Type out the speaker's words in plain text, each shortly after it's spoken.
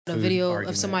A video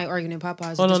of somebody arguing in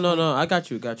Popeyes. Oh no! I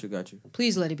got you.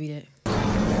 Please let it be that.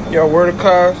 Yo, word of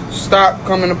cuz, stop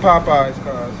coming to Popeyes,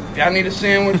 cuz. If y'all need a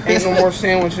sandwich, ain't no more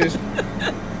sandwiches.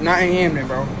 Not in Hamden,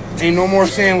 bro. Ain't no more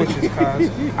sandwiches, cuz.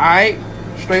 Alright?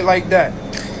 Straight like that.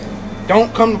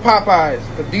 Don't come to Popeyes,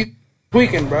 cuz these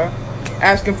tweaking, bro.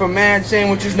 Asking for mad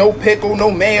sandwiches, no pickle, no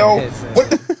mayo.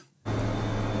 What the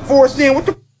four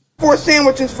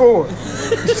sandwiches for?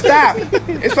 Stop.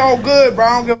 It's all good, bro.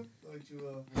 I don't give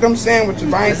them sandwiches,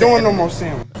 but I ain't doing no more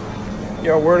sandwiches.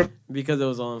 Yo, word of because it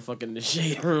was on fucking the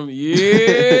shade room.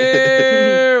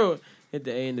 Yeah. Hit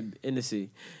the A and the C.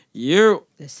 You.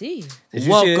 The C.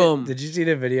 Welcome. Did you see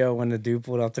the video when the dude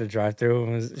pulled up to the drive-thru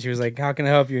and she was like, "How can I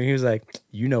help you?" And he was like,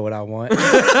 "You know what I want."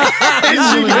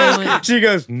 She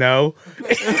goes, "No."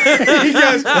 He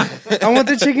goes, "I want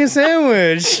the chicken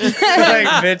sandwich." Like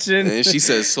bitching. And she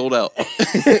says, "Sold out."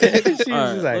 She's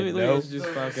Right, like, let me "No." introduce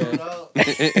the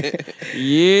podcast.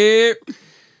 Yeah.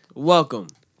 Welcome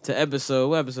to episode.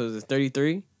 What episode is this?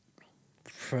 33?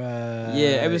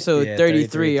 Episode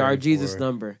 33. Our Jesus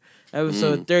number.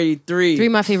 Episode 33. 3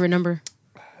 my favorite number.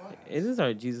 Is this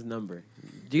our Jesus number?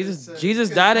 Jesus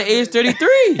died at age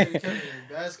 33.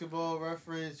 Basketball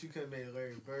reference. You could have made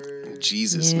Larry Bird.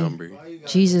 Jesus number.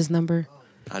 Jesus number.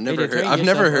 I've never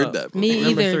heard that before. Me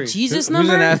Number either. 3. Jesus Who's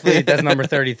number? an athlete that's number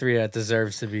 33 that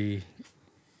deserves to be?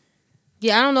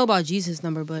 Yeah, I don't know about Jesus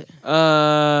number, but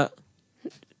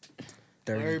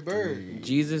Larry Bird.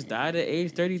 Jesus died at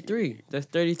age 33. That's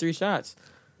 33 shots.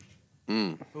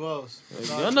 Who else?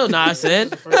 Y'all know Nas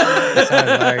said.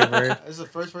 Larry Bird. That's the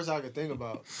first person I could think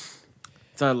about.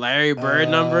 It's a Larry Bird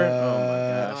number. Oh my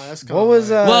Nah, gosh. that's What was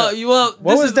What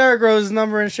was Derrick Rose's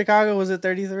number in Chicago? Was it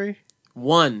 33?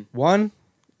 1? Why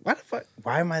the fuck?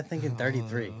 Why am I thinking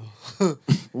 33?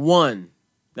 1.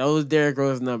 That was Derrick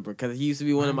Rose's number because he used to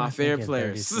be one of my favorite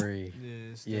players. 33.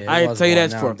 Yeah, I can tell you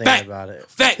that's for a fact. About it.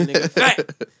 Fact, nigga,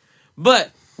 fact.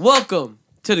 But welcome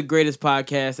to the greatest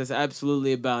podcast that's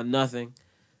absolutely about nothing.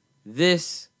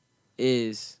 This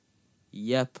is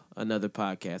another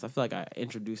podcast. I feel like I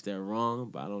introduced that wrong,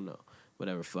 but I don't know.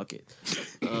 Whatever, fuck it.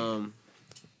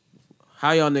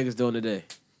 How y'all niggas doing today?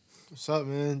 What's up,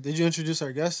 man? Did you introduce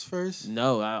our guests first?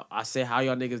 No, I say how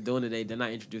y'all niggas doing today. Then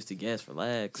I introduced the guests.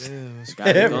 Relax. Damn. Got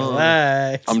it going.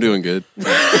 Relax. I'm doing good.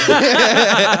 Still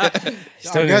Our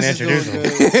didn't guest is introduce doing him.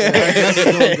 good. Yeah, our guest is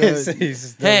doing good. He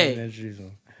still Hey. didn't introduce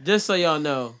him. Just so y'all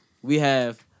know, we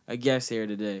have a guest here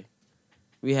today.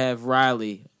 We have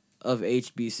Riley of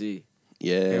HBC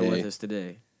here with Yay. us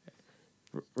today.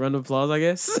 Round of applause, I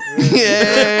guess.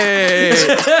 Yay.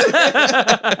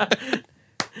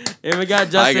 And we got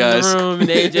Justin in the room and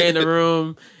AJ in the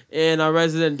room. And our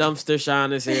resident dumpster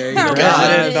Sean is here. Our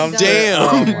God resident damn.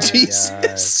 Oh my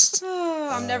Jesus. Oh,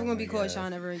 I'm never gonna be called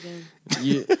Sean ever again.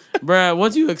 Bruh,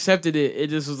 once you accepted it, it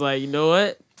just was like, you know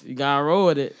what? You gotta roll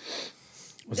with it.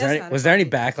 Was That's there not was a there any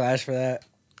fight. backlash for that?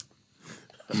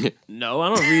 No,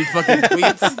 I don't read fucking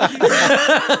tweets.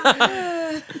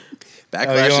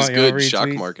 Backlash you is wanna good. read Shock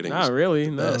tweets? marketing Not is really,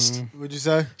 no. best. What'd you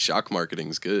say? Shock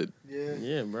marketing's good. Yeah.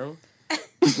 Yeah, bro.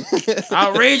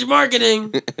 Outrage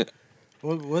marketing.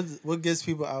 What gets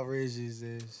people outraged these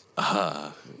days?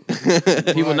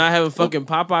 People not having fucking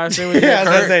Popeye sandwiches. Yeah, I at was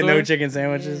gonna the say store. no chicken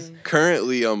sandwiches.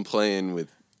 Currently, I'm playing with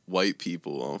white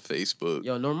people on Facebook.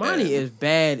 Yo, Normani is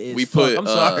bad as We fuck. put I'm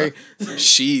sorry.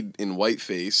 Sheed in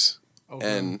whiteface,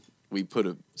 Okay. and we put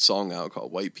a song out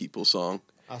called "White People Song."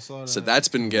 I saw that. So that's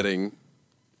been getting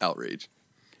outrage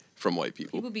from white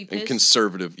people, People be and pissed?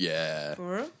 conservative. Yeah,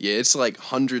 For real? yeah. It's like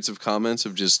hundreds of comments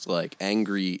of just like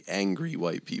angry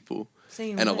white people,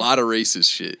 Saying and a what? lot of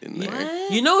racist shit in there.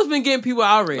 What? You know what's been getting people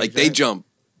outraged? Like they right? jump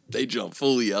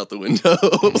fully out the window.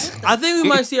 I think we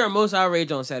might see our most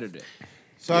outrage on Saturday.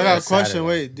 So I Yeah, got a question. Saturday.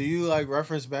 Wait, do you like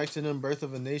reference back to them Birth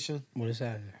of a Nation? What is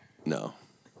that? No,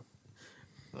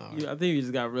 I think we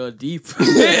just got real deep.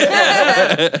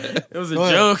 It was a Go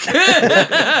joke.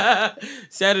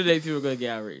 Saturday, people are gonna get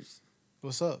outraged.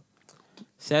 What's up?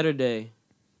 Saturday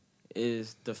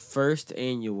is the first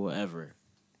annual ever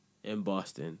in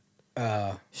Boston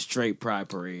straight pride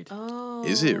parade. Oh,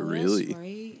 Is it that's really?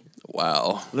 right.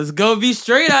 wow. Let's go be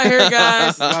straight out here,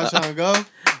 guys. Y'all trying to go?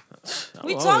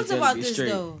 We I'm talked always gonna about be this straight.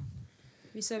 though.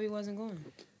 We said we wasn't going.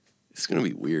 It's gonna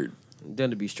be weird. I'm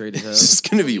done to be straight as hell. It's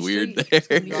gonna be weird straight. It's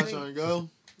there. gonna be Y'all trying to go?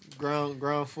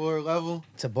 Ground floor level?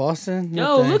 To Boston?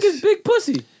 Yo, look at big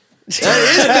pussy. We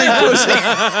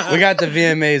got the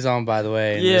VMAs on, by the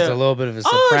way. And Yeah. There's a little bit of a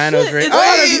Oh, Sopranos shit, rating. it's-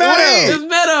 Oh, that's It's Meadow!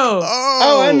 Meadow. Leto.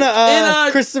 Oh, and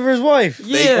And, Christopher's wife.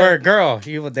 Yeah. Or girl.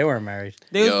 They weren't married.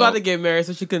 They was Yo. about to get married,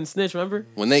 so she couldn't snitch. Remember?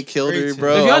 When they killed her, Great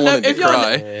bro, If y'all I never- wanted to if y'all-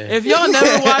 cry.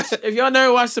 If y'all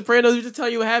never watched Sopranos, we just tell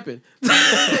you what happened.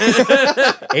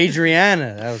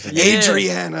 Adriana. That was. Yeah.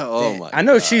 Adriana. Oh my. I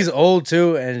know God. she's old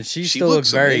too, and she still looks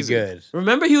looks very amazing. good.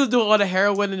 Remember, he was doing all the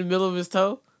heroin in the middle of his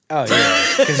toe. Oh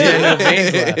yeah, because he had no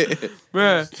veins left.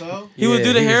 Bruh. So, He would Yeah,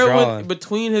 do the he was heroin drawing.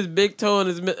 between his big toe and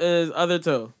his other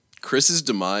toe. Chris's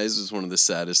demise was one of the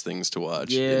saddest things to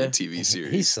watch in Yeah. a TV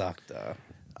series. He sucked though.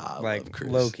 I love Like Chris.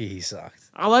 low key, he sucked.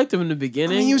 I liked him in the I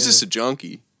beginning. mean, he was and- just a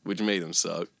junkie, which made him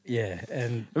suck. Yeah,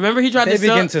 and Remember, he tried they to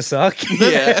sell. begin to suck.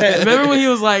 Yeah. Remember when he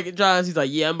was like, John? He's like,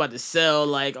 "Yeah, I'm about to sell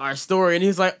like our story," and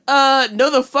he's like, no,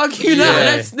 the fuck you not.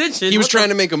 Yeah. That's snitching." He was What trying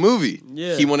the- to make a movie.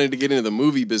 Yeah. He wanted to get into the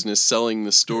movie business, selling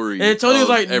the story. And Tony was of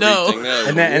like, no. everything else.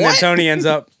 And then What? Tony ends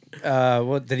up.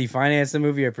 What did he finance the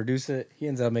movie or produce it? He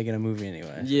ends up making a movie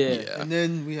anyway. Yeah. Yeah. and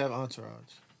then we have Entourage.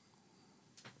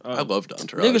 I loved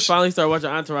Entourage. Niggas finally started watching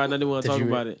Entourage, and I didn't want to Did talk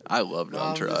you- about it. I loved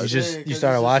Entourage. You Yeah, 'cause started it's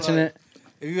just watching like- it.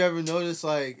 If you ever notice,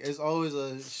 like, it's always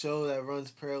a show that runs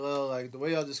parallel. Like, the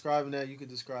way y'all describing that, you could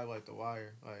describe, like, The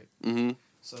Wire. Like, hmm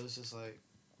so it's just like,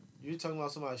 you're talking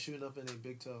about somebody shooting up in their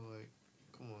big toe. Like,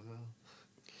 come on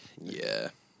now. Yeah.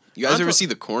 You guys ever see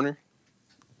The Corner?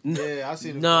 Yeah, I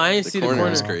seen No, I ain't The see The Corner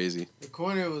was Corner. crazy. The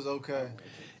Corner was okay.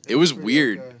 It was pretty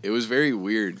weird. okay. It was very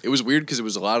weird. It was weird because it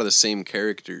was a lot of the same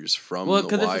characters from Well, The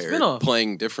 'cause it's a Wire spinoff.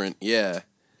 playing different. Yeah.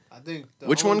 I think.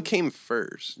 Which one came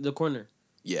first? The Corner.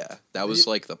 Yeah, that was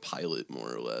like the pilot,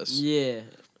 more or less. Yeah.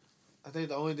 I think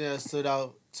the only thing that stood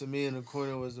out to me in The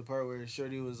Corner was the part where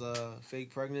Shorty was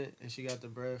fake pregnant and she got the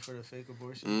bread for the fake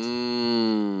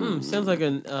abortion. Sounds like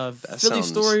a Philly sounds-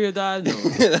 story or die. No.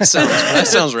 that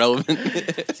sounds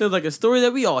relevant. Sounds like a story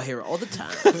that we all hear all the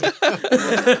time.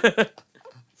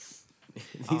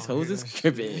 These Oh, hoes yeah, is that's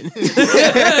tripping.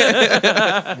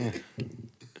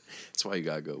 That's why you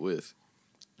gotta go with.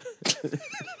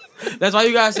 That's why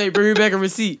you gotta say, "Bring me back a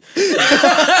receipt."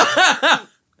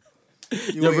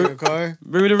 You wait in the car?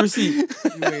 Bring me the receipt.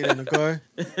 You wait in the car?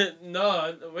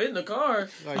 No, wait in the car.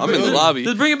 Like, I'm in the Jody- lobby.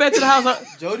 Just bring it back to the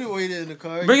house. Jody waited in the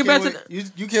car. Bring You it back can't to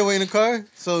wait- you can't wait in the car.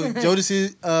 So Jody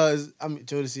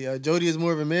is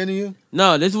more of a man than you.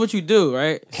 No, this is what you do,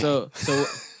 right? So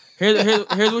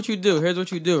here's what you do. Here's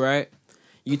what you do, right?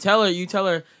 You tell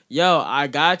her, yo, I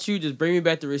got you. Just bring me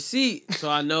back the receipt, so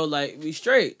I know like we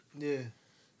straight. Yeah.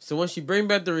 So once she bring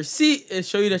back the receipt and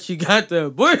show you that she got the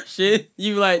abortion,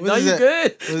 you be like, What no, is you that?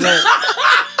 good. What is that?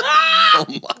 Oh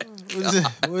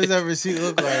my! What does that receipt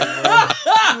look like,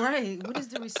 bro? Right. What does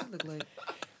the receipt look like?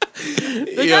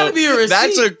 There gotta be a receipt.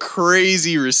 That's a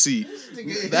crazy receipt.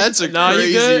 That's a Nah, you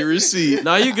crazy good? receipt.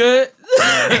 No, you good.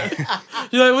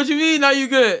 You're like, what you mean? No, you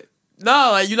good. No,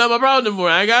 like you're not my problem no more.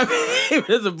 I ain't got paid.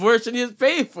 This abortion is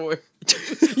paid for.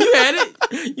 You had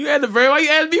it. You had the brain. Why you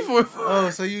asked me for it? Oh,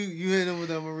 so you hit him with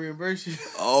that? I'm gonna reimburse you.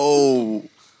 Oh,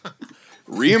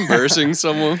 reimbursing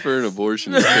someone for an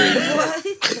abortion is crazy.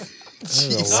 This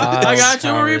is a Jesus. wild I got you.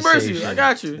 I'm gonna reimburse you. I conversation.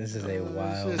 got you. This is a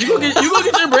wild. You gonna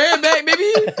get your bread back,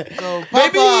 baby. So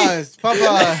Baby!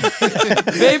 Popeyes,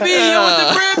 Baby, you want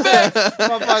the bread back?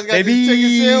 Popeyes got Baby! the chicken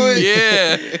sandwich.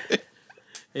 Yeah.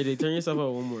 Hey, they turn yourself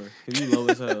up one more. Cause you low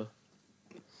as hell.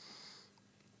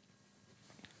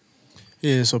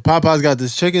 Yeah, so Popeyes got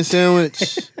this chicken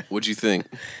sandwich. What'd you think?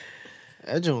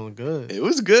 That joint good. It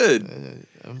was good.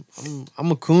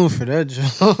 I'm a coon for that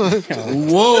joint.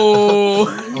 Whoa,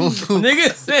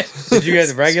 nigga said. Did you get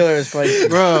the regular or spicy?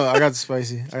 Bro, I got the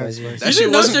spicy. That You shit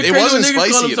didn't know wasn't. shit It crazy wasn't when niggas call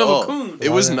spicy at themselves a all. coon. It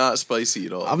was not spicy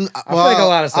at all. I feel like a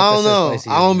lot of stuff I don't that says know. spicy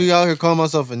I don't in be out here calling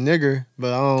myself a nigger,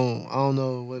 but I don't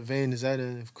know what vein is that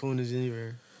in. If coon is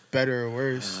anywhere better or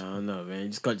worse. I don't know, man. You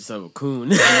just called yourself a coon.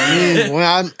 I mean, when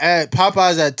I'm at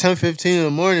Popeyes at 10:15 in the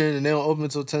morning and they don't open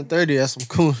until 10:30, that's some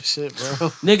cool shit, bro.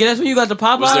 Nigga, that's when you got the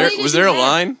Popeyes. Was there a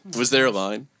line? Was there a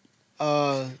line?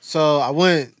 So I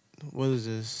went. What is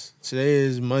this? Today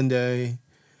is Monday.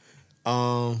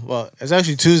 Well, it's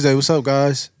actually Tuesday. What's up,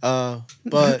 guys? But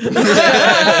What's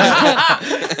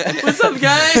up,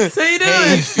 guys? How you doing?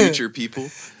 Hey, future people.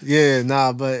 yeah,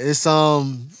 nah. But it's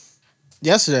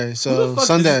yesterday. Who So the fuck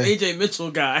Sunday. is this AJ Mitchell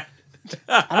guy?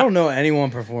 I don't know anyone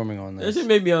performing on That this. shit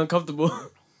made me uncomfortable.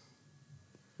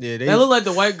 Yeah, they. That looked like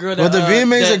the white girl that, But the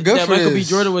VMAs that, are good that for Michael B. this.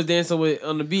 Jordan was dancing with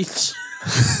on the beach.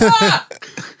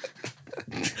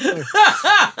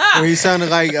 Where he sounded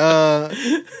like UFO,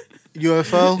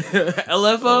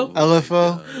 LFO?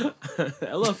 LFO.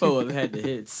 LFO had the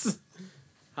hits.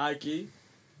 High key.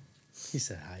 He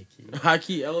said high key. High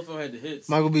key, LFO had the hits.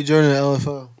 Michael B. Jordan,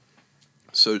 LFO.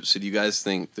 So do you guys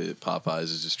think that Popeyes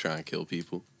is just trying to kill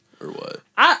people, or what?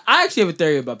 I actually have a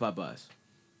theory about Popeyes.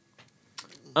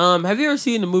 Have you ever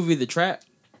seen the movie The Trap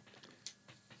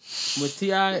with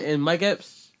T.I. and Mike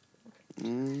Epps?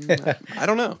 I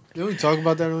don't know. Did we talk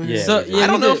about that earlier? Yeah. So I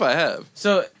don't know if I have.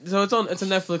 So it's a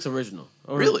Netflix original.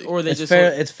 Or, Really? Or they It's, just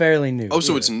it's fairly new. Oh,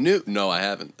 so it's new? No, I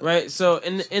haven't. right. So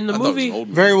in the I thought it was movie, an old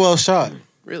movie. Very well shot.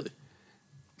 Really?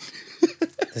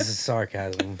 This is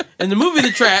sarcasm. in the movie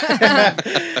The Trap, You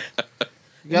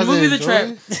in the guys movie The enjoy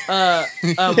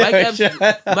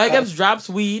Trap, Mike Epps drops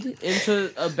weed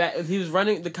into a bag. He was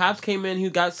running. The cops came in. He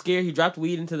got scared. He dropped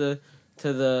weed into the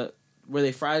where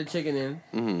they fry the chicken in,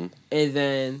 Mm-hmm. and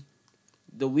then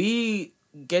the weed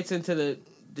gets into the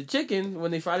chicken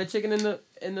when they fry the chicken in the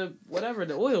whatever,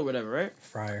 the oil or whatever, right?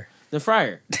 Fryer. The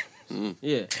fryer.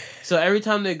 Yeah. So every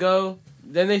time they go,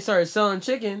 then they started selling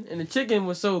chicken, and the chicken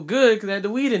was so good because it had the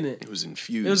weed in it. It was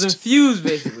infused. It was infused,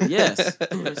 basically. Yes.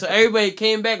 So everybody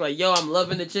came back like, "Yo, I'm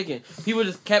loving the chicken." People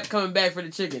just kept coming back for the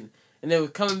chicken, and they were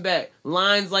coming back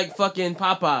lines like fucking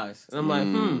Popeyes. And I'm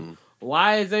like,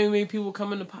 why is there many people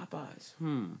coming to Popeyes?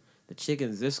 The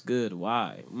chicken's this good.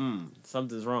 Why?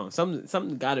 Something's wrong.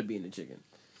 Something got to be in the chicken.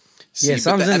 See, Yeah, but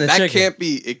something's in the that chicken. can't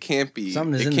be. It can't be.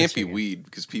 Something is It in the can't be chicken. weed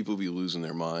because people be losing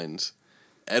their minds.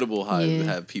 Edible hive Yeah.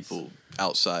 have people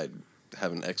outside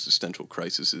having existential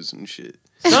crises and shit.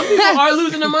 Some people are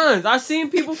losing their minds. I've seen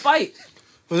people fight.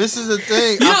 But this is the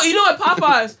thing. You know what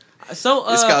Popeyes? So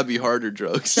It's gotta be harder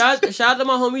drugs. shout out to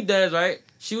my homie Des, right?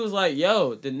 She was like,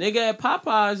 "Yo, the nigga at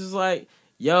Popeyes is like,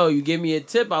 yo, you give me a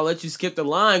tip, I'll let you skip the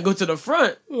line, go to the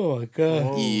front." Oh my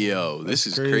god. Yo, this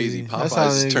is crazy. That's how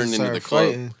Popeyes niggas turned into start the club.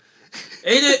 fighting.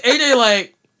 AJ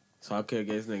like, so I could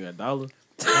get this nigga $1.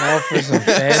 All for some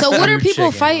fast So what are food people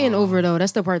chicken. fighting over though?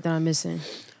 That's the part that I'm missing.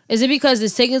 Is it because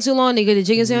it's taking too long to get the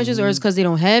chicken sandwiches, or it's because they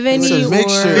don't have any? It's a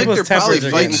mixture. I think People's they're probably tempers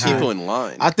are fighting getting high. people in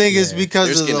line. I think it's Yeah. because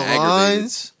They're of just the getting aggravated.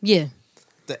 lines, Yeah,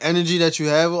 the energy that you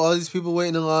have with all these people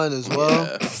waiting in line as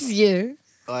well. Yeah. yeah.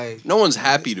 Like No one's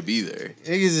happy to be there.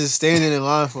 niggas is standing in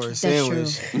line for a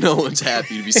sandwich. No one's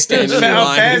happy to be standing in A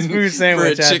line fast food for a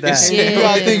sandwich at chicken that. sandwich. Yeah.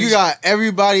 I think you got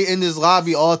everybody in this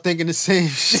lobby all thinking the same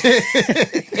shit.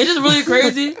 It's just really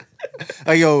crazy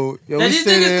Like yo, that we these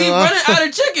standing niggas in keep line. running out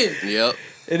of chicken. Yep.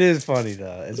 It is funny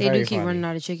though. It's They very do keep funny. running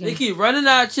out of chicken. They keep running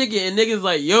out of chicken, and niggas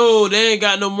like, yo, they ain't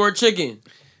got no more chicken.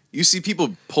 You see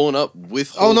people pulling up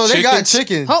with Oh whole no, they got chickens.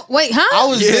 chicken. Oh wait, huh? I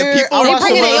was Yeah, there. people- I They watched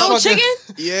bringing some their own motherfucker-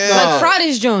 chicken? Yeah. Nah. Like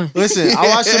Friday's joint. Listen, I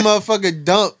watched the motherfucker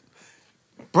dump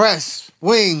breasts,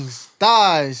 wings,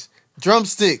 thighs,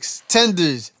 drumsticks,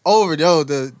 tenders over. Yo,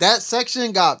 that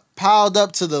section got piled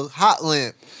up to the hot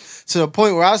lamp. To the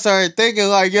point where I started thinking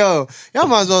like, yo, y'all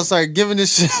might as well start giving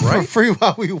this shit for free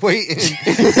while we waiting.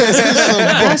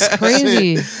 That's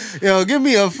crazy. Yo, give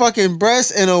me a fucking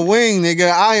breast and a wing,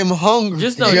 nigga. I am hungry.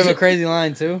 Just know, You have a chick- crazy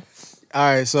line too?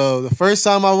 All right, so the first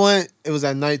time I went, it was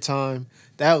at nighttime.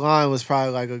 That line was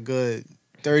probably like a good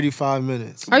 35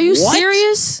 minutes. Are you What?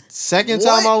 serious? Second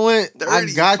What? time I went, I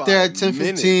got there at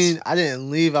 35 10:15. I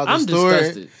didn't leave out the I'm store.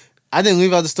 disgusted. I didn't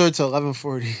leave out the store till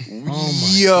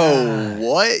 11:40. Yo,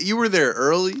 what? You were there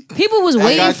early? People was I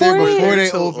waiting got there for before it. they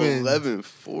Till opened.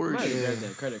 11:40. Might have grabbed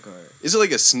that credit card. Is it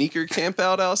like a sneaker camp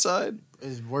out outside?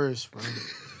 It's worse, bro.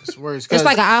 It's worse. It's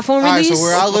like an iPhone All right, release. so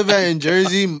where I live at in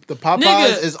Jersey, the Popeyes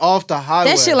Nigga. is off the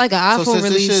highway. That shit like an iPhone so since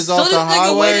release. This shit's So off this the nigga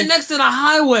highway. waiting next to the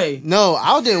highway. No,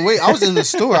 I didn't wait. I was in the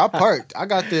store. I parked. I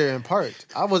got there and parked.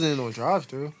 I wasn't in no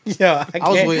drive-through. Yo, I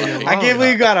was can't, waiting in I line. can't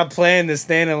believe you got a plan to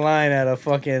stand in line at a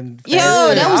fucking. Yo,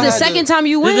 Yeah, that was I the had second to- time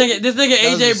you This went. nigga That was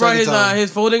AJ the brought second time.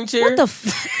 his folding chair. What the?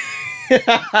 F-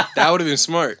 That would have been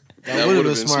smart. That would have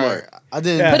been smart. I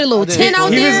didn't Put a little I didn't tin out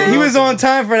order He there. it. was on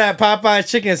time for that Popeye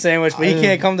chicken sandwich, but he I-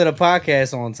 can't come to the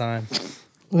podcast on time.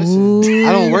 Listen,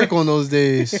 I don't work on those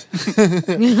days.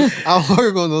 I don't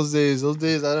work on those days. Those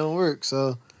days I don't work.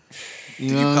 So you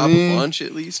Did know you what cop I mean? a bunch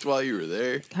at least while you were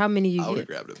there? How many you I would have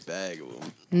get? grabbed a bag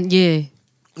of them. Yeah.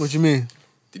 What you mean?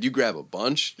 Did you grab a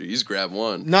bunch? Or you just grab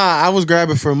one? Nah, I was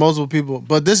grabbing for multiple people,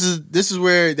 but this is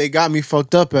where they got me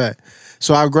fucked up at.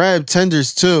 So I grabbed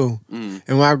tenders too, and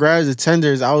when I grabbed the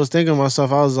tenders, I was thinking to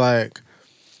myself, I was like,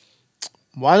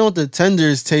 why don't the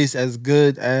tenders taste as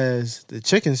good as the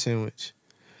chicken sandwich?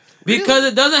 Because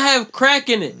it doesn't have crack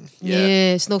in it.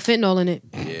 Yeah. It's no fentanyl in it.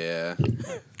 Yeah.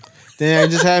 Then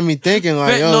it just had me thinking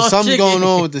like, yo, Fentanyl something's chicken. going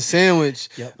on with the sandwich.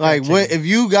 Yep, Like, chicken. what if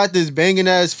you got this banging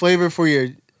ass flavor for your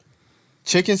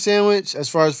chicken sandwich, as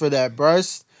far as for that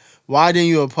breast? Why didn't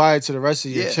you apply it to the rest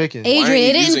of your Yeah. chicken? Why aren't Adrian, you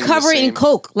it using didn't the cover it in same-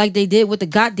 Coke like they did with the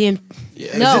goddamn.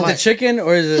 Yeah. No. Is it the chicken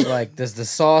or is it like does the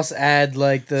sauce add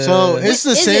like the? So it's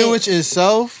the Is it? sandwich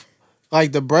itself,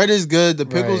 Like the bread is good, the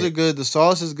pickles Right. are good, the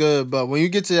sauce is good, but when you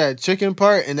get to that chicken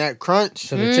part and that crunch,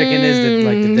 So the chicken is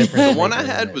the difference. The one I maker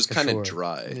in had it, was for kind of sure.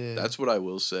 dry. Yeah. That's what I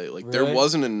will say. Like Really? there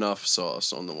wasn't enough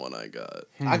sauce on the one I got.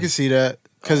 I can see that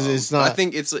because it's I not.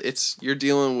 think it's you're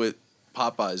dealing with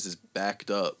Popeyes is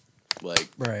backed up. Like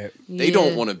Right. they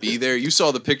don't want to be there. You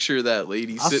saw the picture of that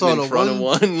lady I sitting saw in the front of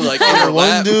one- one, like on her the one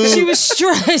lap. dude- She was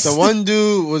stressed. The one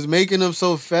dude was making them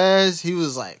so fast, he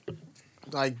was like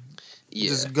Yeah.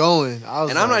 just going. I was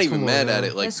And I'm not like, even come mad on, at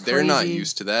man. it. Like That's they're not crazy.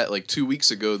 used to that. Like 2 weeks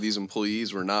ago, these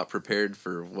employees were not prepared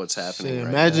for what's happening. Shit, right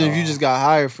imagine now. if you just got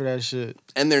hired for that shit.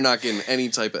 And they're not getting any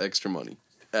type of extra money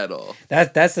at all.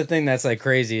 That's the thing that's like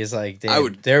crazy. Is like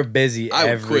they're busy I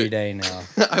would every quit. day now,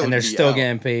 I would and they're be still out.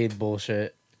 getting paid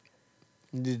bullshit.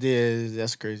 Yeah,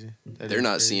 that's crazy. That They're is not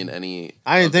crazy. seeing any.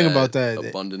 I didn't of think about that.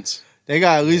 abundance. They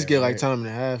got to at least Yeah, get like right. time and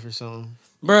a half or something.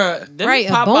 Bruh, them Right,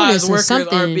 a Popeyes bonus or workers are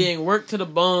something. being worked to the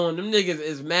bone. Them niggas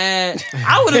is mad.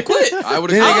 I would have quit. I would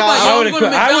Then they have. got- I I would would have have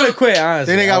quit. I would have quit. Honestly,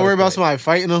 Then they got I to worry would've about quit. somebody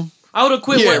fighting them. I would have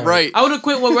quit. Yeah, when, right. I would have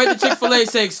quit when we're at the Chick-fil-A and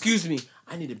say, "Excuse me,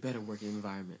 I need a better working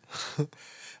environment."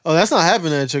 Oh, that's not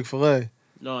happening at Chick-fil-A.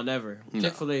 No, never. No.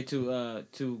 Chick-fil-A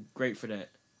too great for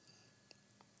that.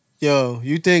 Yo,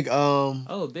 you think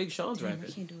Oh, Big Sean's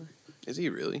rapping. Is he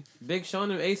really? Big Sean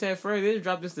and ASAP Ferg, they just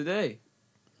dropped this today.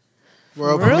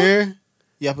 world Really? premiere?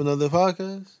 Yep, another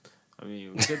podcast. I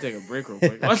mean, we could take a break real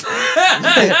quick.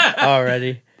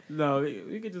 already. No,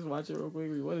 we could just watch it real quick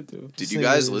if we wanted to. Did you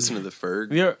guys listen to the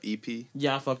Ferg Yeah. EP?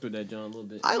 Yeah, I fucked with that John a little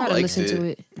bit. I gotta liked listen to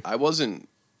it. it. I wasn't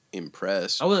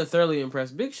impressed. I wasn't thoroughly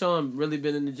impressed. Big Sean really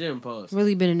been in the gym, pause.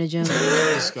 Really been in the gym.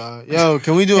 This guy. Yo,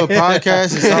 can we do a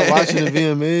podcast and stop watching the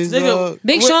VMAs, Nigga, dog?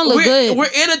 Big Sean look good. We're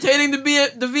entertaining the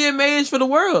VMAs for the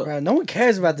world. Bro, no one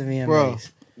cares about the VMAs. Bro.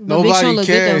 But Big Sean Nobody look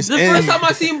cares. good The And first time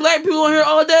I seen black people on here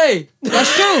all day. though.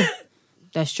 That's true.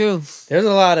 That's true. There's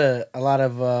a lot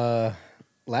of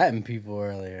Latin people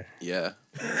earlier. Yeah.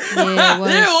 Yeah, it was.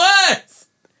 There was.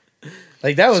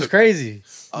 Like that was crazy.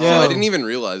 Oh, Yo, I didn't even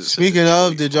realize. it's such a Speaking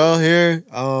of, 2 did y'all hear?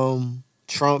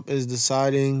 Trump is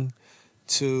deciding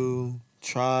to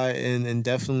try and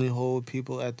indefinitely hold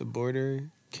people at the border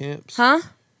camps. Huh?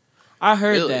 I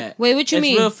heard Really? that. Wait, what you It's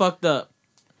mean? real fucked up.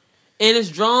 And it's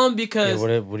drawn Yeah, because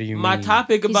what do you my mean?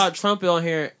 topic about Trump on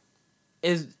here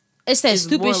is It's that It's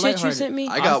stupid more shit you lighthearted. sent me.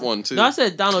 I got one too. No, I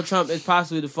said Donald Trump is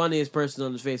possibly the funniest person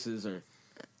on the face of this earth.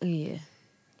 Yeah,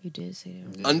 you did say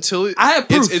that. Until I have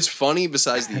proof. it's funny.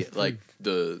 Besides the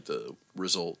the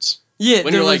results. Yeah,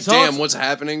 When the you're like, results- damn, what's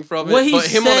happening from it? What he But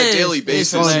him on a says daily is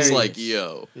basis is hilarious. like,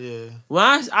 yo, Yeah.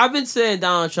 Well, I've been saying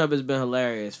Donald Trump has been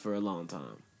hilarious for a long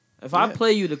time. If I Yeah.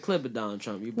 play you the clip of Donald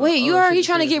Trump, you be Wait, like, you oh, already shit,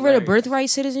 trying to this get shit rid of hilarious. birthright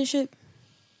citizenship?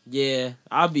 Yeah,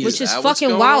 I'll be. Which is that what's fucking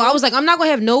going wild. on? I was like, I'm not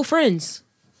gonna have no friends.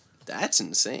 that's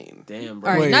insane. damn, bro.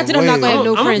 All right, Wait, not that I'm not gonna have wait.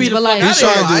 no I'ma friends, beat the but fuck like outta He's here.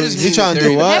 trying to I do. just He mean trying to they're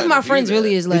do gonna what? half of my do friends that.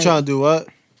 really is He like trying to do what?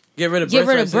 Get rid of get rid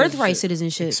birthright of birthright citizenship.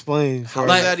 citizenship. Explain. How for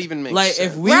does us. that even make Like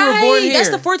sense? if we were born here, That's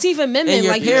the 14th and Amendment.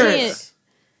 your Like you can't. parents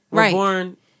were Right.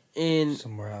 born in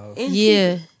Somewhere else.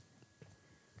 Yeah,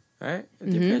 right?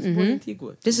 If your parents were born in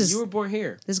Antigua, This is- you were born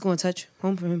here. this is going to touch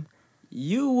home for him.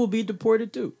 You will be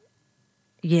deported too.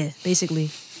 Yeah, basically.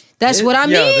 That's what I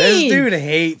mean. Yo, this dude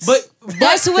hates. But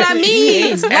That's what I mean.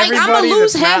 hates Like I'm gonna everybody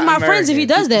lose that's half not my friends if he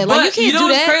American. does that. Like you can't know do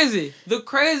what's that. crazy? The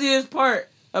craziest part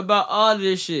about all of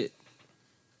this shit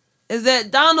is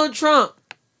that Donald Trump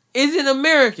isn't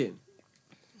American.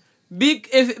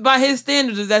 If by his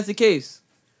standards, if that's the case,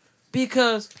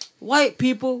 because white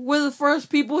people were the first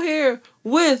people here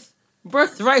with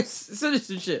birthright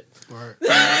citizenship.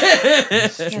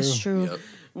 That's true. Yep.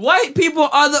 White people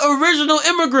are the original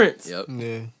immigrants. Yep.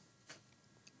 Yeah.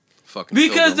 Fucking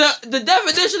Because pilgrims. the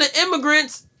definition of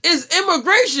immigrants is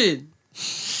immigration.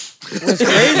 What's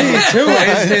crazy too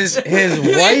is his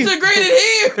You wife. integrated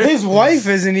here. His wife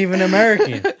isn't even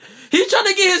American. He's trying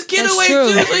to get his kid That's away true.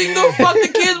 too, so he can go fuck the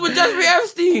kids with Jeffrey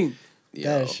Epstein.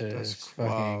 Yo, That shit is fucking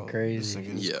Wow. crazy. This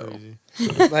nigga is Yo.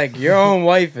 crazy. Like your own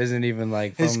wife isn't even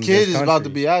like His from kid this is about to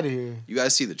country. be out of here. You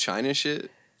guys see the China shit?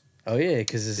 Oh yeah,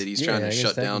 because That he's trying to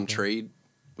shut down trade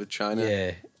with China?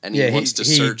 Yeah. And he wants to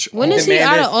search When all- is he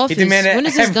out of office? He demanded When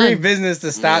is this every done? business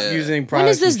to stop Yeah. using When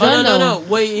products. is this from Oh, done? no, though. no.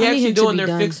 Wait, he I need actually him to doing. be They're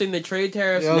done. fixing the trade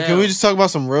tariffs Yo, now. can we just talk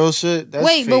about some real shit? That's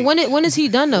Wait, but fake. when is he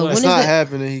done though? It's When is not it?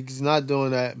 happening. He's not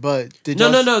doing that. But did No,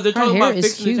 y'all- no, no. They're talking hair about is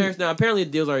fixing the cute. tariffs now. Apparently, the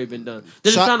deal's already been done.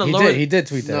 They're just Chi- trying to He lower. did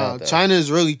tweet that No, out though. China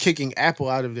is really kicking Apple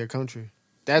out of their country.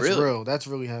 That's Really? real. That's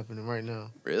really happening right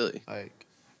now. Really? Like,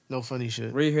 no funny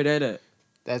shit. Where you hear that at?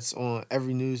 That's on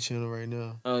every news channel right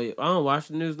now. Oh, yeah. I don't watch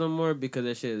the news no more because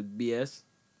that shit is BS.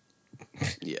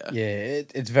 Yeah. Yeah,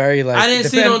 it's very like I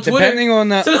didn't see it on Twitter. Depending on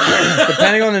the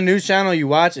depending on the news channel you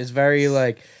watch, it's very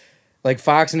like like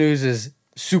Fox News is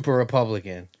super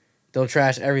Republican. They'll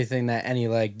trash everything that any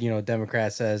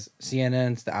Democrat says.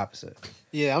 CNN's the opposite.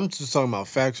 Yeah, I'm just talking about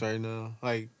facts right now.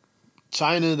 Like,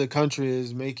 China, the country,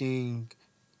 is making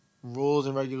rules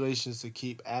and regulations to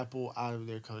keep Apple out of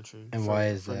their country. And why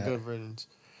is for that? good riddance.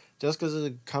 Just because of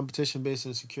the competition based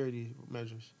on security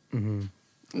measures.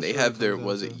 Mm-hmm. They have their,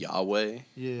 was it Yahweh?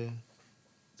 Yeah.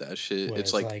 That shit. What,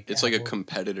 It's like a Apple?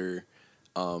 competitor.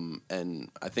 And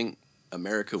I think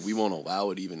America, we won't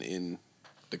allow it even in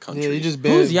the country. Yeah, you just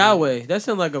banned. Who's Yahweh? That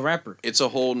sounds like a rapper. It's a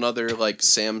whole nother, like,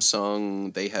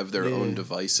 Samsung. They have their own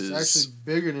devices. It's actually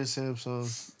bigger than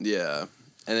Samsung. Yeah.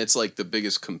 And it's like the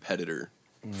biggest competitor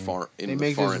in They the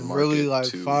make foreign this market really like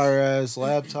too. fire ass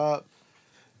laptop,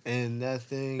 and that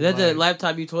thing. Is that the like,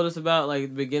 laptop you told us about, like, the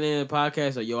beginning of the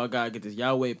podcast? Like, yo, I gotta get this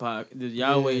Yahweh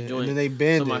yeah, joint. And then they so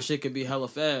banned my it. shit could be hella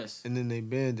fast. And then they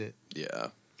banned it. Yeah.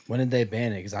 When did they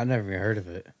ban it? Because I never even heard of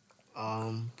it.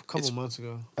 A couple months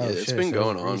ago. Oh, Yeah, it's shit, been so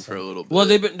going it's on recent. for a little bit. Well,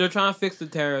 they're trying to fix the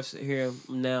tariffs here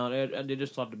now. They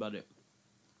just talked about it.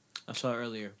 I saw it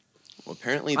earlier. Well,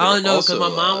 apparently I don't know also, because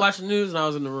my mom watched the news and I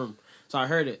was in the room, so I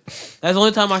heard it. That's the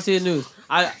only time I see the news.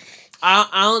 I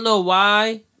don't know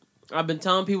why. I've been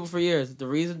telling people for years that the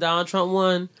reason Donald Trump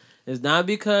won is not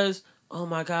because, oh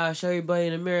my gosh, everybody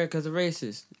in America's a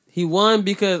racist. He won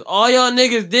because all y'all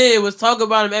niggas did was talk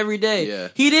about him every day. Yeah.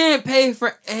 He didn't pay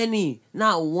for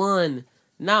not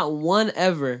one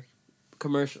ever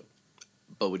commercial.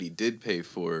 But what he did pay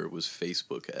for was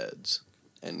Facebook ads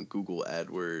and Google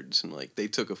AdWords, and like they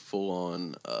took a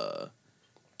full-on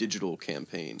digital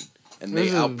campaign, and they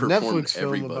There's a outperformed Netflix film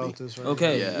everybody. about this right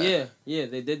Okay, Yeah. yeah,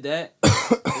 they did that.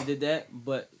 They did that,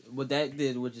 but what that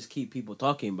did was just keep people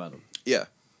talking about him, Yeah,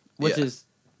 which Yeah. is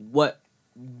what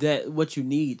you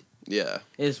need. yeah.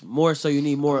 It's more so you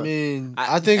need more. I mean,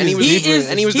 I- I think and it's he deeper. is-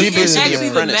 and he was it's the deeper face than of The actually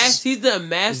that. the Apprentice. he's the It's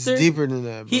master. deeper than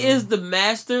that. Bro. He is the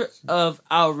master of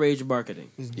outrage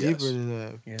marketing It's Yes. deeper than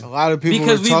that. Yeah. A lot of people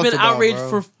because were we've talked been about, outraged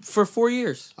bro. for 4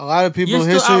 years. A lot of people You're in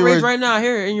still history outraged were right now. I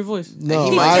hear it in your voice. no. He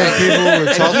A might lot of get- people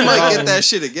were talked You might about get that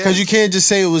shit again. because you can't just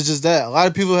say it was just that. A lot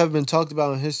of people have been talked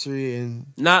about in history and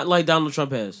Not like Donald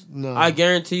Trump has. no. I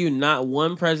guarantee you, not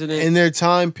one president. in their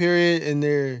time period, in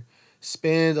their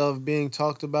span of being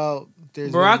talked about.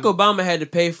 Barack Obama had to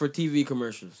pay for TV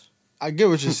commercials. I get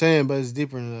what you're saying, but it's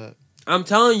deeper than that. I'm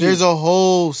telling you. There's a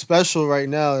whole special right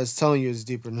now that's telling you it's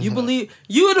deeper than You that. believe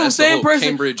you're the That's the same whole person?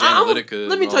 Cambridge I'm- Analytica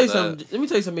Let me and tell you all something. Let me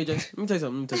tell you something, AJ. Let me tell you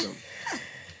something.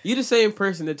 You the same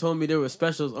person that told me there were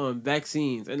specials on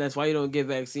vaccines, and that's why you don't get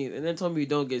vaccines, and then told me you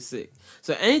don't get sick.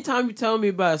 So anytime you tell me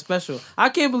about a special, I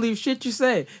can't believe shit you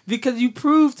say because you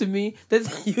prove to me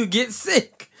that you get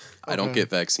sick. I don't Okay. get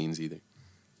vaccines either.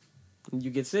 You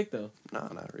get sick though. No,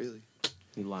 not really.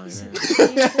 You lying, man.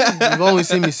 You've only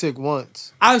seen me sick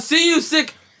once. I've seen you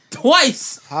sick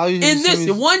twice How you in seen this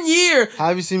me, 1 year. How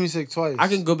have you seen me sick twice? I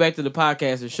can go back to the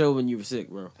podcast and show when you were sick,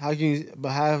 bro. How can you? But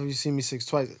how have you seen me sick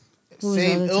twice? What was the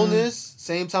Same other time? illness,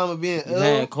 same time of being You ill.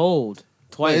 had cold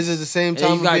But twice. is it the same And time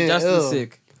you of got being Justin ill?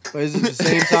 sick. But is it the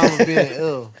same time of being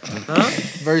ill? Huh?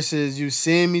 Versus you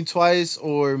seeing me twice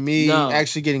or me No.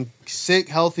 actually getting sick,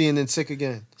 healthy, and then sick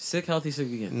again? Sick, healthy, sick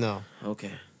again. No, Okay.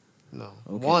 no.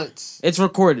 Okay. Once. It's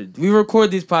recorded. We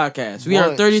record these podcasts. We are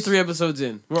Once. 33 episodes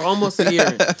in. We're almost a year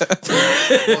in.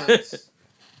 Once.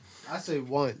 I say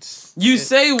once. You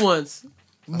say once,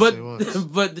 but say once.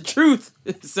 but the truth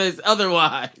says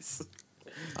otherwise.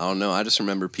 I don't know. I just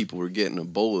remember people were getting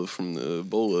Ebola from the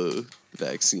Ebola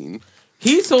vaccine.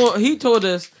 He told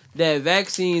us that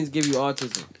vaccines give you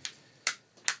autism.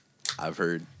 I have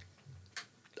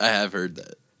heard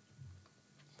that.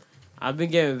 I've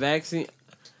been getting vaccine.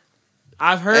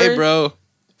 I've heard Hey, bro.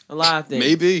 a lot of things.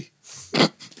 Maybe.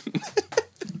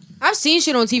 I've seen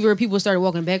shit on TV where people started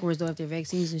walking backwards though after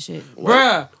vaccines and shit.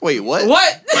 Bruh. Wait, what?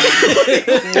 What? They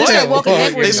started walking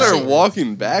backwards. They and started shit.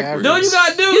 walking backwards. know what you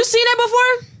gotta do? You seen that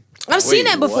before? I've seen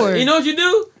Wait, that before. what? You know what you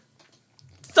do?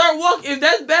 Start walking. If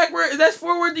that's backward, if that's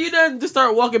forward, you done just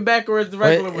start walking backwards the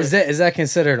regular Wait, way. is that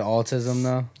considered autism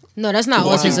though? No, that's not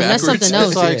Walking autism. That's backwards? something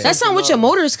else. That's like That's something with your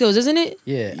motor skills, isn't it?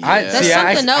 Yeah, Yeah. That's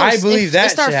something else. I believe If they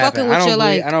that start shit fucking happened. with I don't your,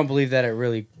 believe, like- I don't believe that it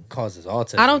really causes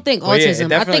autism. I don't think But yeah, it autism. I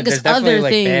definitely- think it's there's definitely, other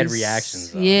like, things. bad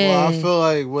reactions, though. Yeah. Well, I feel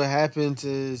like what happens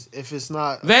is if it's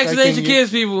not Vaccinate affecting your you-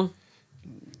 kids, people.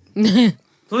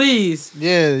 Please.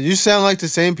 Yeah, you sound like the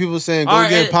same people saying go All right,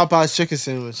 get and- Popeye's chicken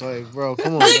sandwich. Like, bro,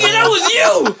 come on. Nigga, bro. that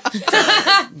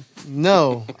was you.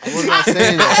 No, I was not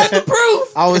saying that. The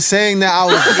proof. I was saying that I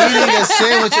was eating a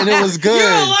sandwich and it was good. You're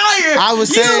a liar. I was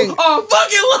you saying- are a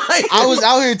fucking liar. I was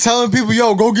out here telling people,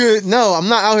 yo, go get. No, I'm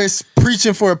not out here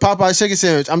preaching for a Popeye chicken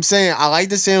sandwich. I'm saying I like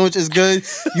the sandwich. It's good.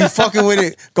 You fucking with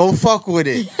it. Go fuck with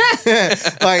it.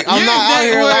 Like I'm not out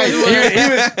here like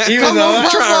he was come on,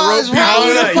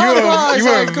 Popeyes, bro. you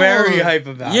were very hype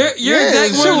about it. Your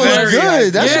exact shit words was was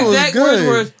good. That shit was exact words good.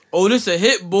 were, "Oh, this a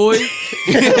hit, boy."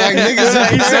 Like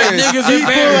niggas in Paris. Niggas He in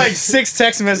put Paris. like 6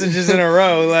 text messages in a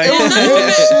row. Like, It was good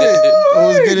as shit. It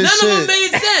was good as None of them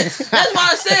shit. made sense. That's why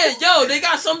I said, "Yo, they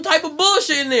got some type of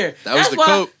bullshit in there." That was That's the why-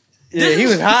 coke. yeah, he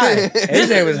was high.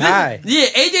 AJ was high. Yeah,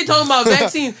 AJ talking about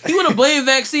vaccines. He want to blame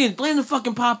vaccines. Blame the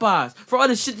fucking Popeyes for all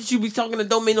the shit that you be talking that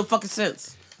don't make no fucking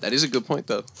sense. That is a good point,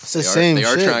 though. It's the They are- same They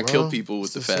are shit, trying to kill bro. people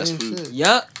with the It's the fast same food. shit.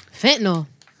 Yup. Fentanyl.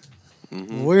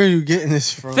 Where are you getting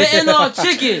this from? Fentanyl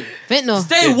chicken. Fentanyl.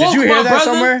 Stay Did woke, you hear my that brother.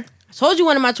 somewhere? I told you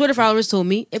one of my Twitter followers told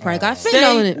me it probably got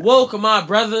fentanyl in Stay it. woke, my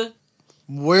brother.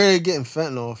 Where are they getting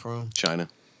fentanyl from? China.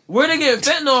 Where they getting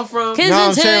fentanyl from? Kensington. No,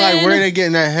 I'm saying like where are they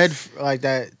getting that head like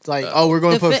that? Like oh, we're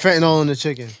going to The put fentanyl in the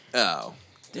chicken. Oh.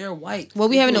 They're white. Well,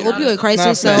 we having an Yeah. opioid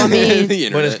crisis, Not so I mean, The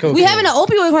But it's internet. cocaine. we having an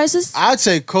opioid crisis. I'd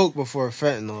say Coke before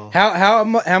fentanyl. How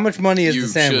much money is You the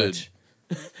sandwich?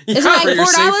 Is it For like your $4?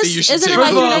 safety, you should Isn't it take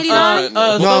like Coke $3.99? before fentanyl.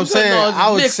 No, I'm some saying fentanyl is I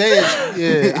would mixed. say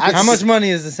it. Yeah, How much money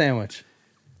is the sandwich?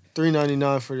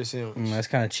 $3.99 for the sandwich. That's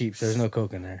kind of cheap. So there's no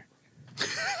coke in there.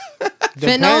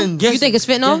 Fentanyl? Depends. You think it's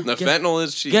fentanyl? The fentanyl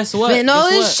is cheap. Guess what? Fentanyl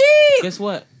Guess is what? cheap. Guess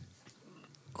what?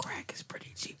 Crack is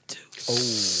pretty cheap too.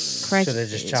 Crack. Should have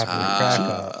just chopped the crack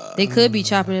up. They could be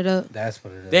chopping it up. That's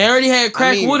what it is. They already had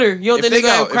crack I mean, water. You don't if think they they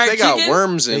got got crack if they got chicken?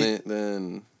 worms in it,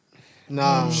 then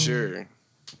Nah, sure.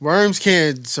 worms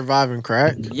can't survive in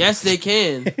crack. Yes, they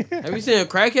can. Have you seen a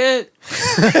crackhead?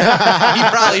 He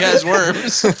probably has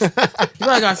worms. You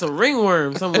probably got some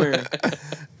ringworm somewhere.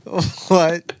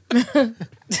 What?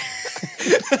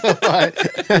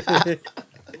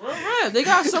 Right, they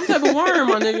got some type of worm,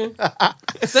 my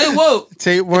nigga. Stay woke.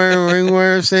 Tapeworm,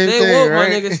 ringworm, same Stay thing, woke, right?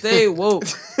 my nigga. Stay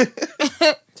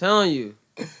woke. Telling you.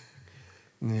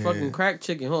 Yeah. Fucking crack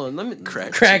chicken. Hold on. Let me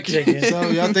Crack chicken. So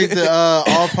y'all think that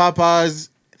all Popeyes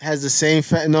has the same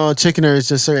fentanyl chicken, or it's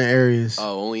just certain areas?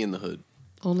 Oh, only in the hood.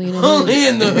 Only in the hood. Only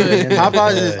in the hood.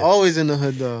 Popeyes is always in the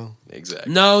hood though.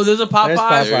 Exactly. No, there's a Popeyes,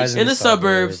 Popeyes in the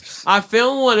suburbs. I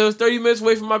filmed one. It was 30 minutes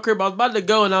away from my crib. I was about to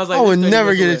go, and I was like, I would "This 30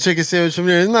 never minutes get a away." chicken sandwich from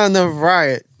there. There's not enough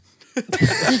variety. Ain't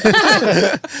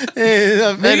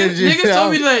enough energy. Niggas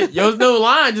told me that, yo, there's no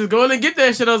line. Just go in and get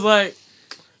that shit. I was like,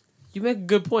 you make a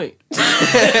good point.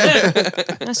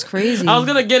 That's crazy. I was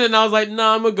gonna get it, and I was like,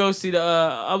 nah, I'm gonna go see the.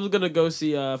 I was gonna go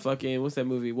see fucking what's that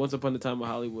movie? Once Upon a Time in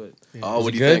Hollywood. Oh, Was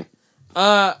what it do you good? think?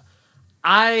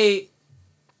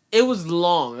 It was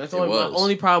long. That's my was.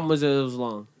 only problem was that it was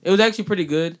long. It was actually pretty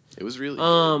good. It was really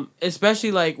good.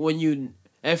 Especially like when you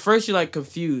at first you're like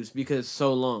confused because it's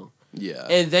so long. Yeah.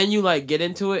 And then you like get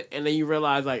into it, and then you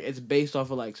realize like it's based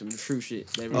off of like some true shit.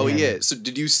 that really Oh happened. yeah. So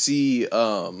did you see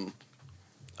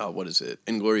what is it?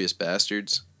 Inglorious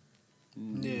Bastards?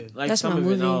 Yeah. Like That's some my of it,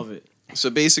 movie. not all of it. So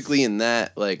basically in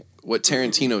that, like what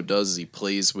Tarantino does is he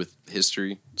plays with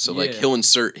history. So like Yeah. he'll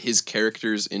insert his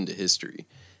characters into history.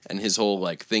 And his whole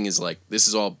like thing is like this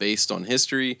is all based on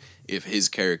history if his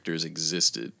characters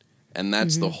existed. And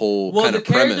that's the whole Well, kind the of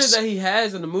character premise. that he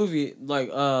has in the movie, like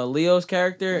Leo's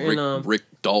character and Rick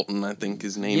Dalton, I think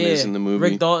his name is in the movie.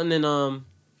 Rick Dalton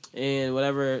and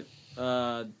whatever.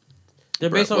 They're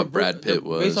based off Brad Pitt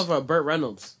was. based off of Burt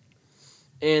Reynolds,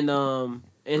 and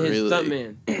his Really?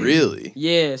 stuntman. Really?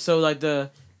 Yeah, so like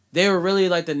they were really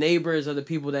like the neighbors of the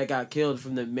people that got killed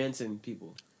from the Manson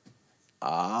people.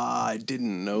 Ah, I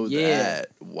didn't know Yeah. that.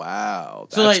 Wow.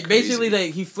 So that's like basically crazy.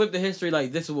 like he flipped the history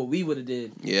like this is what we would have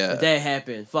did. Yeah. If that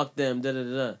happened. Fuck them. Da da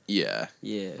da. Da. Yeah.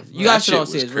 Yeah, That you guys should shit all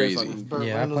see it. was It's very crazy. fucking. Burt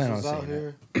Yeah, I Reynolds plan on was out seeing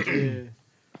here.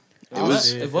 Yeah. It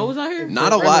was If what was out here?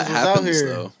 not a Burt lot Reynolds was out happens here.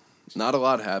 though. Not a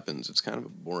lot happens. It's kind of a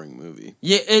boring movie.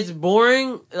 Yeah, it's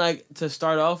boring like to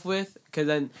start off with, cause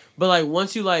then but like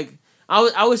once you like,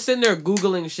 I was sitting there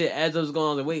googling shit as I was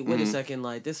going. I was like, wait Mm-hmm. a second,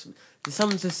 like this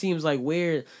something just seems like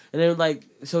weird. And then like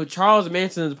so Charles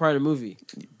Manson is part of the movie.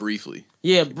 Briefly.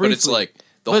 Yeah, briefly. But it's like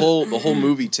the But- whole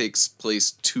movie takes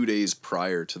place 2 days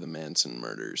prior to the Manson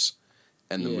murders.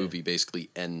 And the Yeah. movie basically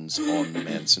ends on the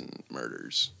Manson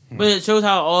murders. But it shows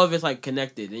how all of it's like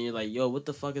connected, and you're like, yo, what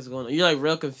the fuck is going on? You're like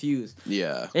real confused,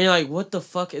 Yeah. and you're like, what the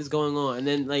fuck is going on? And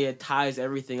then like it ties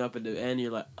everything up at the end.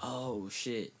 You're like, oh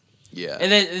shit. Yeah.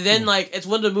 And then like it's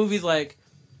one of the movies like.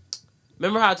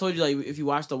 Remember how I told you like if you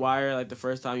watch The Wire like the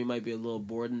first time you might be a little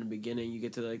bored in the beginning. You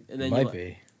get to like and then Might you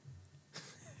be.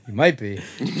 You might be.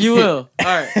 You will. All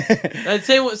right. Like,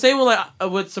 same with like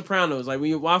with Sopranos. Like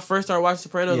when I first started watching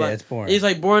Sopranos, Yeah, like it's boring. It's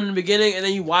like boring in the beginning, and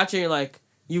then you watch it, and you're like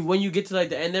when you get to like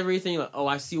the end, of everything, you're like, oh,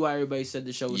 I see why everybody said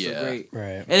the show was so Yeah. great. Right.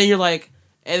 And then you're like,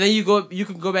 and then you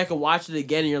can go back and watch it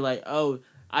again, and you're like, oh,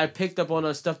 I picked up on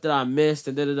the stuff that I missed,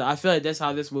 and I feel like that's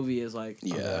how this movie is like.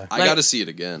 Yeah, Like, I got to see it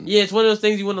again. Yeah, it's one of those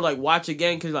things you want to like watch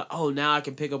again because like, oh, now I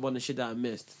can pick up on the shit that I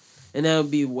missed, and that'll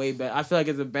be way better. I feel like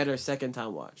it's a better second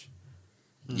time watch.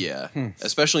 Yeah,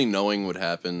 especially knowing what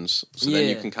happens, so then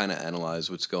you Yeah. can kind of analyze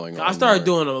what's going on. I started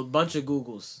more. doing a bunch of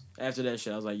Googles after that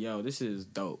shit. I was like, yo, this is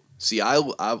dope. See,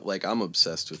 I'm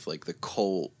obsessed with like the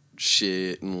cult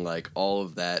shit and like all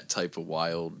of that type of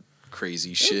wild,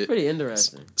 crazy It's shit. pretty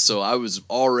interesting. So I was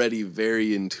already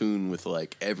very in tune with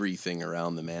like everything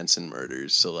around the Manson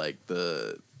murders. So like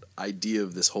the idea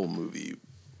of this whole movie,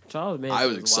 Charles Manson I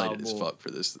was is excited wild as bull. fuck for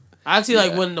this. I actually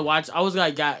like Yeah. wanted to watch. I was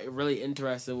like got really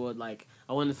interested with like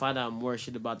I wanted to find out more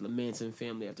shit about the Manson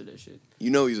family after that shit. You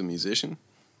know, he's a musician.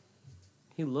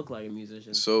 He looked like a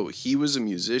musician. So he was a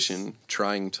musician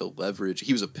trying to leverage.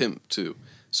 He was a pimp too.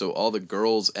 So all the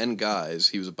girls and guys,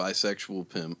 he was a bisexual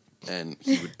pimp, and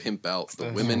he would pimp out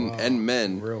the women and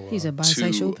men Real well. He's a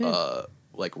bisexual pimp. to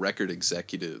like record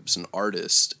executives and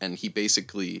artists. And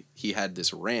he had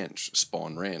this ranch,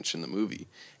 Spawn Ranch, in the movie.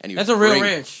 And he That's would a real bring-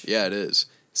 ranch. Yeah, it is.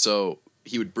 So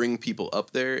he would bring people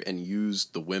up there and use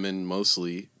the women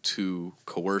mostly to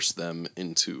coerce them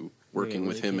into working Yeah,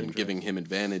 with they him can't and dress. giving him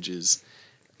advantages.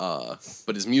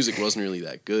 But his music wasn't really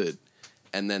that good.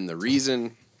 And then the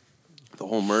reason the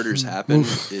whole murders happened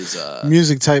is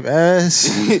Music type ass.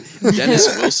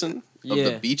 Dennis Wilson of Yeah.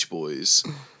 the Beach Boys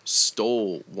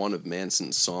stole one of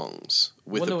Manson's songs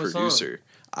with Wonder a what song? producer.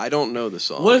 I don't know the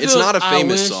song. What if It's it was, not a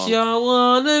famous I song. wish y'all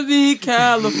wanna be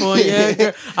California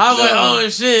girl. I was like, oh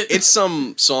shit. It's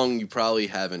some song you probably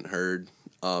haven't heard.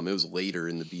 It was later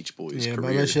in the Beach Boys' Yeah, but I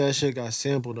career. bet you that shit got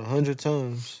sampled 100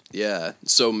 times. Yeah.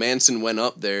 So Manson went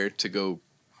up there to go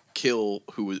kill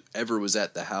whoever was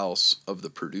at the house of the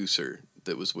producer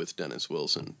that was with Dennis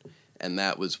Wilson. And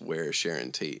that was where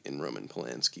Sharon Tate and Roman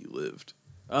Polanski lived.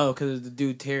 Oh, because of the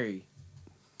dude Terry.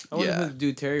 I wonder Yeah. who the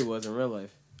dude Terry was in real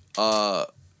life.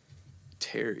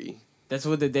 Terry. That's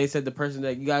what they said. The person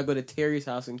that you gotta go to Terry's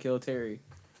house and kill Terry,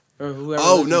 or whoever.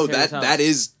 Oh lives in no, Terry's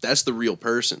house. that's the real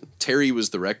person. Terry was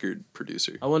the record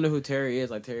producer. I wonder who Terry is.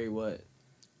 Like Terry what?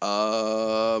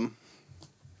 I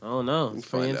don't know. Let me It's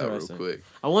pretty find out real interesting. quick.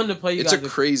 I wanted to play you It's a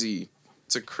guys.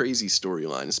 crazy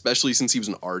storyline, especially since he was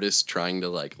an artist trying to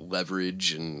like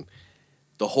leverage, and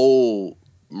the whole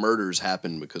murders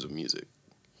happened because of music.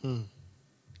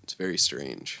 It's very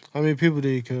strange. How many people did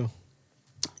he kill?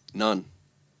 None.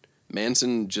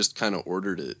 Manson just kind of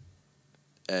ordered it,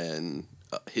 and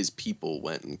his people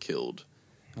went and killed,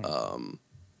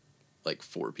 like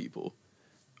 4 people.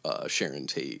 Sharon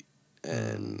Tate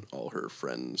and all her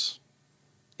friends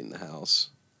in the house.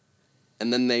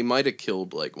 And then they might have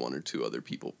killed like 1 or 2 other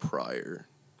people prior.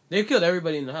 They killed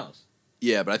everybody in the house.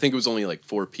 Yeah, but I think it was only like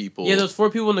 4 people. Yeah, those 4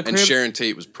 people in the and crib. Sharon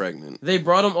Tate was pregnant. They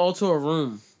brought them all to a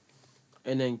room,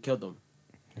 and then killed them.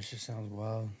 This just sounds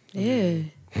wild. Yeah.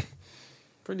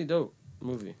 Pretty dope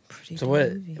movie. Pretty So dope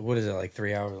what? movie. What is it like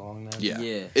 3 hours long now? Yeah.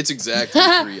 Yeah. It's exactly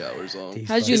 3 hours long. These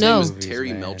How'd you His know? name was movies,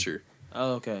 Terry man. Melcher.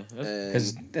 Oh, okay.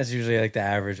 Because And that's usually like the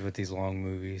average with these long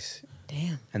movies,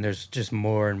 Damn. and there's just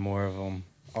more and more of them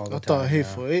all the I time. thought now.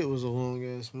 Hateful Eight was a long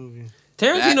ass movie.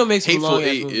 Tarantino makes some Hateful long ass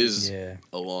Eight movies. is Yeah.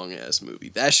 a long ass movie.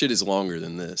 That shit is longer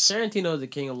than this. Tarantino is the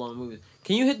king of long movies.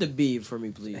 Can you hit the B for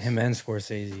me, please? Him and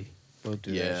Scorsese both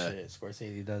do Yeah. that shit.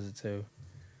 Scorsese does it too.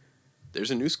 There's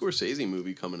a new Scorsese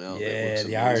movie coming out. that Yeah, looks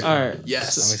The amazing. Irishman. All right.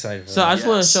 Yes. I'm excited for So that. I just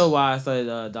want to Yes. show why I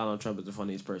thought Donald Trump is the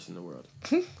funniest person in the world.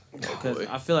 Because boy.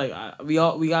 I feel like we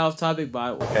got off topic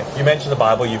by Okay. You mentioned the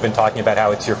Bible. You've been talking about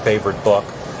how it's your favorite book.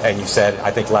 And you said,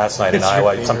 I think last night in It's your Iowa,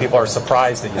 favorite some people are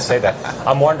surprised that you say that.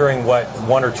 I'm wondering what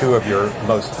 1 or 2 of your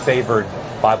most favorite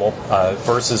Bible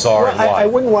verses are and why. I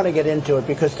wouldn't want to get into it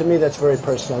because to me that's very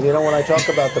personal. You know, when I talk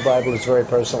about the Bible, it's very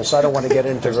personal. So I don't want to get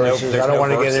into verses. I don't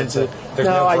want to get into. There's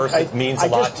no verse I that means a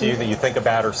lot to you that you think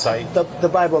about or cite, The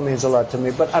Bible means a lot to me,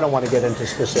 but I don't want to get into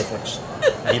specifics.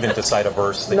 even to cite a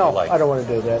verse that No, you like. I don't want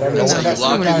to do that. I mean, That's how you that's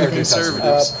lock not in what your I think.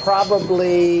 conservatives.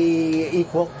 probably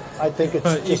equal. I think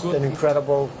it's just an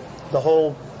incredible. The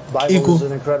whole Bible Equal. is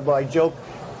an incredible. I joke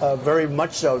very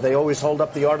much so. They always hold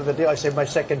up The Art of the Deal. I say my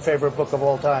second favorite book of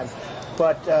all time.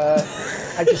 But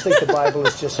I just think the Bible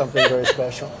is just something very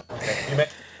special. You may-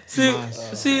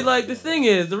 See, like the thing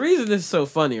is, the reason this is so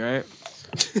funny, right,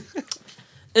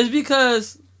 is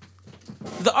because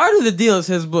The Art of the Deal is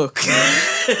his book. So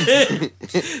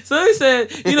he said,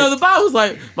 the Bible's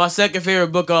like my second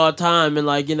favorite book of all time, and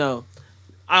like I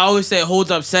always say it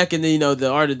holds up second to The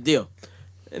Art of the Deal,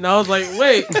 and I was like,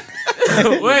 wait,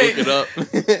 wait, Look it up.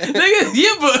 nigga, it's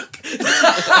your book.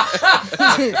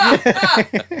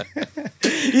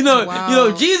 You know,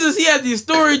 Wow. Jesus. He had these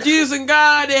stories. Jesus and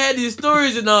God. They had these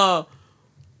stories and all.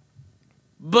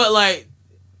 But like,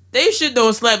 they shit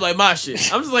don't slap like my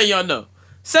shit. I'm just letting y'all know.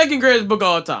 Second greatest book of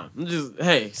all time. I'm just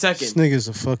second. This nigga's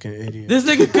a fucking idiot. This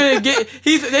nigga couldn't get.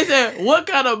 They said, "What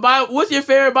kind of Bible? What's your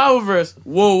favorite Bible verse?"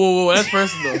 Whoa, that's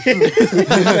personal.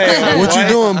 What you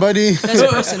doing, buddy? That's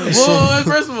personal. Whoa, that's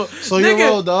personal. So you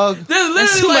roll, dog. There's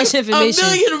That's too literally much like a information.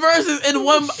 million verses in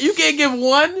one. You can't give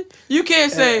one. You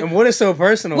can't say. And what is so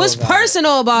personal? What's about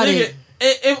personal about Nigga, it?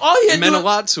 if all he It had to meant a do,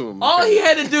 lot to him. all he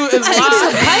had to do is It's a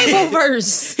lie. Bible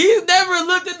verse. He's never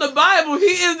looked in the Bible. He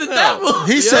is the devil.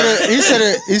 He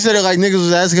said it like niggas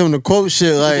was asking him to quote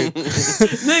shit like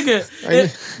Nigga,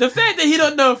 the fact that he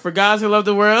don't know for God so loved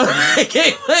the world,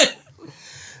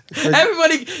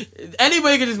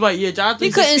 anybody could just be like, yeah, John 3:16.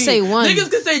 He couldn't say one. Niggas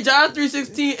could say John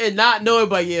 3:16 and not know it,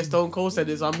 but yeah, Stone Cold said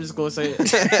this, so I'm just gonna say it.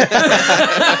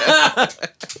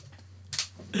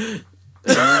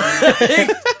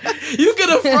 You could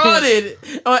have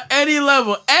frauded on any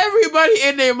level. Everybody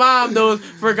in their mom knows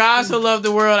for God so loved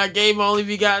the world, I gave my only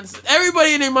begotten.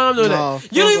 Everybody in their mom knows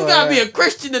that. You don't even gotta be a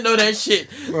Christian to know that shit.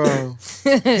 bro.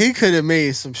 He could have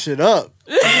made some shit up.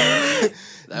 That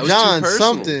was John too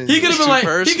personal. something. He could have been like,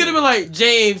 personal. he could have been like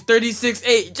James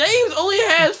 36:8. James only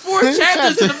has 4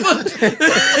 chapters in the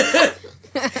book.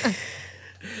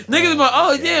 Niggas be like,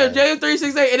 oh yeah, James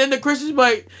 36:8, and then the Christians be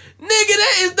like, nigga,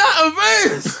 that is not a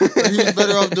verse. He's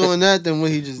better off doing that than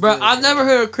what he just Bro, did. I've never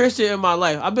heard a Christian in my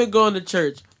life. I've been going to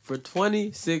church for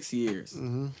 26 years.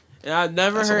 Mm-hmm. And I've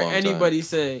never That's a heard long anybody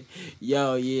say,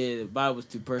 yo, yeah, the Bible's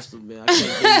too personal, man.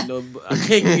 I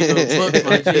can't give you no books,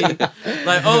 my G.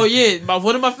 Like, oh yeah,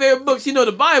 one of my favorite books,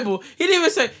 the Bible. He didn't even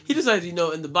say, he just said,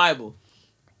 in the Bible.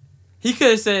 He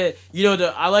could have said,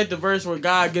 I like the verse where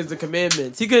God gives the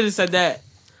commandments. He could have said that.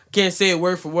 Can't say it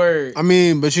word for word. I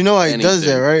mean, but you know why he does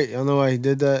that, Anything. right? Y'all know why he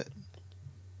did that?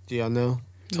 Do y'all know?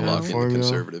 To lock in the Formula.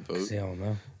 conservative vote. I don't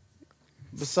know.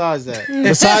 Besides that,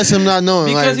 besides him not knowing,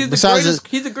 Because like,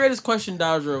 he's the greatest question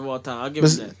dodger of all time. I'll give him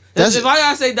that. that's- If I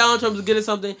gotta say Donald Trump is good at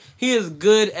something, he is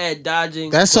good at dodging.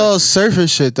 that's all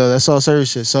surface shit though. That's all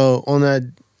surface shit. So on that,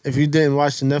 if you didn't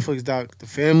watch the Netflix doc, The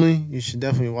Family, you should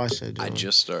definitely watch that. I joint.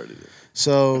 just started it.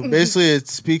 So basically, it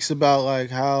speaks about like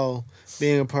how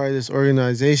being a part of this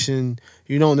organization,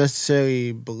 you don't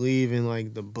necessarily believe in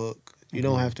like the book. You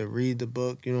don't have to read the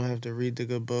book. You don't have to read the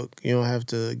good book. You don't have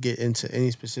to get into any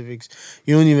specifics.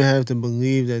 You don't even have to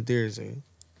believe that there's a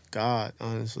God,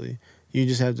 honestly. You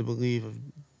just have to believe of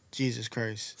Jesus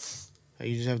Christ. Like,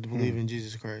 you just have to believe in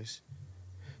Jesus Christ.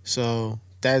 So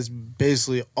that's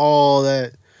basically all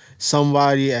that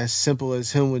somebody as simple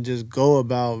as him would just go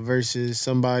about versus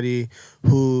somebody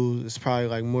who is probably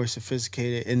like more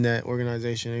sophisticated in that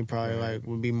organization. They probably like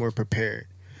would be more prepared.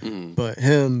 Mm. But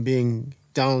him being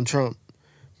Donald Trump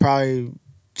probably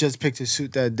just picked his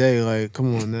suit that day. Like,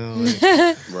 come on now.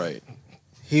 Like, Right.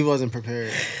 he wasn't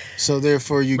prepared. So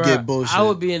therefore you Bruh, get bullshit. I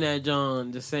would be in that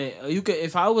John just saying you could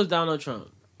if I was Donald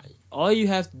Trump, all you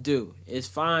have to do is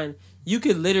find you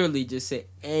could literally just say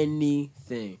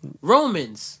anything.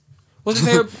 Romans. What's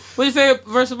your favorite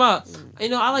verse about?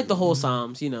 I like the whole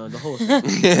Psalms, the whole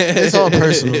It's all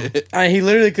personal. He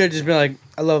literally could have just been like,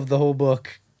 I love the whole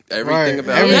book. Everything Right.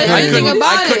 about Everything it.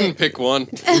 about I it. couldn't pick one.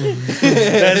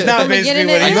 That's not From basically beginning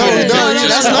what to he end. No,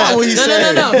 did. that's not what he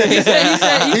said. No. He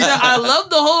said, I love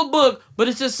the whole book, but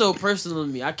it's just so personal to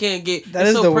me. I can't get. That it's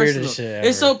is so the personal. weirdest shit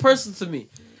It's ever. so personal to me.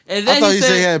 And then I thought he you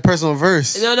said he had a personal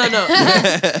verse. No.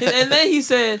 And then he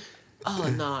said,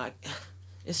 "Oh no,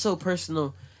 it's so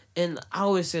personal." And I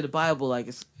always say the Bible like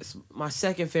it's my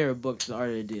second favorite book, The Art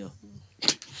of the Deal.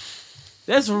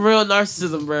 That's real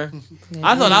narcissism, bro.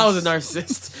 I thought I was a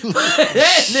narcissist.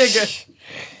 That nigga,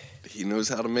 He knows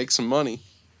how to make some money.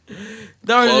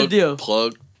 The Art of the Deal.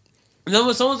 Plug. And then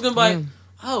when someone's gonna be like,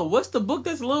 "Oh, what's the book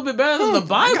that's a little bit better than the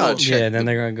Bible?" gotta check Yeah, then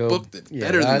they're gonna go. book that's yeah,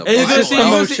 better than that- the And you're gonna Bible.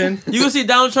 see, you Emotion. gonna see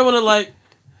Donald Trump and like,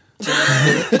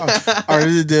 Art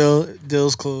of the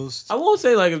deal's closed. I won't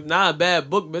say like it's not a bad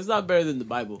book, but it's not better than the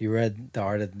Bible. You read The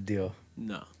Art of the Deal.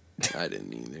 No, I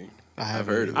didn't either. I I've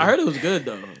heard of it. I heard it was good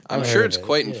though. I'm I've sure heard it's of it,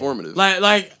 quite yeah. informative.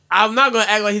 Like I'm not gonna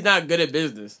act like he's not good at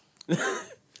business.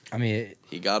 I mean,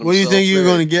 He got What do you himself think you're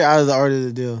there. going to get out of the Art of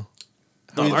the Deal?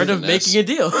 The art of finesse. making a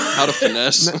deal. How to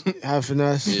finesse. Have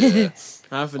finesse? Yeah.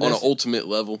 How to On an finesse. ultimate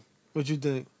level. What you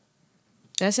think?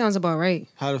 That sounds about right.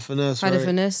 How to finesse, How right? to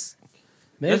finesse.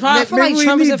 maybe, If I I feel like we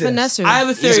Trump is need a this. finesser. I have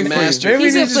a theory He's a for you. master. Maybe we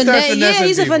He's need a to start finesse. Yeah, finessing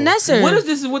he's a people. finesser. What if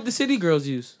this is what the city girls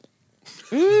use?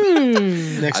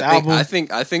 Next I album?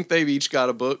 think they've each got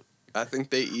a book. I think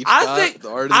they each I got think- the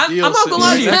art of the I'm deal not gonna lie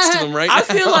to sitting you. next to them right I now.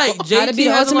 feel like How to be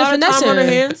JT has a ultimate lot of time on her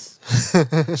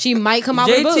finesser. hands. She might come out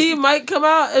with a book. JT might come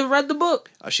out and read the book.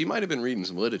 She might have been reading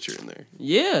some literature in there.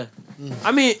 Yeah.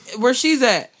 I mean, where she's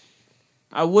at,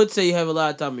 I would say you have a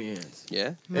lot of time on your hands.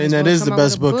 Yeah, Might as And that well is the come out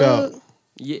best with a book out.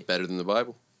 Yeah. better than the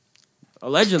Bible.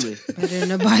 Allegedly. Better than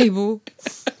the Bible.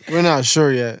 We're not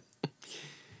sure yet.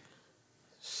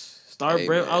 Star Hey,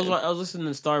 Brim. I was man. listening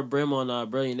to Star Brim on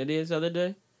Brilliant Idiots the other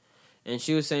day, and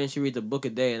she was saying she reads a book a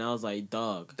day, and I was like,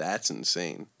 dog, That's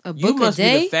insane. A you book a must be the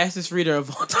day? fastest reader of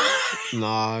all time.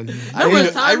 Nah,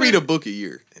 I read a book a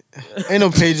year. ain't no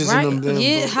pages Right? in them. damn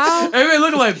Yeah, books. how? Everybody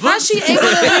looking like How's books. she able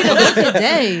to read a book a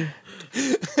day?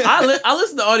 I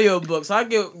listen to audio books. I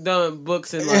get done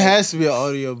books and It like has to be an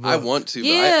audio book. I want to, but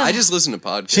Yeah. I just listen to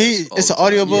podcasts. It's all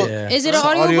an the audio time. book. Yeah. Is it It's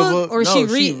an an audio audiobook? book or no, she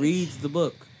she read? reads the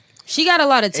book. She got a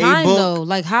lot of A time book? though.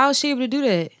 Like, how is she able to do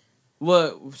that?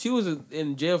 Well, she was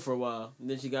in jail for a while, and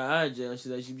then she got out of jail. She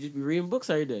said she'd just be reading books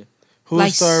every day. Who's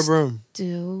Like Star Brim?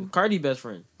 Dude. Cardi best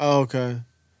friend. Oh, okay.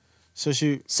 So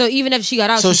she. So even if she got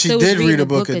out, So she she still was did reading read a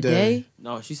book a day.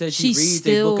 No, she said She she reads a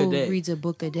still book a day. reads a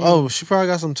book a day. Oh, she probably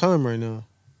got some time right now.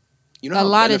 You know A how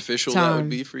lot of beneficial that time. would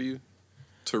be for you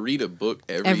to read a book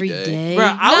every day. Bro,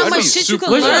 You I know how was much be shit you super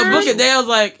can When she learn. read a book a day, I was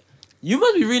like, you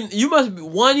must be reading. You must be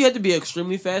one. You have to be an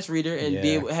extremely fast reader and be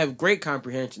Yeah. able to have great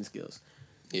comprehension skills.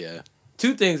 Yeah,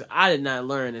 Two things I did not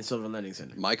learn in Silver Learning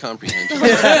Center. my comprehension.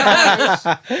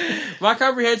 My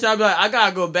comprehension, I'd be like, I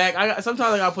gotta go back.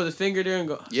 Sometimes I gotta put a finger there and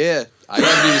go. Yeah, I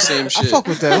gotta do the same I shit. fuck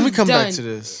with that. Let me come back Done. to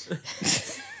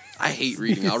this. I hate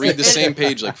reading. I'll read the same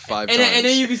page like 5 And times.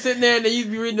 then you be sitting there and then you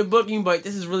be reading the book and you be like,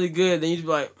 this is really good. Then you be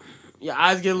like, your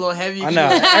eyes get a little heavy. I know.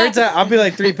 Every time I'll be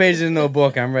like 3 pages into a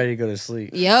book, I'm ready to go to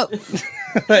sleep. Yep.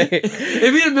 Like,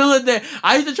 If you in the middle of the day,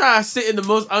 I used to try to sit in the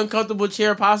most uncomfortable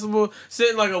chair possible,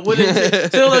 sit in like a wooden chair,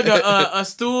 sit in like a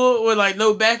stool with like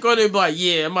no back on it, be like,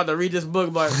 yeah, I'm about to read this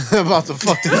book, but I'm about to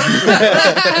fuck this.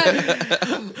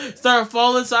 start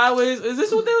falling sideways. Is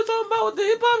this what they were talking about with the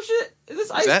hip hop shit? Is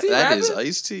this Ice T that rapping? is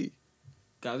Ice-T.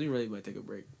 Guys, we really might take a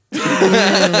break.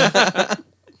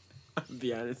 I'll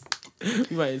be honest.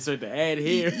 We might insert the ad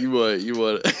here. You want you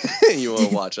want to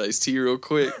watch Ice-T real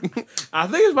quick? I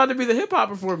think it's about to be the hip hop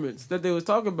performance that they was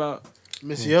talking about.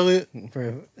 Missy Elliott.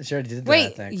 she already did that, Wait. I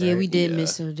think, Yeah, right? we did Yeah.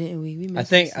 miss her, didn't we? We I missed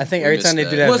think her. every time they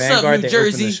do that What's up, Vanguard, New they open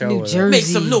Jersey? the show New with Jersey. Make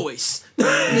some noise.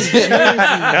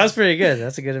 That was pretty good.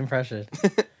 That's a good impression.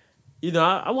 You know,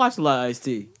 I watched a lot of Ice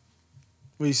T.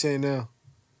 What you saying now?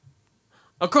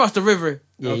 Across the river.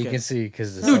 Yeah, you Okay. can see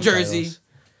because New Jersey.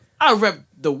 I rep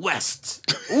the West.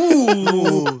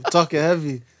 Ooh, talking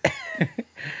heavy.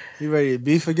 You ready to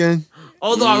beef again?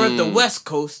 Although I rep the West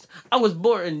Coast, I was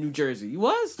born in New Jersey. You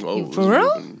was? Oh, For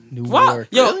real? New Wow. York.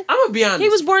 Yo, I'm gonna be honest. He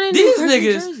was born in These New York, New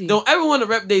niggas Jersey. don't ever want to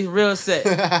rep their real set.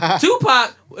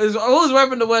 Tupac was always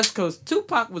repping the West Coast.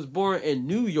 Tupac was born in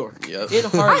New York. Yep. In I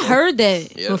Harlem. heard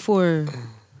that Yeah. before.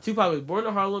 Tupac was born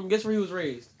in Harlem. Guess where he was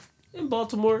raised? In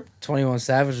Baltimore. 21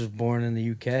 Savage was born in the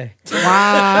UK.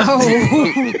 Wow.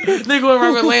 Nigga went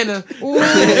from Atlanta.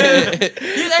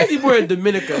 He's actually born in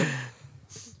Dominica.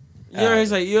 You know,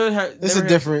 he's like, you ever It's a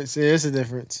difference. Yeah, it's a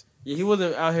difference. Yeah, he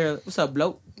wasn't out here. What's up,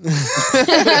 bloke?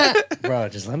 Bro,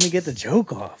 just let me get the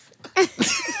joke off. Like,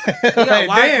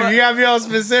 Damn, you gotta be all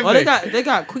specific. Oh, they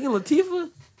got Queen Latifah.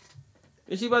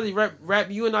 Is she about to rap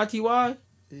UNITY?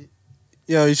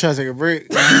 Yo, you trying to take a break?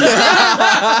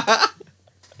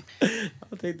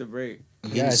 I'll take the break. You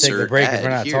gotta take the Insert break if we're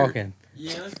ad not here. talking.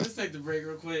 Yeah, let's take the break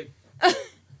real quick.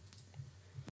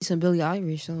 Some Billie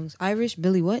Eilish songs. Irish?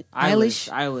 Billie what?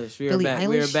 Eilish. We are Billie back.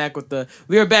 We are Eilish?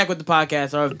 back with the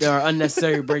podcast. Our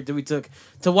unnecessary break that we took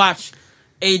to watch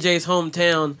AJ's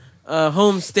hometown,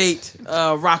 home state,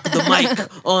 rock the mic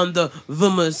on the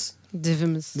Vumas.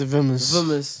 Divimus. The Vimus.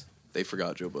 Vumas. They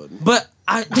forgot Joe Budden. But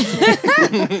I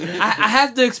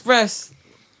have to express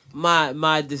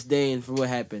my disdain for what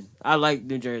happened. I like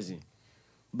New Jersey,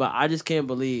 but I just can't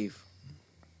believe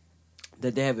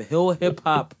that they have a whole hip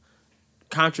hop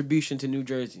contribution to New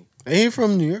Jersey. Ain't he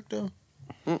from New York though?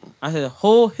 I said a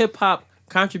whole hip hop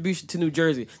contribution to New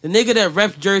Jersey. The nigga that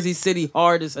reps Jersey City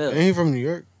hard as hell. Ain't he from New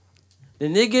York? The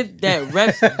nigga that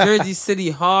reps Jersey City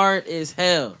hard as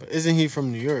hell. But isn't he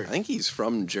from New York? I think he's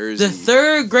from Jersey. The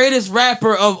third greatest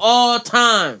rapper of all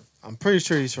time. I'm pretty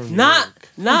sure he's from New Not York.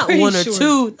 not pretty one or sure.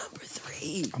 two. Number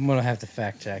 3. I'm gonna have to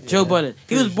fact check. Joe Budden.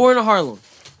 He was born in Harlem,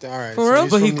 All right. For real?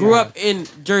 he's but from he New grew York. up in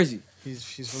Jersey. He's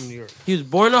from New York. He was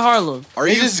born in Harlem. Are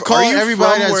They you just are call you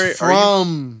everybody from that's where,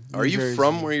 from. Are you New Jersey.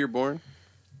 from where you're born?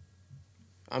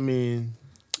 I mean,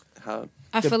 How?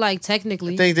 I feel like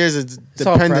technically. I think there's a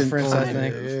all dependent preference, on I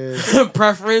it. think. Yeah.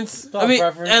 Preference. all I mean,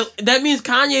 preference. that means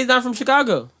Kanye's not from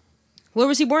Chicago. Where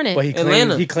was he born at? But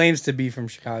Atlanta. he claims to be from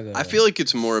Chicago. I feel like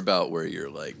it's more about where you're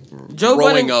like Joe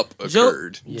growing Budden, up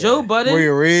occurred. Joe Budden. Where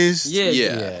you're raised? Yeah,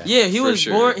 Yeah. He for was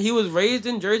sure. born. He was raised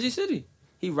in Jersey City.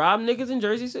 He robbed niggas in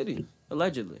Jersey City,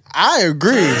 allegedly. I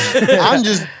agree. I'm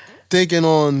just thinking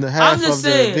on the half I'm just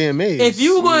of saying, the VMAs. if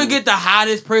you were going to get the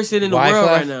hottest person in the world Wyclef?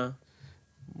 right now,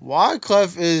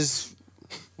 Wyclef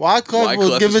Wyclef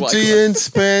will give is it to you in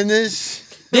Spanish.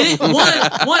 then one,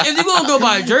 if you going to go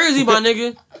by Jersey, my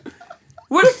nigga,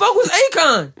 where the fuck was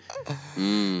Akon?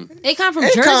 Akon from Akon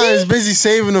is Jersey? busy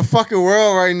saving the fucking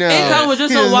world right now. Akon was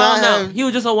just He a does wild not now. have- He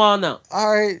was just a wild now.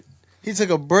 All right, he took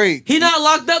a break. He not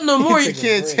locked up no more. He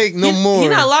can't take no more. He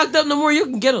not locked up no more. You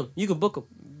can get him. You can book him.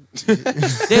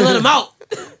 They let him out.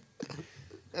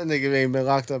 That nigga ain't been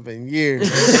locked up in years.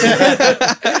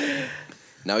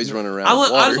 Now he's running around I with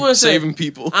just water, wanna say- saving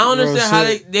people. I don't understand how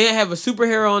shit. they didn't have a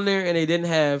superhero on there and they didn't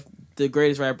have the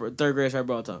greatest rapper, third greatest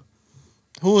rapper of all time.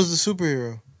 Who was the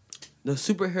superhero? The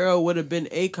superhero would have been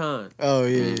Akon. Oh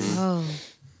yeah. Oh.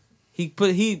 He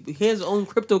has his own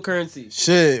cryptocurrency.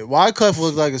 Shit, Wyclef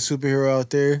looked like a superhero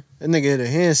out there. That nigga hit a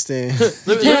handstand.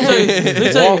 Let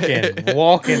me tell you,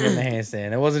 Walking in the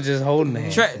handstand. It wasn't just holding the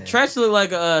handstand. Tretch looked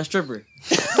like a stripper.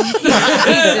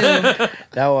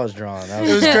 That was drawn. That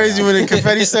It was crazy when the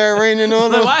confetti started raining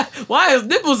on him. Like, why his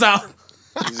nipples out?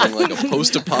 He's in like a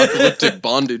post-apocalyptic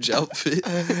bondage outfit.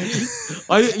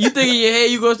 Or you think in your head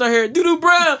you gonna start hearing doo-doo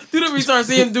bruh, doo-doo, you start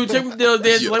seeing him do Chicken Dill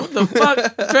dance, like what the fuck,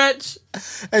 Tretch?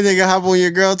 And nigga hop on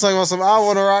your girl talking about some I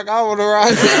wanna rock.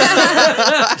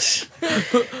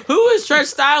 Who is Tretch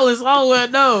stylist? I don't want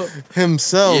to know.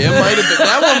 Himself. Yeah, it might have been.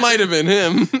 That one might have been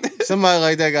him. Somebody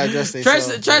like that got dressed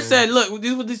Tretch said, look, what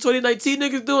these 2019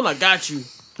 niggas doing, I got you.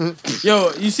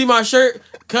 Yo, you see my shirt?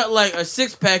 Cut like a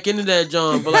 6-pack into that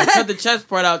John, but like cut the chest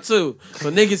part out too, so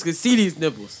niggas can see these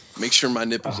nipples. Make sure my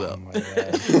nipples up.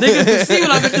 Niggas can see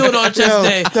what I've been doing on chest Yo,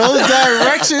 day. those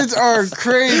directions are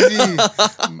crazy.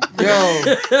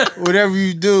 Yo, whatever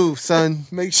you do, son,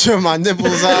 make sure my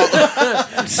nipples out.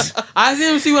 I see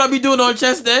him see what I be doing on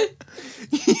chest day.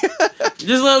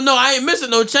 Just let him know I ain't missing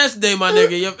no chest day, my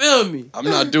nigga. You feel me? I'm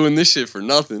not doing this shit for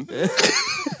nothing.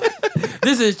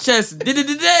 This is chest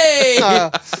day.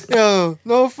 Yo,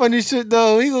 no funny shit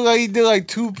though. He look like he did like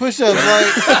 2 push-ups. Like,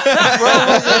 bro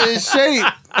wasn't in shape.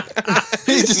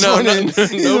 He just wanted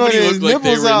his looked like they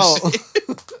nipples were in out.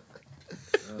 shape.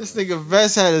 This nigga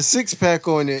vest had a 6-pack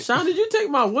on it. Sean, did you take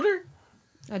my water?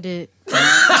 I did.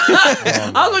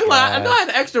 I was like, I know I had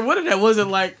extra water that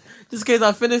wasn't like, just in case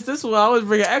I finished this one, I was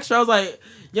bringing extra. I was like,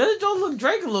 yo, this joint look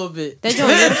Drake a little bit. That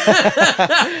joint.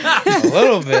 A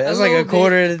little bit. That's like a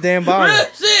quarter of the damn bottle. Real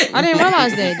shit. I didn't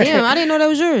realize that. Damn, I didn't know that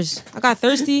was yours. I got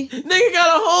thirsty. Nigga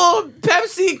got a whole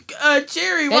Pepsi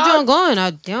cherry. That joint going.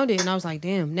 I downed it and I was like,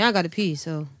 damn, now I gotta pee,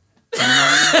 so.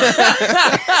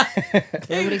 That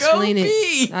would explain Go it.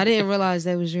 pee. I didn't realize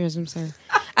that was yours. I'm sorry.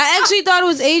 I actually thought it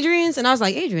was Adrian's, and I was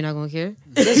like, Adrian not gonna care.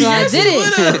 That's why I did it.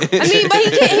 I mean, but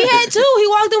he had 2. He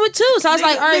walked in with 2, so I was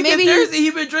like, all right, maybe Thursday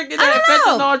he been drinking I that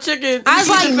don't know. fentanyl chicken. I was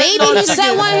like, maybe he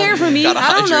set one here for me. Gotta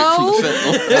I don't hydrate know. from the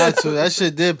fentanyl. That's what, that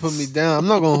shit did put me down. I'm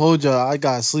not gonna hold y'all. I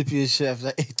got sleepy as shit after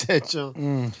I ate that junk.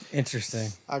 Interesting.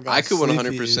 got I could sleepy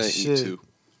 100% as eat shit. too.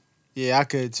 Yeah, I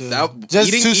could too. That, Just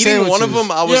eating 2 eating one of sandwiches.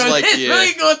 them, I was like, this yeah.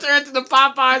 really gonna turn into the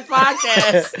Popeyes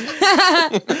podcast.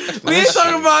 We ain't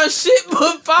talking about shit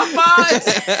but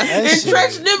Popeyes and shit.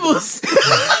 stretch nibbles.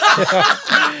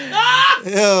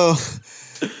 Yo,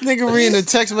 nigga reading the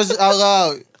text message out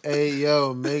loud. Hey,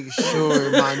 yo, make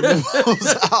sure my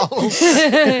nipples out.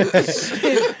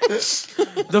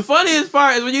 The funniest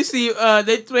part is when you see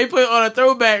they put it on a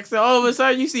throwback, so all of a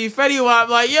sudden you see Fetty Wap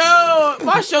like, yo,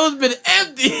 my show's been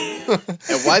empty.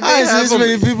 And why'd I they ain't seen have this him?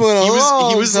 many people in a He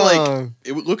long was time. like,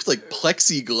 it looked like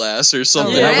plexiglass or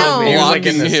something. Yeah. He was like in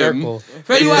blocking the him. circle.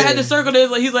 Fetty Wap had the circle there,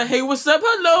 like he's like, hey, what's up?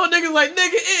 Hello, niggas like,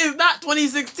 nigga, it is not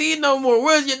 2016 no more.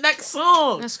 Where's your next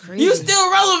song? That's crazy. You still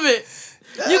relevant.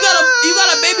 You got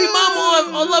a baby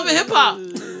mama on Love and Hip Hop.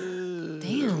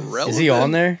 Damn. Is he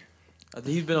on there? I think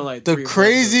he's been on like The 3 or 4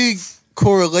 crazy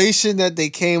correlation that they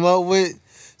came up with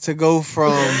to go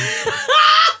from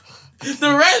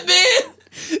The Red Man.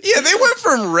 Yeah, they went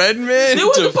from Redman They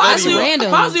was to the possibly, Fetty Wap.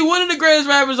 Random. possibly one of the greatest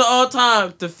rappers of all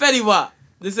time to Fetty Wap.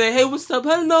 They say, hey, what's up?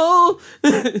 Hello.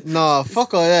 nah,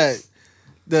 fuck all that.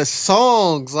 The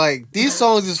songs, like these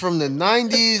songs is from the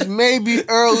 90s, maybe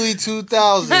early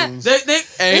 2000s. And This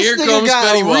here nigga comes got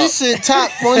Fetty a Wap. recent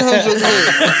top 100 hit.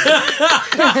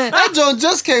 That joint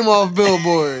just came off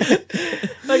Billboard.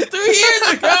 Like 3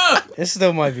 years ago. It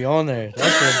still might be on there.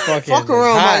 That's what fucking Fuck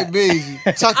around hot. might be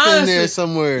tucked in Honestly, there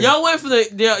somewhere. Y'all went from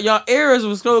y'all eras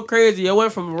was so crazy. Y'all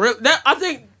went from that. I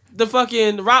think the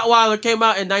fucking Rottweiler came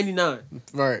out in 99.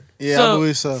 Right. Yeah, So- I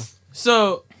believe so.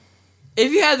 So,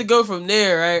 if you had to go from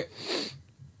there, right,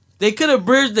 they could have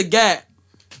bridged the gap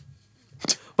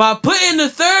by putting the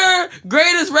third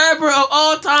greatest rapper of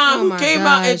all time Oh who my came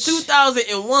out in gosh.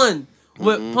 2001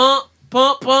 with Pump,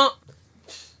 Pump, Pump.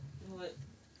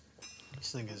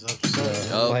 This nigga's upset.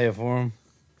 Play it for him.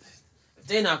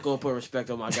 They not gonna put respect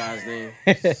on my guy's name.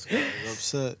 He's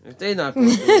upset. If they not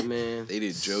gonna do it, man, They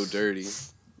did Joe dirty.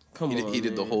 come on. He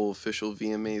did the man. whole official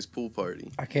VMA's pool party.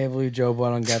 I can't believe Joe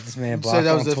Budden got this man said blocked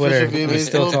that on was the Twitter. official He VMA's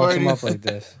still pool talks him party? up like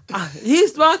this.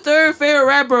 He's my third favorite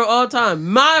rapper of all time.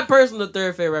 My personal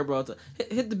third favorite rapper of all time.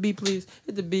 Hit the B, please.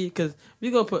 Hit the B, cause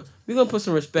we gonna put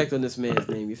some respect on this man's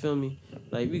name. You feel me?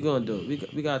 Like we gonna do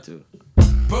it. We got to.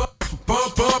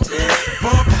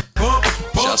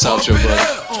 Shouts out Joe Budden.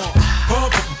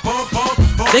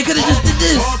 They could have just did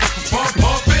this.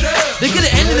 They could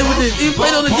have ended it with this. He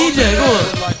played on the DJ. Go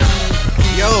on.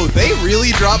 Yo, they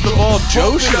really dropped the ball.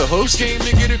 Joe should have hosted.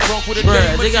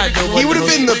 Bruh, they got Joe He would have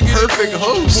been the perfect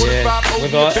host. Yeah,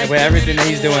 with everything that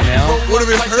he's doing now. Would have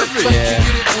been perfect. Yeah.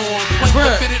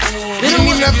 Bruh, He didn't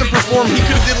even have to perform. He could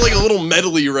have did like a little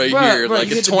medley right Bruh, here, bruh, like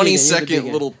you a hit the 20 beginning, you hit the second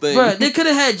beginning. little thing. Bruh, they could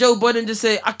have had Joe Budden just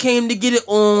say, I came to get it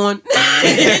on.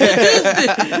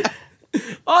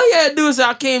 All he had to do is say,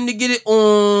 I came to get it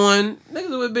on. Niggas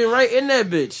would have been right in that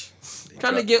bitch.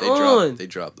 Trying to get on. They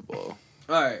dropped the ball.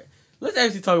 Alright. Let's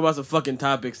actually talk about some fucking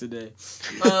topics today.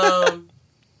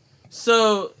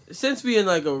 So, since we in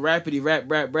like a rapidy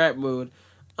rap mood,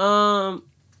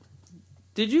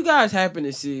 did you guys happen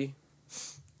to see,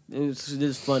 this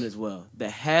is fun as well, the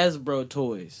Hasbro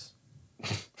Toys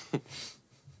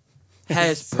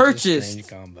has Such a purchased strange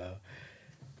combo.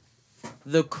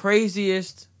 the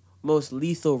craziest, most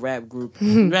lethal rap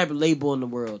label in the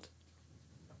world,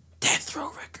 Death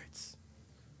Row Records.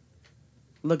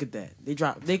 Look at that.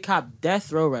 They copped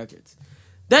Death Row Records.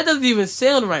 That doesn't even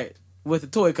sound right with a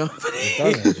toy company. It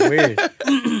doesn't. It's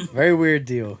weird. Very weird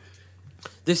deal.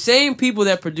 The same people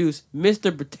that produce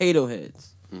Mr. Potato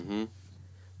Heads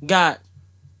got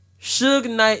Suge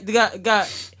Knight. They got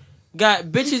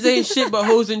bitches ain't shit but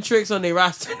hoes and tricks on their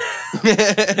roster.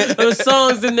 Those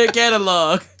songs in their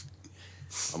catalog.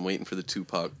 I'm waiting for the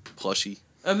Tupac plushie.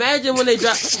 Imagine when they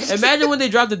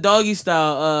drop the doggy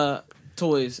style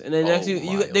toys, and then next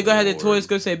they gonna have their toys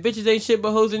go say bitches ain't shit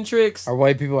but hoes and tricks. Are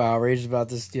white people outraged about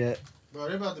this yet? Bro,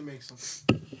 they about to make some.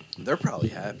 They're probably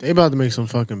happy. They about to make some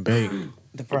fucking bait.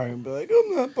 They're probably gonna be like,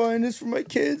 I'm not buying this for my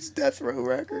kids. Death Row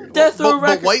Record. Death Row But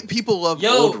Records. white people love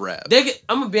old rap. I'm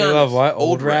gonna be They honest. love what?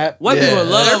 Old rap? White people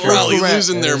love They're old probably school rap.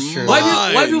 losing their That's true.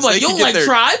 minds. White people like, They you could don't get like their-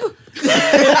 Tribe?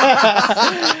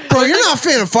 Bro, you're not a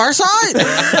fan of Farside?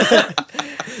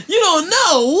 You don't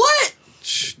know what?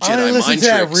 I only Jedi listened mind to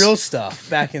that tricks. real stuff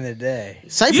back in the day.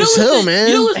 Cypress Hill, man.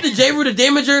 You don't listen to J. Rue the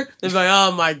Damager? It's like,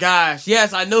 oh my gosh,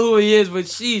 yes, I know who he is, but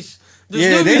sheesh. There's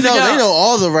Yeah, new they music know. out. They know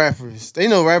all the rappers. They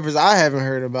know rappers I haven't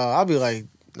heard about. I'll be like,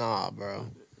 nah, bro.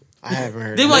 I haven't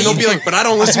heard. They of like- it. They'll be like, but I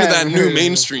don't listen to that haven't new heard.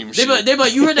 mainstream They shit. be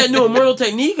like, you heard that new Immortal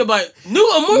Technique? I'm like, new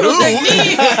Immortal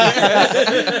Technique?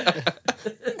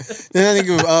 Then I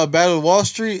think Battle Wall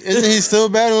Street. Isn't he still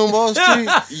battling Wall Street?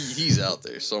 He's out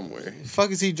there somewhere. The fuck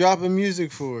is he dropping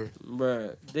music for?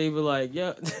 Bruh, they be like,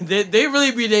 yeah, they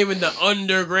really be naming the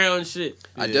underground shit.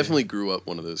 I definitely grew up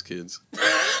one of those kids.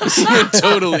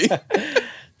 Totally.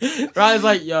 Ryan's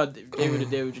like, yo, David the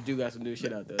Day, what you do got some new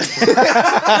shit out there.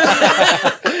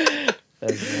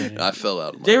 That's funny. I fell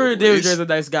out of my David the old Day ways. is a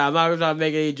nice guy. I'm not trying to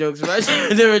make any jokes about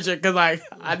David because, like,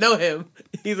 I know him.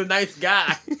 He's a nice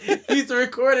guy. He's a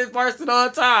recorded person all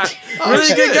the time.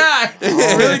 Really good guy.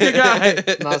 Really good guy.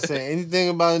 Not saying anything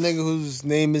about a nigga whose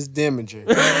name is Damager.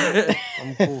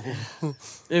 I'm cool.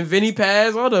 And Vinny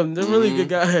Paz, all them. They're really good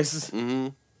guys. Mm-hmm.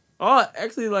 Oh,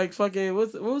 actually, like, fucking,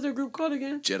 what was their group called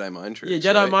again? Jedi mind tricks.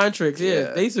 Yeah, Jedi right? Mind Tricks. Yeah.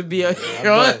 Yeah. They used to be out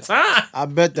here all the time. I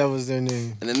bet that was their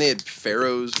name. And then they had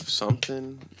Pharaohs of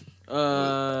something.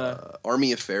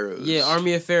 Army of Pharaohs. Yeah,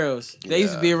 Army of Pharaohs. They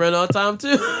used to be around all the time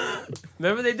too.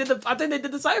 Remember I think they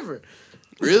did the cipher.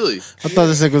 Really? I thought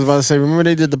this nigga was about to say, remember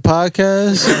they did the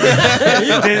podcast?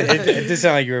 It did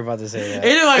sound like you were about to say that. And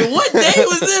they're like, what day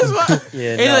was this?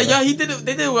 Yeah, And they're no, like, no. yo,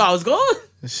 they did it while I was gone.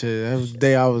 Shit, that was the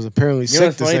day I was apparently You know sick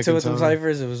what's the funny too second with them time.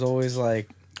 ciphers? It was always like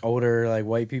older, like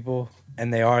white people,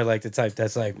 and they are like the type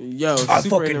that's like, Yo, I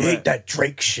super fucking into hate rap. that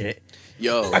Drake shit.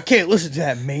 Yo. I can't listen to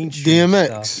that mainstream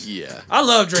DMX. stuff. Yeah. I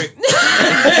love Drake.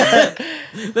 That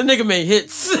nigga made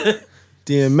hits.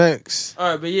 DMX.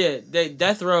 All right, but yeah,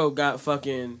 Death Row got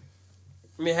fucking.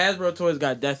 I mean, Hasbro Toys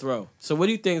got Death Row. So what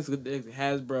do you think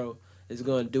Hasbro is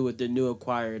going to do with their new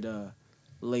acquired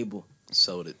label?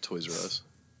 Sell it at Toys R Us.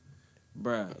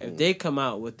 Bruh, if they come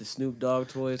out with the Snoop Dogg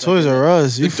toys, Toys R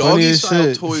Us, you The funny doggy as style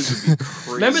shit. toys would be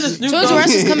crazy. Remember the Snoop Toys Dogg? R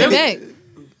Us is coming back.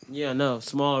 Yeah, no,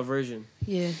 smaller version.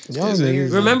 Yeah. Y'all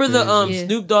niggas Remember is the crazy. Yeah.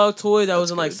 Snoop Dogg toy that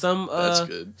was in like good. some That's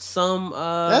good.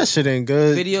 That shit ain't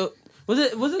good. video? Was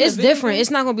it? It's a video different. game? It's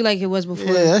not gonna be like it was before.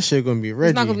 Yeah, that shit gonna be Reggie.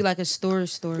 It's not gonna be like a store.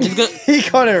 It's gonna, He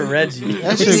called it Reggie.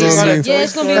 That shit gonna be. Yeah,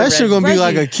 it's gonna be. That shit gonna be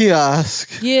like Reggie. a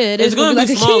kiosk. Yeah, It's it's gonna gonna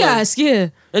be be like a smaller. kiosk. Yeah.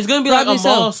 it's gonna be like a Probably so.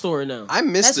 mall store now. I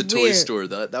miss That's the toy weird. store.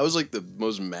 That was like the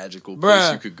most magical place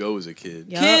Bruh. you could go as a kid.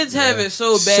 Yeah. Kids have it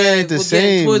so Shit bad ain't the with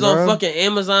getting same, toys on bro. fucking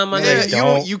Amazon, my Yeah,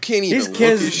 nigga. you can't even These look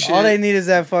kids, at shit. all they need is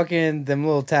that fucking them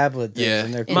little tablet things. Yeah.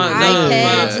 And they're And My- iPads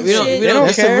yeah. and We don't- shit. we They don't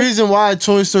That's care. the reason why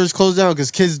toy stores close down because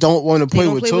kids don't want to play,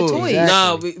 don't with, play with toys. toys.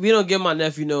 Exactly. Nah, we don't give my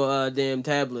nephew no damn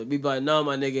tablet. We be like, no,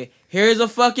 my nigga, here's a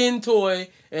fucking toy,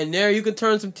 and there you can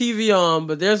turn some TV on,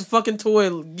 but there's a fucking toy.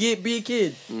 Be a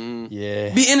kid.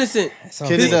 Yeah. Be innocent. Sounds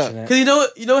Kid it up. unfortunate. Cause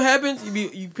you know what happens?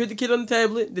 You put the kid on the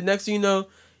tablet. The next thing you know,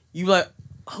 you like,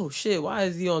 oh shit, why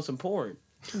is he on some porn?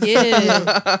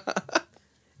 Yeah.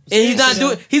 And he's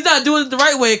not doing it the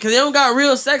right way because they don't got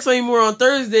real sex anymore on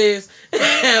Thursdays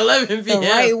at 11 The p.m.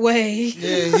 right way.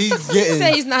 Yeah, he's Say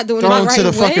getting he's not doing it the thrown right to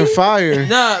the way. fucking fire.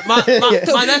 Nah, my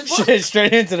nephew. Shit,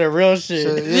 straight into the real shit.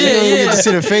 Yeah, Yeah, you yeah. get to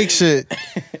see the fake shit.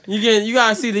 You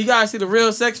gotta see the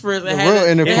real sex first. The real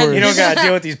intercourse. You don't gotta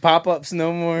deal with these pop ups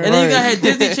no more. And then you Right. got had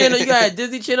Disney Channel. You got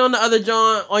Disney Channel on the other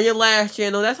John on your last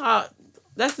channel.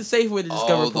 That's the safe way to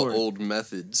discover All the porn. old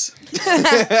methods.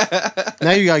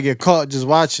 Now you gotta get caught just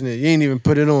watching it. You ain't even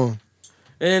put it on.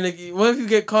 And then what if you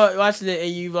get caught watching it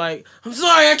and you like, I'm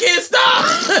sorry, I can't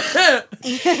stop.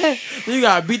 You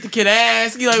gotta beat the kid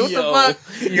ass. You like, what Yo. the fuck?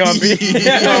 You gonna be?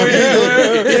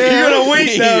 You're gonna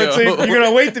wait though. You're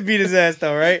gonna wait to beat his ass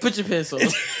though, right? Put your pencil.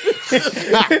 Put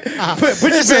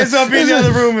your pants up in the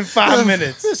other room in 5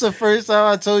 minutes. This is the first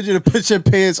time I told you to put your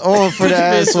pants on for the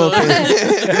ass whooping.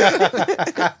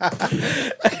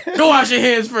 Go wash your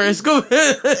hands first. Go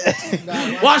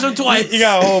wash them twice. You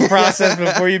got a whole process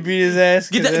before you beat his ass.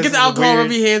 Get 'cause the that's alcohol weird.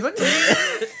 rub your hands.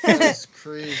 That's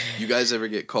crazy. You guys ever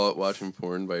get caught watching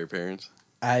porn by your parents?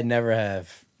 I never have.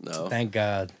 No. Thank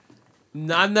God.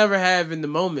 No, I've never have in the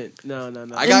moment. No.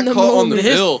 I got the caught on the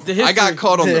moment. bill. The I got history.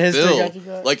 caught on The the history got you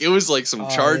bill. caught? Like it was like some Oh,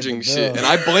 charging the shit, bill. and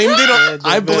I blamed it on. the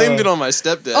I blamed bill. it on my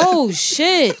stepdad. Oh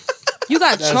shit! You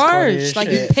got That's funny as charged. Like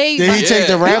you shit. paid. Did by, he take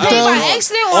the Yeah. rap you paid by though?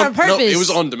 accident or on purpose? No, it was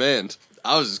on demand.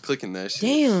 I was just clicking that shit.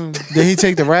 Damn. Did he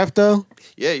take the rap though?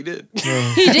 Yeah, he did. He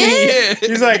did. Yeah.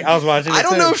 He's like, I was watching. I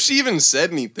don't too. know if she even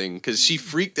said anything because she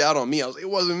freaked out on me. I was like, it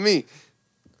wasn't me.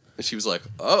 And she was like,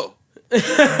 oh.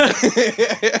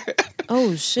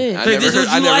 Oh shit. I Like, never this heard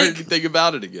what you like? anything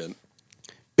about it again.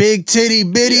 Big titty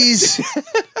bitties.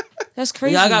 That's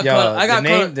crazy. Yeah, I got Yo, caught. I got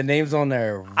caught. the names on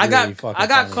there. Are really I got fucking funny,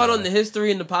 caught on bro. the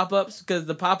history and the pop ups because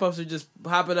the pop ups are just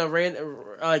popping up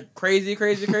like crazy.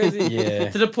 Yeah.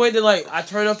 To the point that like I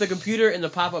turned off the computer and the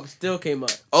pop up still came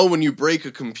up. Oh, when you break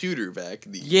a computer back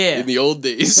in the old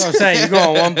days. That's what I'm saying. You go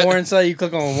on one porn site, you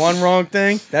click on one wrong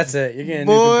thing, that's it. You're getting a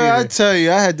new Boy, I computer. tell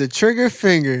you, I had the trigger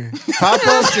finger. Pop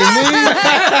ups and me.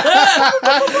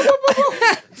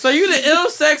 So you the ill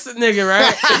sex nigga,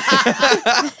 right?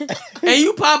 And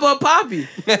you pop up Poppy.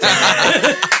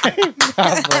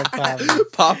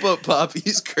 Pop up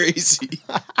Poppy's crazy.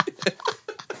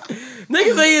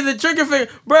 Niggas say you the trigger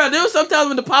finger. Bro, there was sometimes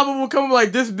when the pop up would come up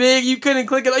like this big, you couldn't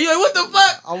click it. You like, what the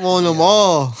fuck? I'm on them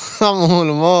all. I'm on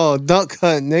them all. Duck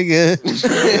hunt, nigga.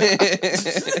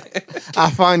 I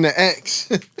find the X.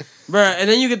 Bruh, and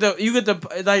then you get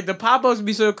the like the pop ups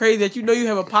be so crazy that you know you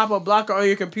have a pop up blocker on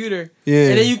your computer. Yeah.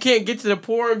 And then you can't get to the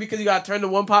porn because you gotta turn the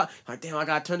one pop. Like, damn, I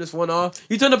gotta turn this one off.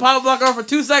 You turn the pop up blocker on for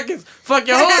 2 seconds. Fuck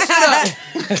your whole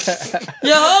shit up.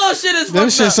 Your whole shit is Them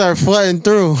fucked shits up. start flooding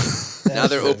through. Now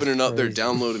they're opening up, they're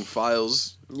downloading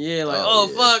files. Yeah, like, Oh,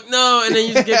 fuck no, and then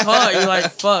you just get caught. You're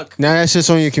like, fuck. Now that shit's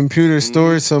on your computer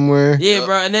stored somewhere. Yeah,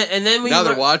 bro, and then when Now you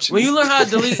they're learn, watching. when you learn how to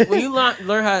delete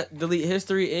learn how to delete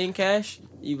history in cache,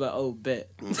 you like, oh, bet.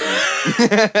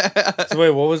 So wait,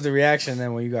 what was the reaction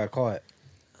then when you got caught?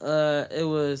 It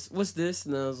was, what's this?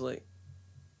 And I was like,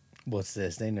 What's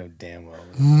this? They know damn well.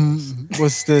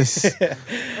 What's this? I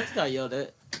just got yelled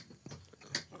at.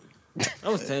 I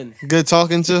was 10. Good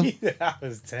talking to? I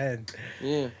was 10.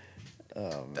 Yeah.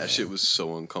 That shit was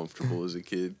so uncomfortable as a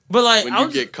kid. But like, When I you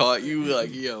was get caught, you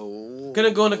like, yo.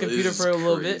 gonna go on the this computer is for a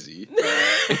little bit. crazy.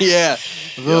 Yeah.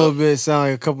 A little bit sound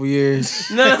like a couple years.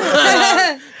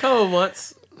 No, couple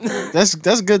months. That's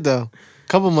good though.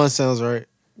 Couple months sounds right.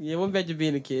 Yeah, went back to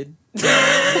being a kid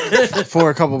For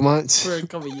a couple months. for a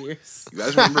couple years. You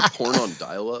guys remember porn on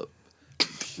dial up?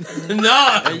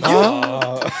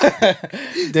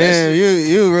 Damn,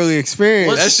 you really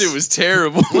experienced. That shit was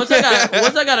terrible. Once I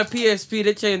got a PSP,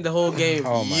 they changed the whole game.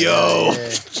 Oh my Yo.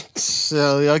 God.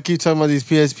 So y'all keep talking about these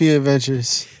PSP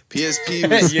adventures. PSP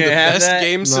was You the have best that?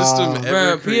 game system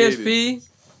ever Bruh, created. PSP,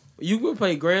 you could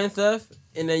play Grand Theft,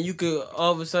 and then you could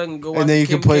all of a sudden go. And then you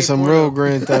can play some real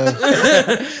Grand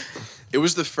Theft. It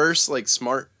was the first like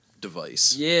smart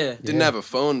device. Yeah. Didn't have a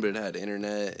phone, but it had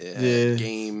internet. It had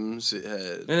games. It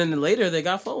had. And then later they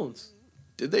got phones.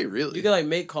 Did they really? You could like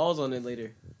make calls on it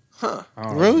later. Huh?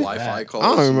 Really? Wi-Fi calls. I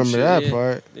don't and remember shit. that Yeah.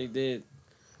 part. They did.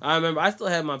 I remember. I still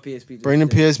have my PSP. Bring the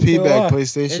PSP back,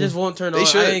 PlayStation. It just won't turn They on.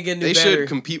 should. I ain't getting new They battery. should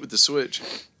compete with the Switch.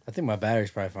 I think my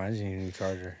battery's probably fine. I just need a new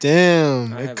charger.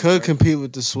 Damn, I it have could it. compete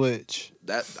with the Switch.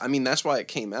 That's why it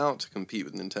came out to compete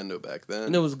with Nintendo back then.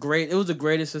 And it was great. It was the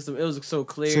greatest system. It was so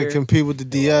clear. To compete with the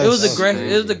DS. It was That's It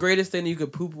crazy. was the greatest thing you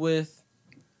could poop with.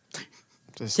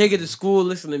 Take it to school,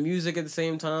 listen to music at the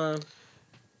same time.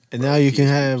 And now you can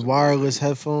have wireless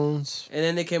headphones. And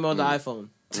then they came out the iPhone.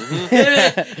 And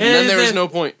then there was no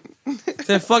point.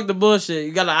 Said fuck the bullshit.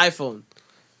 You got an iPhone.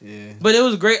 Yeah. But it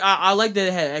was great. I like that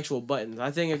it had actual buttons.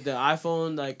 I think if the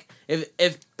iPhone, like, if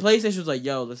PlayStation was like,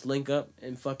 yo, let's link up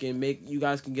and fucking make, you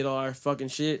guys can get all our fucking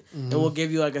shit, and we'll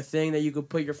give you like a thing that you could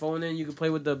put your phone in, you can play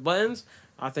with the buttons,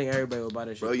 I think everybody would buy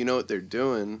that shit. Bro, you know what they're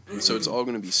doing? So it's all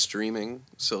going to be streaming.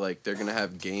 So, like, they're going to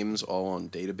have games all on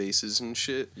databases and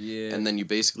shit. Yeah. And then you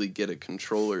basically get a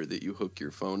controller that you hook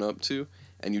your phone up to,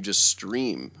 and you just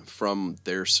stream from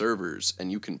their servers,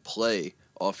 and you can play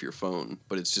off your phone,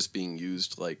 but it's just being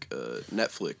used like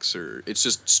Netflix, or it's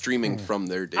just streaming from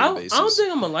their databases. I don't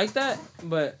think I'm gonna like that,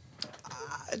 but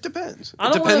it depends. I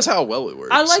It don't depends wanna- how well it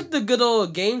works. I like the good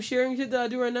old game sharing shit that I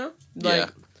do right now. Like, Yeah.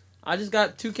 I just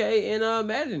got 2K and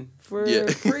Madden for Yeah.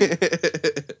 free.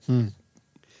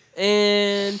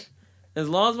 And as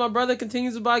long as my brother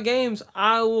continues to buy games,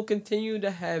 I will continue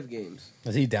to have games.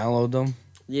 Does he download them?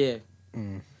 Yeah.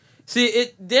 See,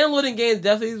 downloading games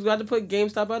definitely got to put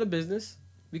GameStop out of business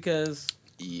because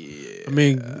Yeah. I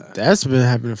mean, that's been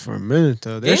happening for a minute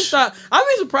though. GameStop.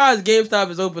 I'd be surprised GameStop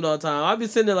is open all the time. I'd be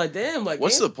sitting there like, damn, like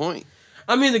What's the point?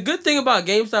 I mean, the good thing about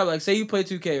GameStop, like, say you play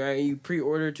 2K, right, and you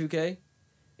pre-order 2K,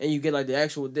 and you get like the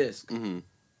actual disc. Mm-hmm.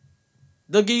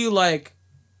 They'll give you like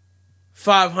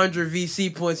 500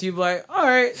 VC points. You be like, all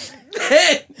right.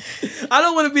 I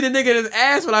don't want to be the nigga that's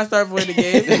ass when I start playing the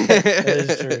game. That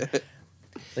is true.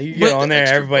 Like you But get on there,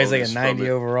 extra everybody's like a bonus from 90 it.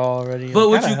 overall already. But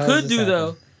what How the you hell could does this do happen?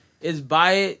 though is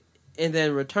buy it and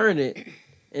then return it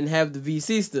and have the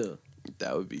VC still.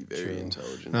 That would be very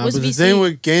intelligent. Nah, What's but the VC? thing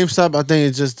with GameStop, I think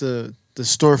it's just the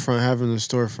storefront, having the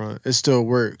storefront. It still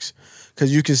works.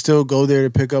 Because you can still go there to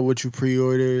pick up what you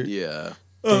pre-ordered. Yeah.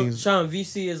 Things. Sean,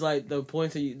 VC is like the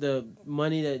points that the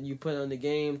money that you put on the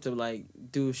game to like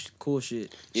do cool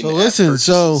shit. So In-app listen,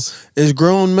 so purchases. it's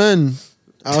grown men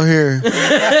out here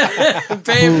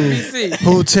Paying for VC.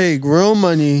 who take real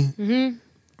money, Mm-hmm.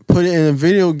 put it in a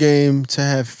video game to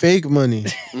have fake money.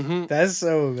 That's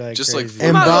so like Just like crazy.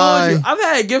 And I'm not gonna hold buy you. I've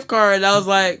had a gift card and I was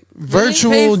like,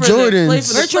 virtual pay for the- Jordans. play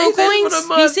for the Virtual PlayStation coins? for the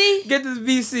month, VC? Get this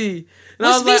VC. And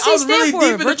What's I was VC like, I was stand really for?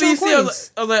 deep in the Virtual VC.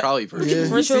 coins. I was like, Probably virtual, Yeah.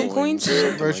 Virtual coins?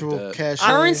 something Virtual like that. cash.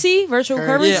 Currency, virtual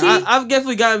Currency. currency. yeah, I've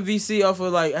definitely gotten VC off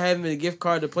of like having a gift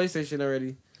card to PlayStation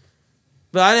already.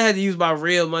 But I didn't have to use my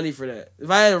real money for that.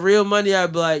 If I had real money,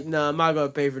 I'd be like, nah, I'm not gonna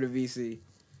pay for the VC.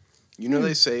 You know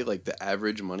they say like the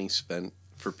average money spent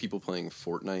for people playing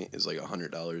Fortnite is like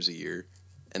 $100 a year,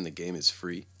 and the game is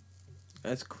free.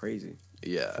 That's crazy.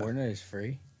 Yeah, Fortnite is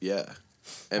free. yeah,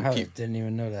 and I people. didn't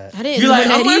even know that. I didn't You know like,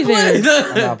 that I'm not either.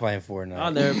 playing. I'm not playing Fortnite.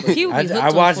 I'll never play. He would be hooked I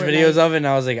on watched Fortnite. videos of it and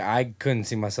I was like, I couldn't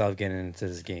see myself getting into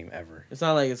this game ever. It's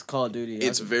not like it's Call of Duty.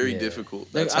 It's very Yeah. difficult.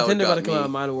 Like, That's I how think it they're about got to come out me.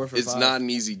 of Modern Warfare 5. It's not an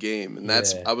easy game, and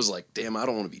that's. Yeah. I was like, damn, I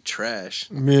don't want to be trash.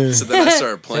 Yeah. So then I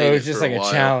started So playing it was it just for like a a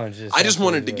while. challenge. I just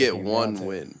wanted to get one one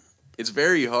win. It's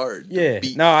very hard. to Yeah.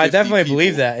 beat No, I 50 definitely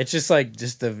believe people. that. It's just like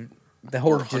the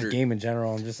whole Or just 100. game in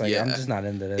general. I'm just like Yeah. I'm just not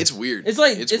into this. It's weird. It's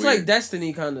like it's it's weird. like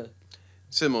Destiny kind of.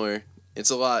 Similar. It's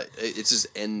a lot. It just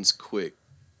ends quick.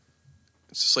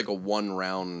 It's just like a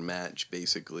 1-round match,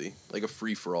 basically, like a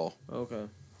free for all. Okay.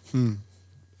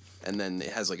 And then it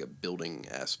has like a building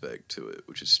aspect to it,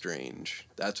 which is strange.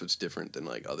 That's what's different than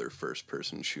like other first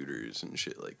person shooters and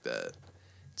shit like that.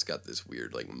 It's got this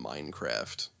weird like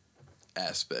Minecraft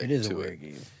aspect It is to a weird it.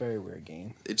 game. Very weird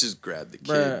game. It just grabbed the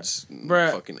Bruh. kids. And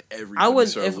Bruh. fucking I everybody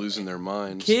wouldn't- started if- losing their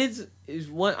minds. Kids is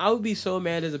one. I would be so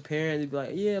mad as a parent. They'd be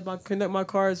like, "Yeah, but I connect my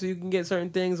card so you can get certain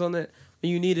things on it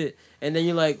when you need it." And then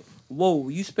you're like, "Whoa,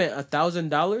 you spent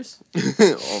 $1,000 on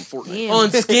Fortnite. Damn.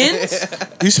 on skins?"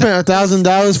 You spent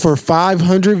 $1,000 for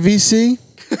 500 VC?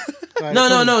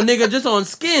 No, nigga, just on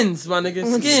skins, my nigga,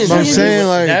 skins. But I'm saying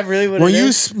like that really what when it you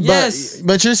is? Yes.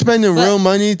 but you're spending real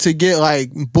money to get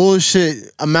like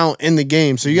bullshit amount in the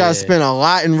game, so you gotta spend a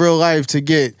lot in real life to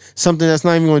get something that's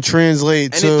not even going to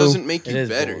translate And to. it doesn't make It you is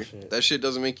better. bullshit. That shit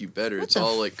doesn't make you better. It's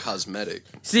all like cosmetic.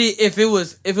 See, if it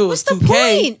was What's the 2K,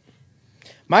 point?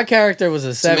 My character was a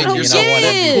To 70 make and yourself I wanted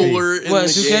it. to be. cooler in What, the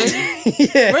 2K? game.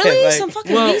 Yeah, Really? like, Some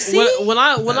fucking well,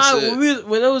 VC?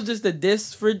 when it was just a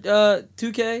disc for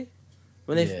 2K,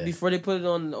 when they Yeah. before they put it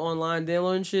on online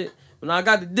download and shit. When I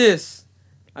got the disc,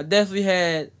 I definitely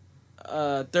had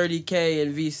 30K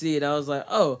in VC, and I was like,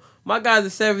 oh, my guy's a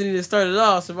 70 to start it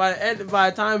off. So by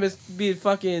the time it's be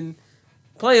fucking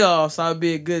playoffs, I'll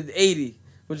be a good 80,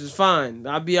 which is fine.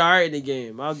 I'll be alright in the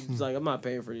game. I was like, I'm not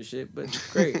paying for this shit, but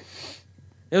it's great.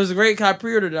 It was a great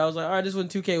pre-order. I was like, all right, this one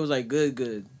 2K was like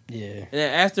good. yeah. And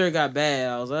then after it got bad,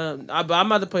 I was like, I'm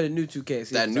about to play the new 2K.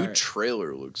 See That if it's new alright.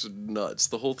 trailer looks nuts.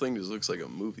 The whole thing just looks like a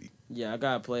movie. Yeah, I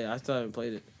gotta play it. I still haven't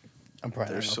played it. I'm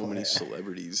probably There's not so gonna many play it.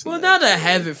 celebrities. in Well, now that I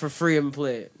trailer. have it for free, I'm gonna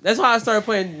play it. That's why I started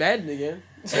playing Madden again.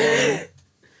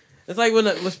 It's like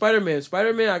with Spider-Man.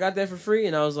 Spider-Man, I got that for free,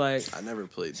 and I was like, I never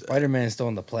played that. Spider-Man's still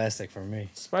in the plastic for me.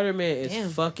 Spider-Man is Damn.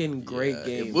 fucking great Yeah,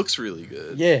 game. It looks really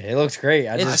good. Yeah, it looks great.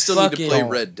 I It's I just still need to fucking- play don't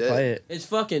Red Dead. play it. It's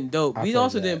fucking dope. I We played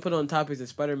also that. didn't put on topics that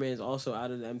Spider-Man is also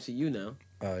out of the MCU now.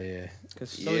 Oh yeah.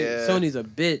 Because Yeah. Sony's a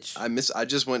bitch. I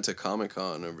just went to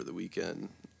Comic-Con over the weekend,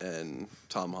 and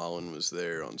Tom Holland was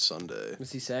there on Sunday.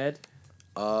 Was he sad?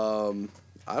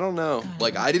 I don't know.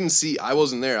 Like, I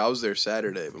wasn't there. I was there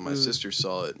Saturday, but my sister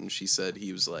saw it, and she said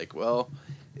he was like, well,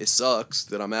 it sucks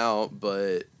that I'm out,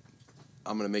 but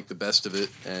I'm going to make the best of it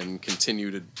and continue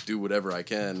to do whatever I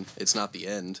can. It's not the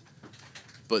end.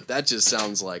 But that just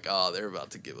sounds like, oh, they're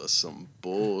about to give us some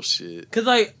bullshit. Because,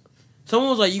 like, someone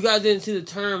was like, you guys didn't see the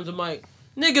terms. I'm like,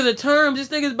 nigga, the terms, this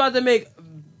nigga's about to make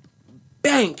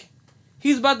bank.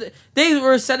 He's about to, they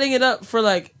were setting it up for,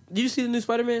 like, did you see the new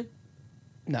Spider-Man?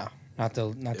 No, not the.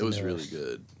 It was really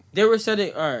good. They were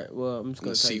setting, all right, well, I'm just The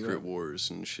going to tell you. Secret What. Wars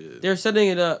and shit. They're setting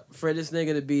it up for this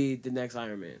nigga to be the next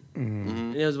Iron Man. Mm-hmm.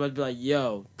 And it was about to be like,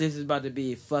 yo, this is about to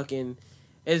be fucking,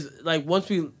 it's like, once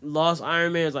we lost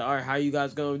Iron Man, it's like, all right, how you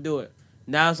guys going to do it?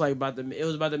 Now it's like it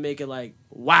was about to make it like,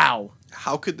 wow.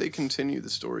 How could they continue the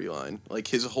storyline? Like,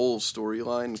 his whole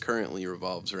storyline currently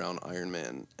revolves around Iron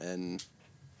Man, and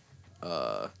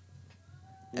Yeah.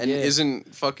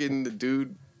 isn't fucking the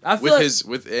dude I feel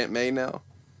with Aunt May now?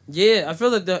 Yeah, I feel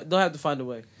like they'll have to find a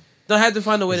way. They'll have to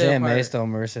find a way Is to Aunt acquire May it. still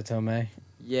Marissa Tomei?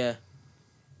 Yeah.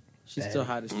 She's Damn. still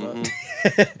hot as fuck.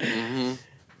 Mm-hmm.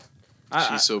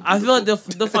 She's so I feel like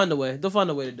beautiful. they'll find a way. They'll find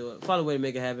a way to do it. Find a way to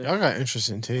make it happen. Y'all got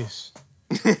interesting taste.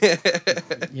 You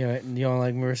don't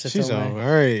like Marissa She's Tomei?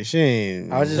 alright. She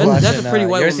ain't. I was just That's watching. a pretty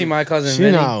white you ever woman. see My Cousin She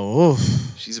Vinny? not. Oof.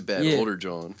 She's a bad Yeah. older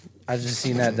John. I just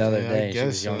seen that the other Yeah, I day. She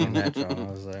was guess young so. in that John.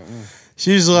 I was like,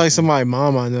 She's like somebody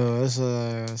mom I know. That's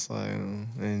like,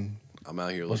 and I'm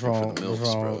out here what's looking wrong? for the What's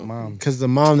milfs, wrong bro. with mom? because the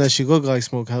mom that she looked like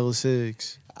smoked hella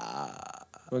cigs.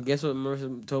 Well, guess what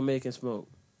Marissa Tomei can smoke?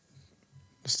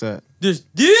 What's that? This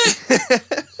dick!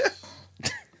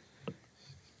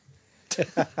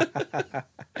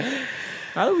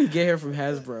 How do we get here from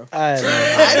Hasbro? I don't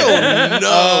know. I don't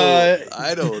know.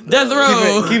 I don't know. Death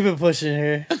Row! Keep it pushing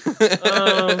here.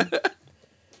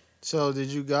 So, did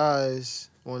you guys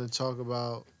want to talk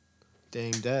about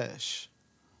Dame Dash?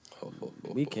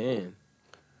 We can.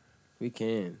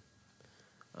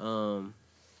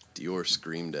 Dior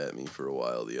screamed at me for a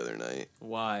while the other night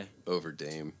Why? over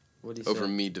Dame. What did he Over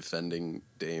say? me defending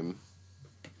Dame.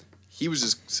 He was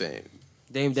just saying,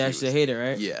 Dame Dash the hater,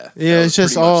 right? yeah. that Yeah, was it's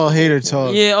just pretty much all the hater whole talk.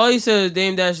 point. Yeah, all he said is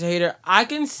Dame Dash the hater. I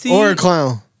can see. Or a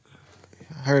clown.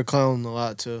 I heard clown a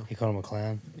lot too. He called him a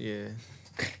clown. Yeah.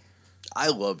 I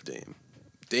love Dame.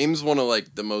 Dame's one of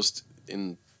like the most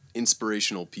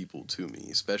inspirational people to me,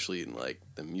 especially in like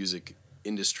the music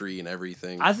industry and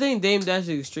everything. I think Dame Dash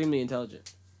is extremely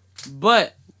intelligent,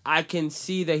 but I can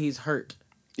see that he's hurt,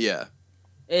 yeah,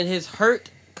 and his hurt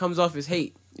comes off his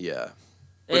hate. yeah.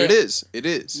 But And- it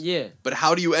is. Yeah. But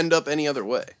how do you end up any other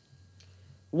way?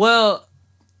 Well,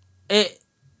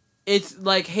 it's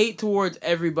like hate towards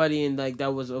everybody and like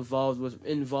that was involved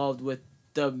with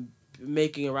the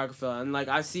making of Rockefeller, and like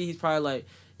I see he's probably like,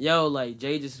 yo, like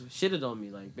Jay just shitted on me,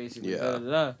 like basically. Yeah. Da, da,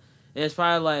 da. And it's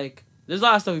probably like there's a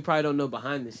lot of stuff we probably don't know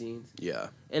behind the scenes, Yeah.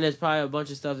 and there's probably a bunch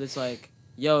of stuff that's like,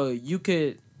 yo, you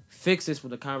could fix this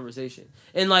with a conversation,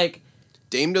 and like.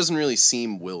 Dame doesn't really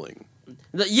seem willing.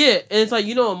 Yeah, and it's like,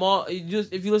 you know, Maul.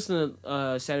 If you listen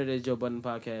to Saturday's Joe Budden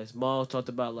podcast, Maul talked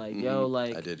about like, yo,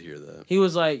 like I did hear that. he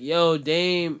was like, yo,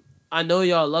 Dame, I know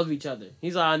y'all love each other.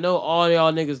 He's like, I know all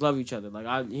y'all niggas love each other.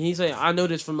 Like he's like, I know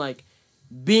this from like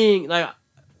being like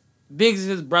Biggs is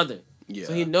his brother. Yeah.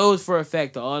 So he knows for a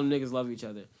fact that all them niggas love each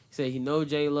other. He said he know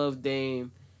Jay love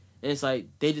Dame, and it's like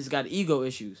they just got ego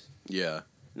issues. Yeah.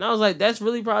 And I was like, that's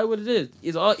really probably what it is.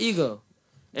 It's all ego,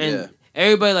 and Yeah.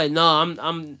 everybody like, no,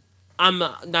 I'm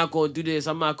not going to do this.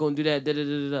 I'm not going to do that. Da da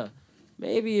da da.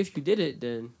 Maybe if you did it,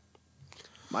 then.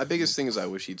 My biggest thing is I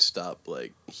wish he'd stop.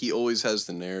 Like, he always has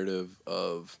the narrative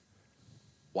of,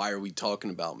 why are we talking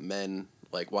about men?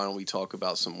 Like, why don't we talk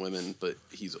about some women? But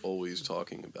he's always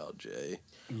talking about Jay.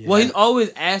 Yeah. Well, he's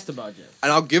always asked about Jay.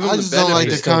 And I'll give him I the just don't like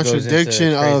the benefit. Still goes into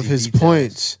contradiction of crazy his details.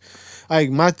 points. Like,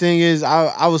 my thing is,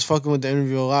 I was fucking with the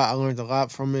interview a lot. I learned a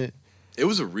lot from it. It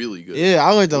was a really good. Yeah,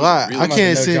 I learned a It was lot. really I good.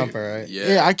 can't No say, jumper, right?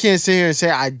 Yeah. I can't sit here and say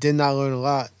I did not learn a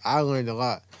lot. I learned a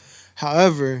lot.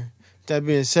 However, that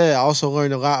being said, I also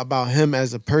learned a lot about him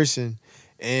as a person,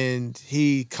 and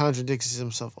he contradicts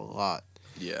himself a lot.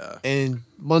 Yeah. And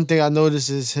one thing I noticed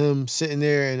is him sitting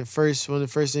there, and one of the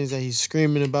first things that he's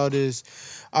screaming about is,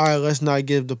 all right, let's not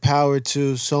give the power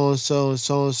to so-and-so and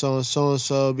so-and-so and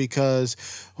so-and-so, because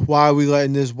why are we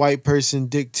letting this white person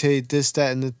dictate this,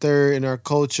 that, and the third in our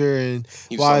culture? And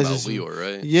He was why talking is about this?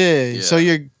 Leor, right? Yeah. So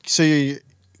you're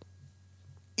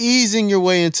easing your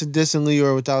way into dissing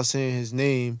Leor without saying his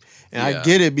name. And Yeah. I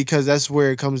get it, because that's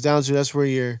where it comes down to. That's where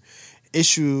your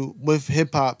issue with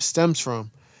hip-hop stems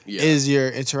from. Yeah. Is your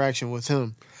interaction with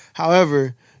him.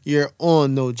 However, you're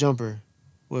on No Jumper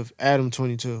with Adam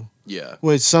 22, Yeah.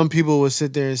 which some people would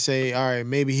sit there and say, all right,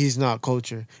 maybe he's not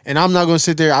culture. And I'm not going to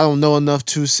sit there. I don't know enough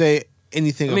to say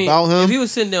anything I mean, about him. if he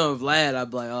was sitting down with Vlad,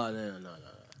 I'd be like, oh, no.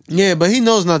 Yeah, but he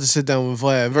knows not to sit down with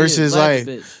Vlad. Versus, Vlad's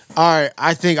a like, bitch. all right,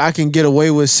 I think I can get away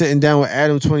with sitting down with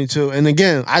Adam 22. And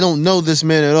again, I don't know this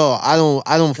man at all. I don't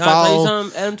Can I tell you follow.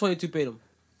 something? Adam 22 paid him.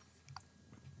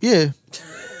 Yeah,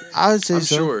 I would say I'm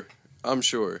so. sure. I'm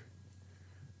sure.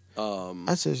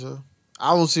 I'd say so.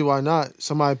 I don't see why not.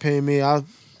 Somebody paying me, I'll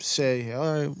say,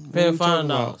 all right. what Pay are him we talking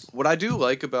about? $500. What I do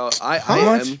like about I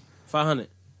much? am 500.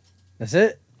 That's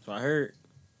it. That's what I heard.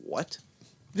 what?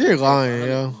 You're lying, 500.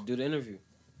 yo. Do the interview.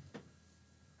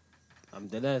 I'm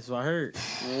dead ass. That's what I heard.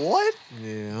 What?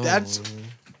 Yeah, I don't That's know, man.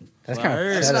 That's Well, I kind heard.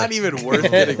 of that's not even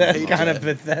worth getting paid. kind for of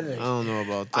that. pathetic. I don't know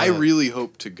about that. I really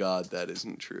hope to God that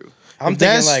isn't true. I'm If thinking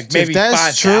that's- like if maybe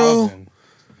that's true- 5,000.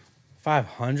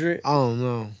 500. I don't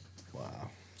know. Wow.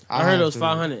 I heard have it was to-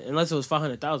 500, unless it was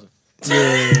 500,000.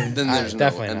 Yeah, Then there's no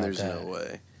definitely and not there's that. no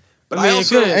way. But I it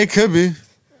also- could. it could be.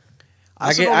 I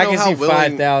also I don't can know see how willing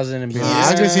 5,000 and be he like, is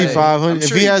I can to see pay. 500. I'm If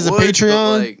sure he has a would, but,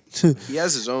 Patreon, like, he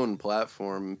has his own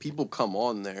platform. People come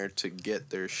on there to get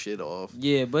their shit off.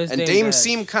 Yeah, but it's And Dame Dame Dash.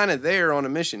 seemed kind of there on a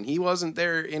mission. He wasn't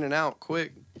there in and out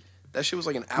quick. That shit was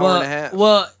like an hour well, and a half.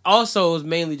 Well, also, it was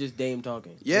mainly just Dame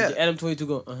talking. Yeah. Adam 22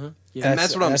 going, Yeah. and That's-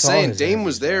 that's what I'm that's all saying. his Dame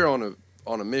was interviews, there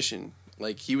on a mission.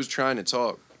 Like, he was trying to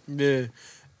talk. yeah.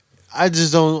 I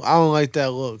don't like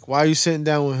that look. Why are you sitting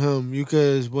down with him? You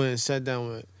could have went and sat down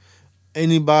with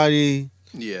anybody.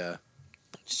 Yeah.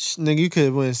 Nigga, you could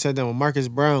have went and sat down with Marcus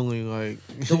Brownlee.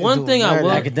 Like, The one it don't thing I matter.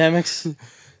 will- academics.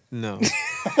 No.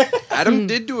 Adam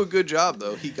did do a good job,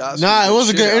 though. He got some Nah, it was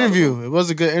a shit good out of interview. him. It was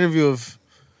a good interview of.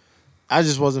 I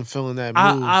just wasn't feeling that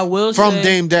move. I will from say-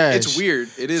 Dame Dash. It's weird.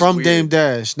 It is from weird. Dame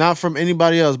Dash, not from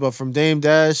anybody else, but from Dame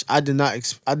Dash. I did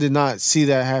not see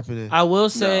that happening. I will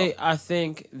say, I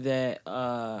think that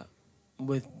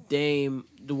with Dame,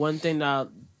 the one thing that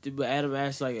Adam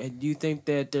asked, like, do you think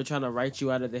that they're trying to write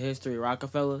you out of the history of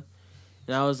Rockefeller?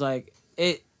 And I was like,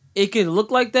 it can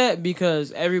look like that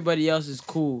because everybody else is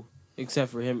cool except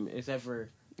for him, except for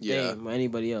Yeah. Dame or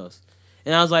anybody else.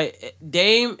 And I was like,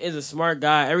 Dame is a smart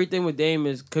guy. Everything with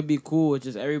Dame could be cool. It's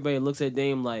just everybody looks at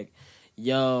Dame like,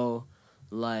 yo,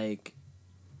 like,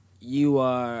 you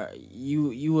are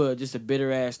just a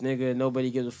bitter ass nigga. Nobody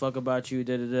gives a fuck about you.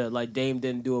 Da da da. Like, Dame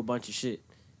didn't do a bunch of shit.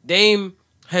 Dame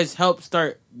has helped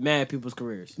start mad people's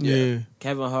careers. Yeah.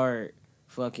 Kevin Hart,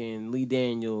 fucking Lee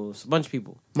Daniels, a bunch of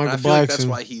people. And I Michael feel like that's Blackson.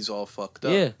 why he's all fucked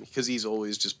up. Yeah. Because he's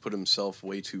always just put himself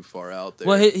way too far out there.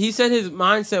 Well, he said his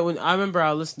mindset when I remember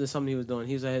I listened to something he was doing.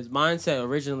 He said his mindset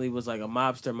originally was like a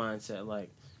mobster mindset, like,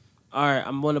 all right,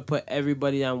 I'm gonna put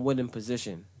everybody I'm with in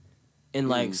position, and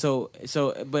like so.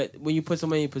 But when you put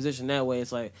somebody in position that way,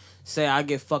 it's like, say I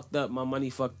get fucked up, my money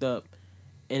fucked up,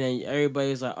 and then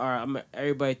everybody's like, all right,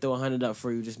 everybody throw 100 up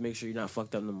for you, just make sure you're not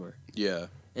fucked up no more. Yeah.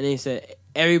 And then he said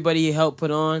everybody he helped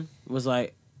put on was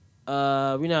like,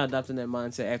 we're not adopting that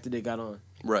mindset after they got on.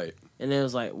 Right. And then it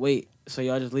was like, wait, so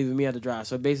y'all just leaving me out to dry.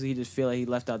 So basically he just feel like he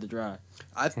left out to dry.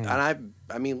 I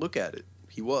mean, look at it.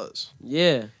 He was.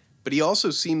 Yeah. But he also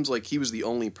seems like he was the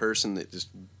only person that just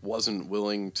wasn't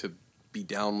willing to be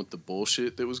down with the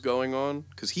bullshit that was going on.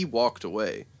 Because he walked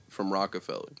away from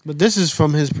Rockefeller. But this is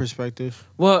from his perspective.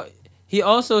 Well, he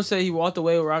also said he walked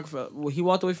away with Rockefeller. Well, he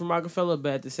walked away from Rockefeller,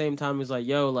 but at the same time, he's like,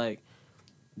 yo, like,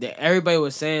 everybody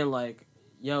was saying, like,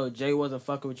 yo, Jay wasn't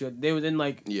fucking with you. They was in,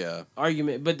 like,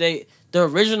 argument. But the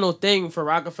original thing for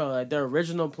Rockefeller, like, their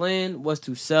original plan was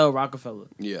to sell Rockefeller.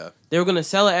 Yeah. They were going to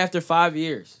sell it after 5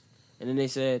 years. And then they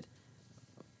said,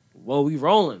 well, we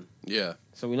rolling. Yeah.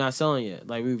 So we're not selling yet.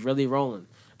 Like, we really rolling.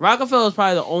 Rockefeller is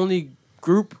probably the only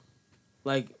group,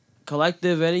 like,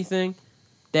 collective, anything,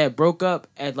 that broke up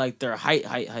at, like, their height.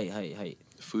 The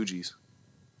Fugees.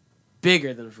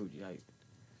 Bigger than the Fuji height.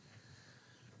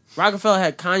 Rockefeller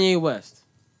had Kanye West,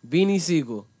 Beanie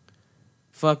Siegel,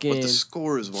 fucking But the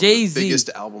Score is one Jay-Z. of the biggest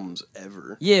albums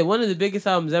ever. Yeah, one of the biggest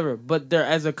albums ever. But they're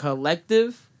as a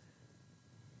collective,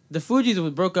 the Fugees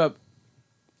was broke up.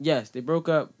 Yes, they broke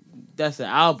up. That's the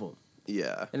album.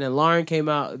 Yeah. And then Lauren came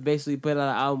out, basically put out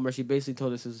an album where she basically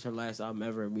told us this was her last album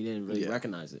ever, and we didn't really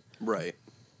recognize it. Right.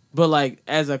 But like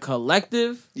as a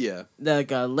collective, Yeah.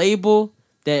 like a label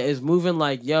that is moving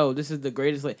like, yo, this is the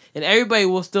greatest. And everybody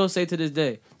will still say to this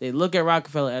day, they look at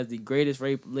Rockefeller as the greatest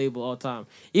label of all time.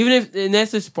 Even if, and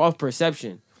that's just off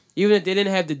perception. Even if they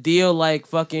didn't have the deal like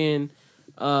fucking,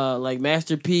 like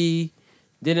Master P,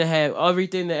 didn't have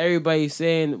everything that everybody's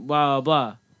saying, blah, blah,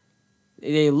 blah.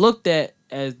 They looked at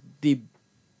as the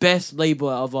best label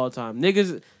of all time.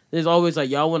 Niggas, there's always like,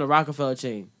 y'all want a Rockefeller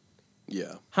chain.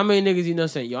 Yeah. How many niggas you know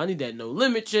saying, yo, I need that No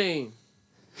Limit chain?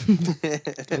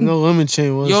 No Limit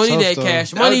chain was you don't tough, need that though.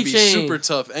 Cash That Money would be chain. super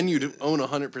tough, and you'd own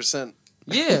 100%.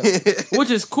 Yeah,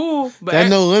 which is cool. But That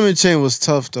No Limit chain was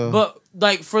tough though. But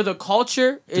like for the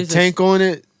culture, the is tank on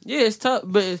it. Yeah, it's tough.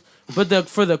 But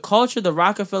for the culture, the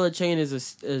Rockefeller chain is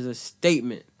a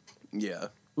statement. Yeah.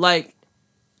 Like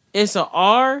it's a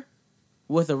R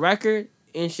with a record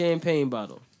and champagne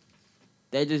bottle.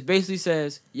 That just basically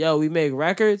says, "Yo, we make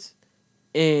records."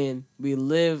 And we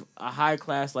live a high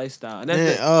class lifestyle. And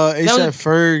that's A$AP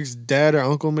Ferg's dad or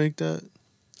uncle make that?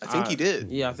 I think he did.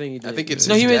 Yeah, I think he did. I think it's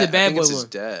no, his he made dad. the Bad I think Boy it's one. his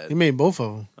dad. He made both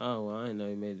of them. Oh well, I didn't know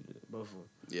he made both of them.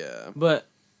 Yeah. But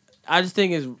I just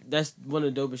think that's one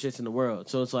of the dopest shits in the world.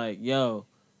 So it's like, yo,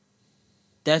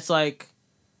 that's like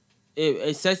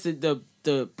it sets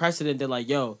the precedent that like,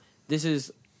 yo, this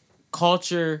is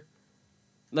culture,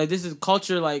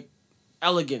 like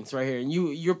elegance right here, and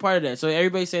you're part of that. So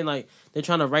everybody's saying like they're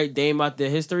trying to write Dame out the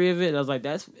history of it. And I was like,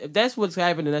 if that's what's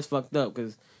happening, that's fucked up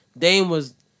because Dame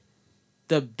was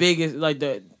the biggest, like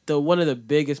the one of the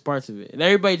biggest parts of it, and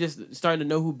everybody just starting to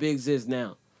know who Biggs is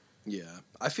now. Yeah.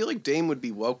 I feel like Dame would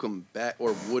be welcome back,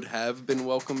 or would have been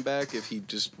welcome back if he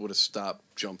just would have stopped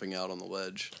jumping out on the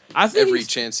ledge. I think every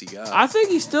chance he got. I think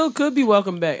he still could be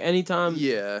welcome back anytime.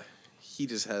 Yeah, he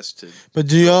just has to. But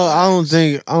do y'all? I don't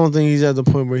think he's at the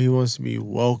point where he wants to be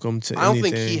welcome to I don't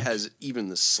anything. think he has even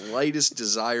the slightest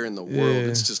desire in the world. Yeah.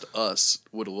 It's just us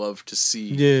would love to see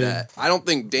Yeah. that. I don't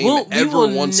think Dame we ever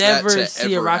will wants never that to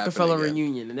see ever a Rockefeller happen again.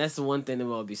 reunion, and that's the one thing that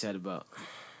will be said about.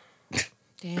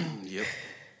 Damn. Yep.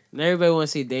 And everybody want to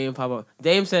see Dame pop up.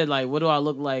 Dame said, like, what do I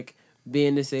look like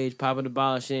being this age, popping a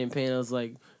bottle of champagne? I was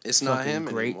like, It's not fucking him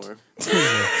great. anymore.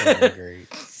 Great.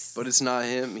 But it's not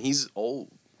him. He's old.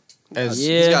 As-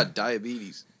 He's got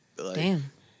diabetes. Like,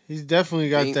 Damn. He's definitely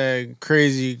got Dame- that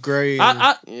crazy gray.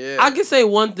 I Yeah. can say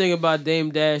one thing about Dame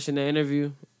Dash in the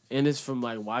interview, and it's from,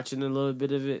 like, watching a little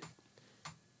bit of it.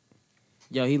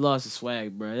 Yo, he lost his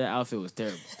swag, bro. That outfit was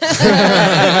terrible.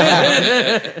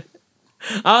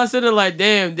 I was sitting there like,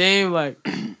 damn, like,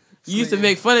 you used to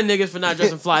make fun of niggas for not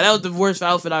dressing fly. That was the worst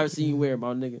outfit I ever seen you wear,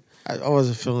 my nigga. I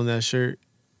wasn't feeling that shirt.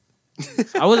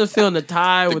 I wasn't feeling the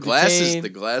tie the with glasses. the chain. The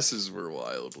glasses were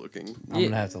wild looking. I'm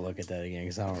gonna have to look at that again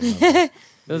because I don't remember.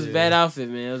 It was a bad outfit,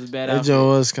 man. It was a bad That outfit. joint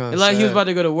was kind of Like he was about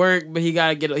to go to work, but he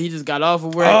just got off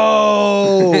of work.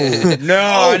 Oh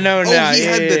no, I know now. he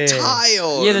yeah, had the yeah, tie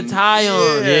on. He had the tie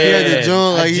on. He had the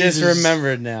joint like I he just just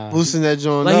remembered now. loosen that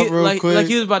joint Like up he, real like, quick. like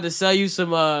he was about to sell you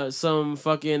some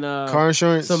fucking car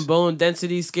insurance. some bone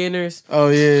density scanners. Oh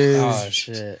yeah. Oh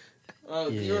shit. Oh,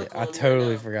 Yeah, I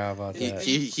totally forgot about that.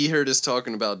 He heard us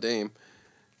talking about Dame.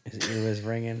 His ear was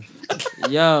ringing.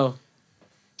 Yo,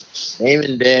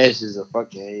 Damon Dash is a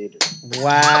fucking hater.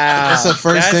 Wow. That's the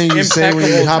first thing you say when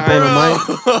you hop on the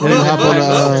mic. When you hop on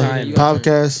the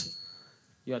podcast.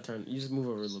 you gotta turn. You just move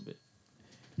over a little bit.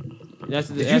 That's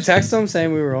Did you text him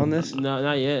saying we were on this? No,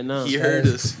 not yet. No. He heard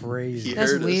us. Crazy. He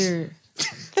That's heard us. weird.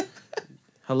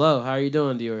 Hello, how are you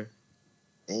doing, Dior?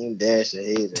 Damon Dash a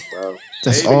hater, bro.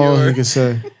 That's Hey, all Dior. he can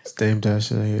say. It's Dame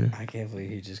Dash and a hater. I can't believe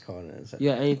he just called it. You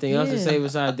got anything else to Yeah. say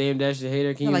besides Dame Dash the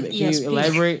hater? Can you Like can you ESP.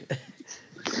 elaborate?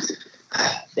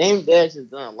 Damon Dash has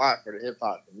done a lot for the hip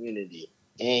hop community.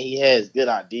 and he has good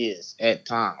ideas at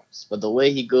times. But the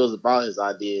way he goes about his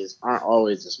ideas aren't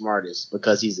always the smartest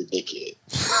because he's a dickhead.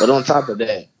 But on top of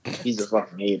that, he's a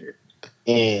fucking hater.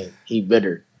 And he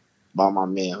bitter about my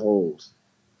man Hov.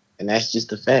 And that's just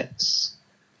the facts.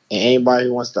 And anybody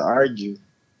who wants to argue,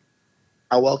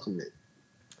 I welcome it.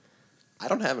 I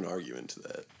don't have an argument to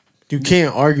that. You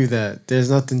can't argue that. There's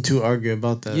nothing to argue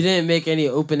about that. You didn't make any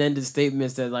open-ended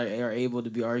statements that like are able to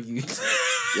be argued.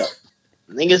 Yep.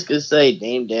 Niggas could say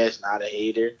Dame Dash not a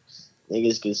hater.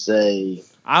 Niggas could say...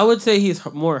 I would say he's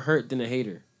more hurt than a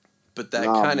hater. But that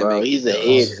kind of makes he's a hater.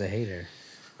 He's a hater.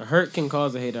 A hurt can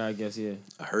cause a hater, I guess, yeah.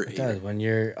 A hurt It hater. does. When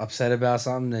you're upset about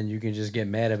something, then you can just get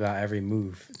mad about every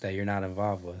move that you're not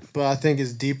involved with. But I think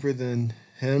it's deeper than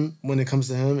him when it comes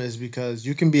to him is because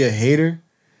you can be a hater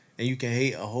and you can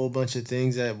hate a whole bunch of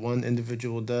things that one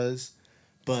individual does.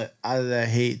 But out of that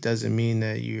hate doesn't mean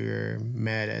that you're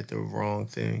mad at the wrong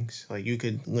things. Like you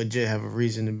could legit have a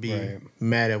reason to be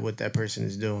mad at what that person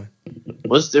is doing.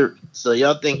 So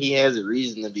y'all think he has a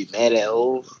reason to be mad at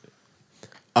Hov?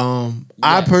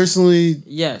 I personally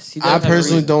Yes, he does I have a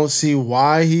personally reason. don't see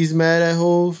why he's mad at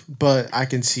Hov, but I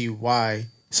can see why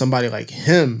somebody like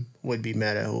him would be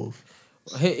mad at Hov.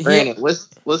 Brandon,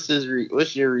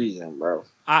 what's your reason, bro?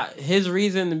 His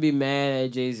reason to be mad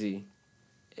at Jay-Z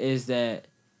is that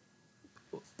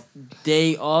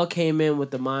they all came in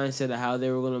with the mindset of how they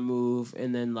were going to move,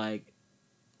 and then like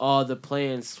all the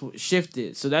plans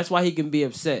shifted. So that's why he can be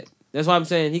upset. That's why I'm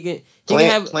saying he can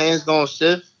have plans don't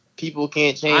shift. People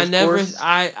can't change.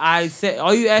 I said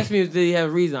all you asked me was did he have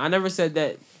a reason. I never said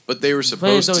that. But they were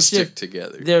supposed to stick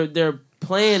together. Their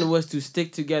plan was to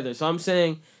stick together. So I'm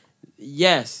saying,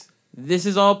 yes, this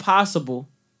is all possible,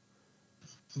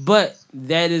 but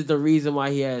that is the reason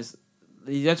why he has.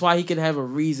 That's why he can have a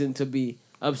reason to be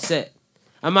upset.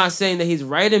 I'm not saying that he's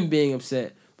right in being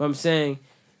upset, but I'm saying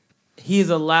he's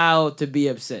allowed to be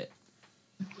upset.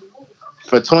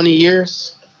 For 20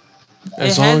 years?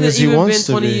 As long as he wants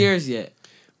to be. It hasn't even been 20 years yet.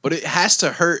 But it has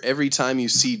to hurt every time you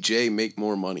see Jay make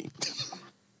more money.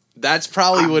 That's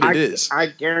probably what it is. I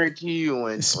guarantee you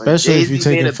Especially when if you're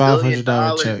taking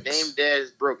 $500 checks. Dame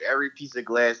Dash broke every piece of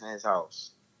glass in his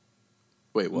house.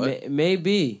 Wait, what?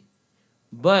 Maybe.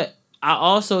 But I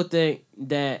also think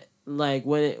that like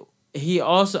I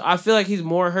feel like he's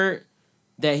more hurt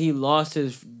that he lost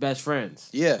his best friends.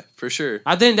 Yeah, for sure.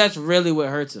 I think that's really what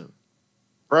hurts him.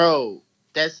 Bro,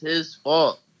 that's his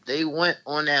fault. They went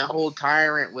on that whole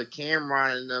tyrant with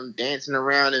Cameron and them dancing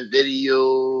around in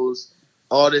videos,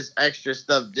 all this extra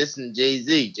stuff dissing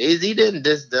Jay-Z. Jay-Z didn't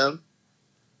diss them.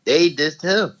 They dissed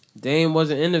him. Dame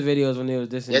wasn't in the videos when they was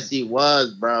dissing. Yes, he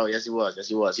was, bro. Yes, he was.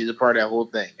 He was a part of that whole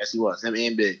thing. Yes, he was. Him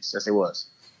and Biggs. Yes, he was.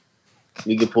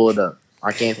 We can pull it up.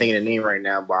 I can't think of the name right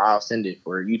now, but I'll send it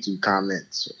for YouTube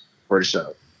comments for the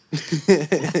show.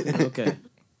 Okay.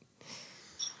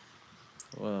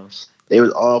 Well, they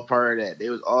was all part of that. They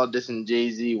was all dissing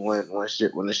Jay-Z when the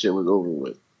shit was over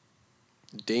with.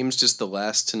 Dame's just the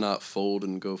last to not fold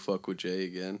and go fuck with Jay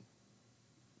again.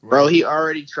 Bro, he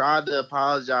already tried to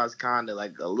apologize kinda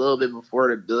like a little bit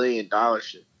before the $1 billion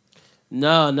shit.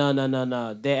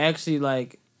 No. They actually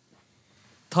like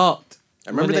talked. I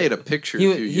remember they had a picture a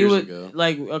few years ago.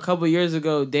 Like a couple years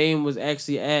ago, Dame was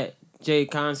actually at Jay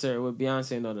concert with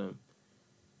Beyonce and all them.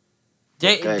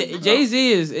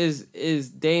 Jay-Z is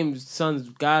Dame's son's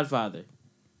godfather.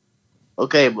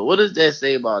 Okay, but what does that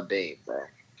say about Dame, bro?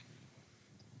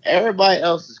 Everybody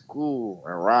else is cool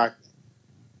and rocking.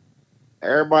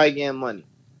 Everybody getting money.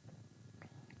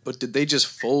 But did they just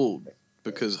fold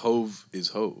because Hov is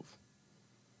Hov?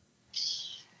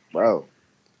 Bro,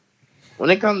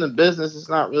 when it comes to business, it's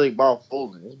not really about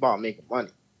folding. It's about making money.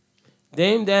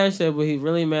 Dame Dash said what he's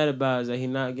really mad about is that he's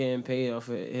not getting paid off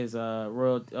of his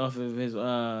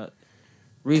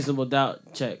reasonable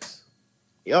doubt checks.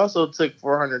 He also took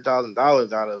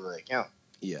 $400,000 out of the account.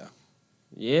 Yeah.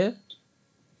 Yeah?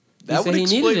 That would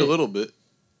explain a little bit.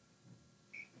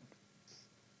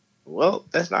 Well,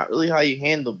 that's not really how you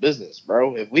handle business,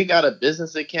 bro. If we got a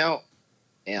business account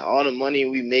and all the money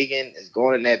we making is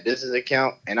going in that business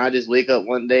account, and I just wake up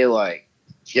one day like,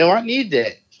 yo, I need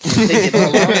that. That's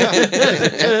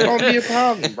gonna be a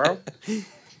problem, bro.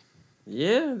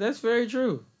 Yeah, that's very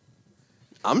true.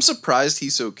 I'm surprised he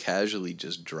so casually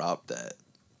just dropped that.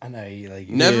 I know he like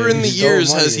never in the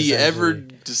years has he ever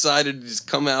decided to just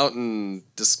come out and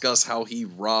discuss how he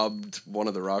robbed one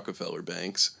of the Rockefeller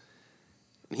banks.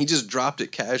 And he just dropped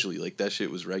it casually, like that shit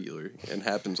was regular and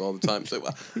happens all the time. So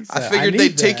well, I figured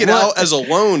they'd take it out as a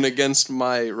loan against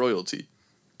my royalty.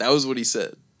 That was what he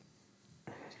said.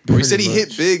 Or he said he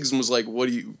hit Biggs and was like, "What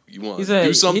do you want?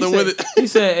 Do something with it?" He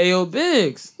said, "Hey, yo,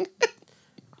 Biggs,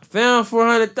 found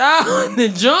 400,000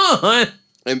 in John.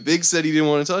 And Big said he didn't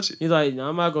want to touch it. He's like, no,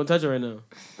 I'm not gonna touch it right now.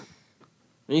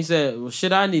 And he said, well,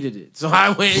 shit, I needed it, so I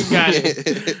went and got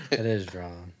it. It is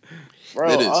drawn.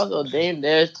 Bro, also Dame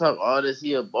Dash talk all this,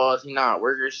 he a boss, he not a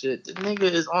worker shit. This nigga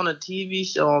is on a TV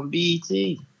show on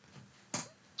BET.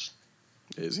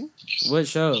 Is he? What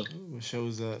show? What show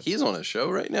is that? He's on a show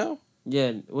right now?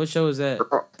 Yeah, what show is that?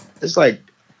 It's like,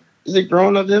 is it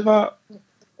Grown Up Hip Hop?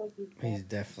 He's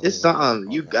definitely. It's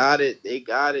something. You got it. They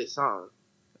got it. Something.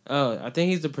 Oh, I think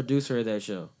he's the producer of that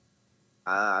show.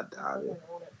 I doubt it.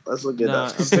 Let's look it Nah,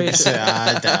 up. I'm pretty sure.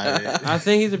 I doubt it. I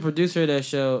think he's the producer of that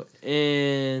show,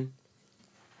 and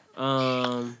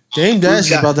Dame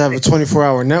Dash is about to have a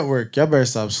 24-hour network. Y'all better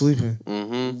stop sleeping.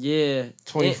 Mm-hmm. yeah,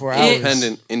 24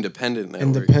 hours. Independent network.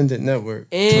 Independent network.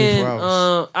 24 and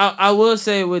hours. I will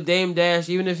say with Dame Dash,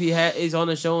 even if he's on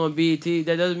the show on BET,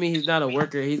 that doesn't mean he's not a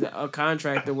worker. He's a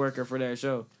contractor worker for that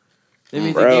show. That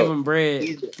means they gave him bread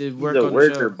to work on the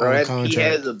show. Bro. He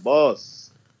has a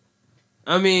boss.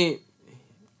 I mean,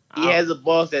 he has a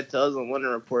boss that tells him when to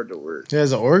report to work. He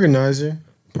has an organizer,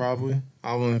 probably.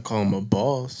 I wouldn't call him a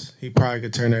boss. He probably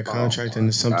could turn that contract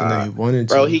into something that he wanted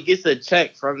to. Bro, he gets a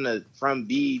check from BET,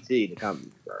 the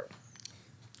company, bro.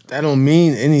 That don't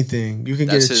mean anything. You can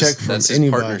get a check from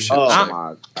anybody. Oh my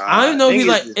God. I don't know if he's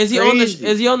like is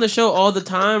he on the show all the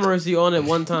time or is he on it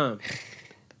one time?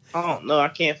 I don't know. I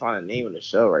can't find the name of the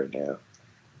show right now.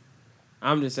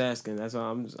 I'm just asking. That's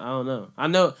all. I don't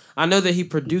know. I know that he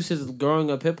produces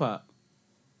Growing Up Hip Hop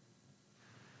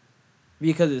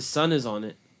because his son is on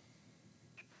it.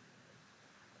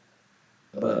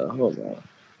 Hold on.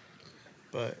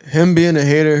 But him being a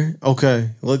hater, okay.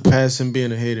 Look past him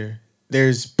being a hater.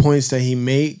 There's points that he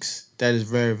makes that is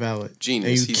very valid.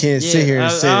 Genius. And you can't sit here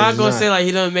and say I'm not it's gonna not. say like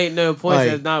he doesn't make no points. Like,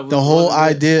 That's not the whole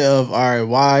idea of, all right,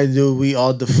 why do we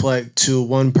all deflect to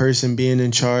one person being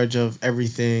in charge of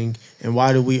everything, and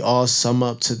why do we all sum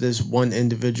up to this one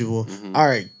individual? All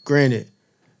right, granted,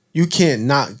 you can't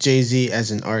knock Jay-Z as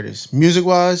an artist, music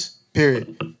wise.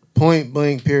 Period. Point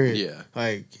blank. Period. Yeah.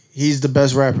 Like, he's the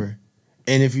best rapper,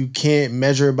 and if you can't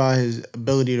measure it by his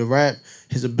ability to rap,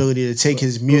 his ability to take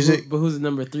his music. But who's the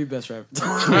number 3 best rapper?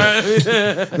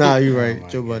 Nah, you're right,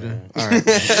 Joe Budden. All right.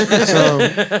 So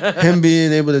him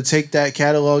being able to take that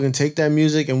catalog and take that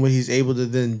music and what he's able to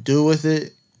then do with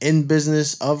it in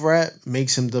business of rap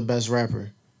makes him the best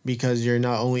rapper, because you're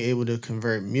not only able to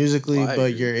convert musically,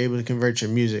 but you're able to convert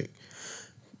your music.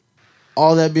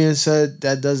 All that being said,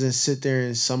 that doesn't sit there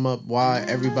and sum up why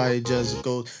everybody just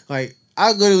goes like,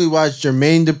 I literally watched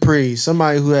Jermaine Dupri,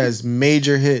 somebody who has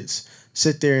major hits,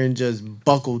 sit there and just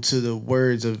buckle to the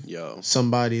words of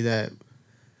somebody that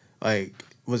like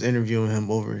was interviewing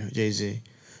him over Jay-Z.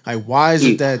 Like, why is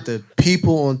it that the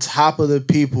people on top of the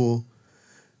people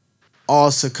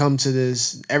all succumb to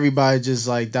this? Everybody just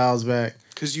like dials back.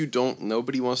 Because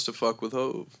nobody wants to fuck with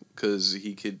Hov, because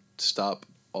he could stop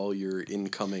all your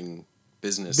incoming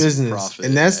business, profit,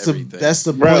 and that's everything.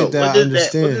 the point that I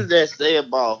understand. What does that say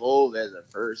about Hov as a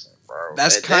person, bro?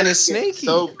 That's kind of snaky.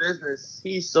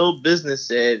 He's so business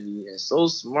savvy and so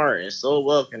smart and so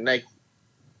well connected.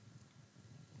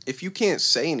 If you can't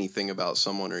say anything about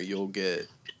someone, or you'll get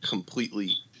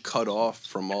completely cut off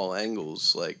from all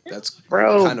angles, like that's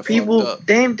kind of fucked up.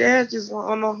 Dame Dash is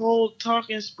on the whole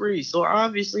talking spree, so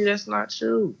obviously that's not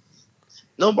true.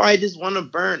 Nobody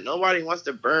wants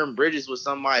to burn bridges with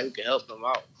somebody who can help them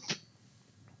out.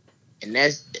 And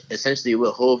that's essentially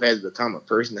what Hov has become, a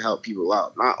person to help people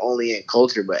out, not only in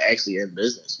culture, but actually in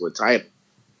business with title.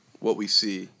 What we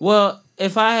see. Well,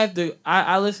 if I have to,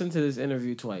 I listened to this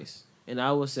interview twice, and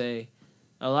I will say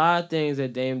a lot of things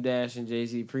that Dame Dash and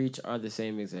Jay-Z preach are the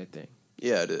same exact thing.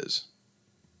 Yeah, it is.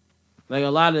 Like, a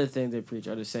lot of the things they preach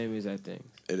are the same exact thing.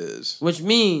 It is. Which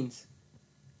means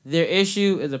their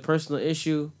issue is a personal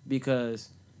issue because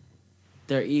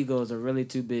their egos are really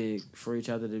too big for each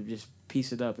other to just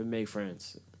piece it up and make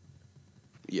friends.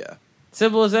 Yeah.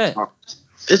 Simple as that.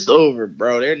 It's over,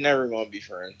 bro. They're never going to be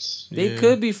friends. They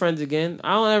could be friends again.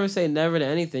 I don't ever say never to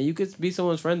anything. You could be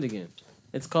someone's friend again.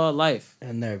 It's called life.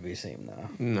 It'll never be the same, though.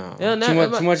 No.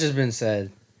 Too much has been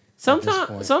said.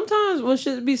 Sometimes when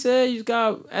shit be said, you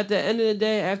got at the end of the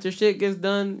day, after shit gets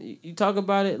done, you talk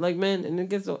about it like, man, and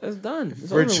it's done.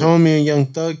 It's Rich Homie and Young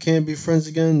Thug can't be friends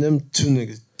again. Them two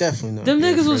niggas definitely not. Them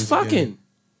niggas was fucking.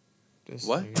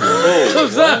 What?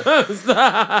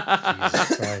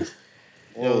 Stop.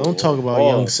 Yo, don't talk about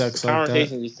young sex like that.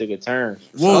 Conversation just took a turn.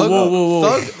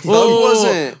 Whoa. Thug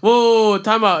wasn't. Whoa,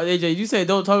 time out, AJ. You said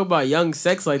don't talk about young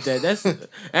sex like that. That's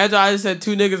after I just said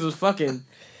two niggas was fucking.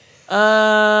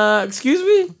 Excuse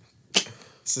me?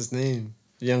 What's his name?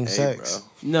 Young Hey, Sex. bro.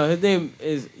 No, his name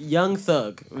is Young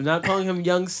Thug. We're not calling him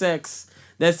Young Sex.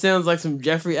 That sounds like some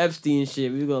Jeffrey Epstein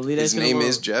shit. We're gonna leave that His shit name alone.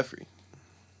 is Jeffrey.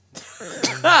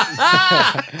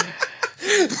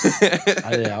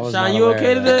 I was Sean, not you aware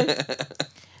okay of that. today?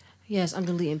 Yes, I'm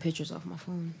deleting pictures off my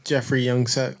phone. Jeffrey Young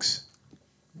Sex.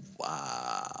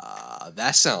 Wow,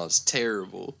 that sounds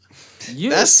terrible.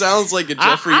 You, That sounds like a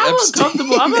Jeffrey I'm Epstein.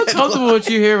 uncomfortable. I'm uncomfortable with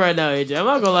you here right now, AJ. I'm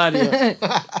not gonna lie to you.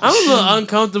 I'm a little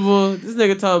uncomfortable. This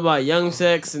nigga talking about Young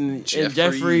Sex and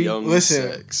Jeffrey. Young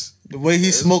Listen. Sex. The way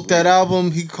he smoked that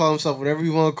album, he called himself whatever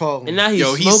you want to call him. And now he's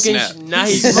Yo, he smoking. snapped. Now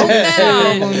he's Smoked smoking that that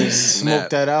album. album. Smoked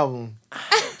that album.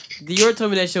 Dior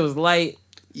told me that shit was light.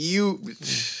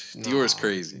 Dior's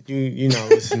crazy. You not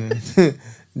listening.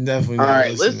 Definitely All not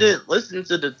right, listening. listen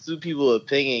to the two people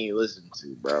opinion you listen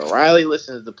to, bro. Riley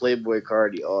listens to Playboy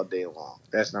Cardi all day long.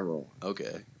 That's number one.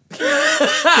 Okay.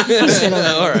 said,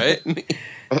 All right.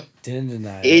 Didn't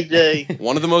deny it. AJ,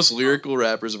 One of the most lyrical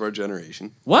rappers of our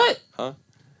generation. What?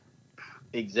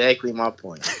 exactly my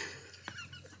point.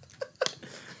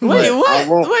 Wait, I what?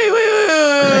 won't- Wait.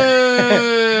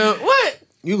 What?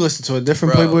 You listen to a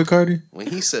different Bro. Playboy Cardi? When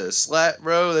he says slap,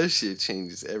 bro, that shit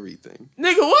changes everything.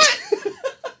 Nigga, what?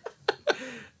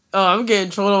 Oh, I'm getting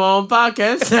trolled on my own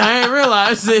podcast. I ain't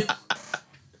realize it.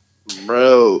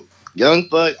 Bro, Young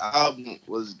Thug album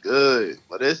was good,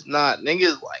 but it's not.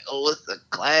 Niggas like, oh, it's a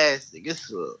classic.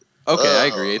 It's a Okay, I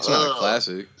agree. It's not a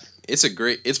classic.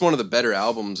 It's one of the better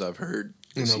albums I've heard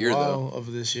this year, though.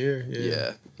 Of this year.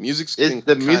 Yeah. Music's It's been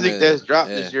the music kinda- that's dropped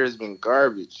eh. this year has been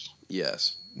garbage.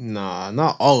 Yes. Nah,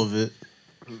 not all of it.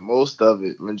 Most of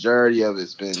it, majority of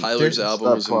it's been. Tyler's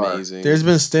album was subpar. amazing. There's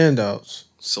been standouts.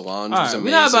 Solange All was right, amazing.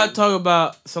 we're not about to talk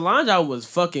about Solange. I was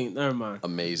fucking. Never mind.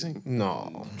 Amazing.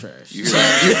 No. Trash. You hear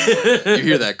that, you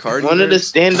hear that Cardi? One of the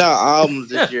verse? standout albums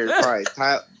this year is probably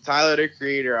Tyler the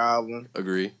Creator album.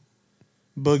 Agree.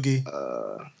 Boogie.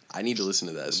 I need to listen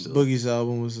to that still. Boogie's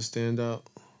album was a standout.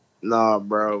 Nah,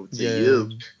 bro. To Yeah.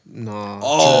 you. Nah.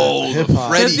 Oh, to the hip-hop.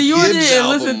 Freddie Because you Gibbs didn't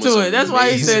album listen was to it. That's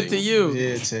why he said to amazing.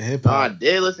 Yeah, you. to hip Nah, I hop.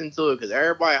 did listen to it because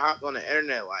everybody hopped on the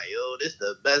internet like, yo, this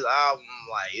the best album.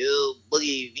 Like, yo,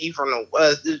 Boogie, he from the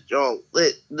West. This joint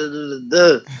lit. Duh, duh,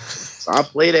 duh, duh. So I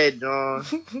played that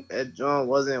joint. That joint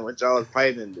wasn't what y'all was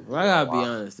piping. Well, I gotta be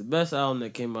honest. The best album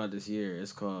that came out this year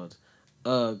is called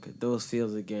 "Ugh, Those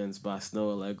Feels Again" by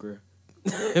Snow Allegra.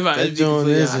 If I That be joint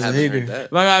completely is I honest. a haven't heard hater. that.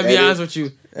 If I gotta be That honest with you,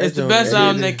 that it's the joint best is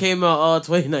album hater. that came out all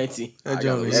 2019. That I gotta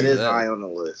joint listen is, That to is that. high on the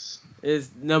list. It's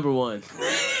number one.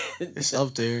 it's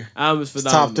up there. Album is It's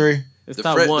phenomenal. top 3. It's The,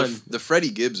 top one. the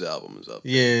Freddie Gibbs album is up.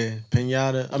 Yeah,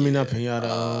 Pinata. I mean, not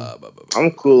Pinata.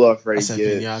 I'm cool off I Freddie said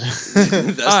Gibbs.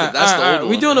 Pinata. that's all right, the all right. old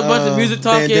We one. doing a bunch of music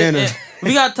talking. Bandana. And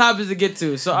we got topics to get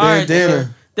to. So all right, Bandana.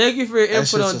 Dana, thank you for your That input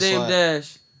shit's on a Dame slap.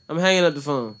 Dash. I'm hanging up the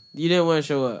phone. You didn't want to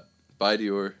show up. Bye,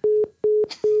 Dior.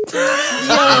 He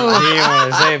didn't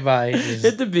want to say bye. He Hit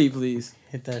just the beat, please.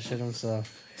 hit that shit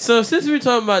himself. So since we were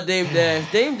talking about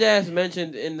Dame Dash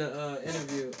mentioned in the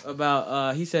interview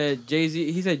about he said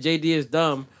JD is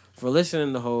dumb for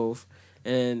listening to Hove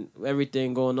and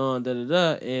everything going on,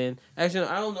 and actually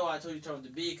I don't know why I told you to turn up the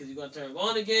beat because you're gonna turn it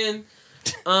on again.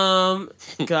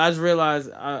 Cause I just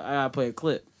realized I gotta play a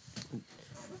clip.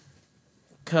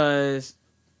 Cause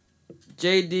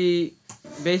JD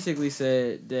basically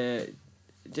said that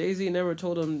Jay-Z never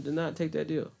told him to not take that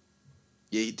deal.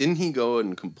 Yeah, didn't he go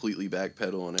and completely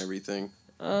backpedal on everything?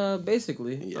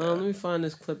 Basically. Yeah. Let me find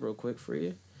this clip real quick for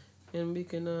you, and we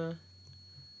can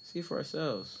see for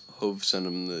ourselves. Hove sent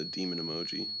him the demon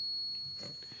emoji.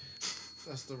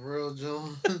 That's the real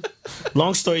John.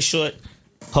 Long story short,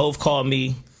 Hove called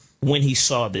me when he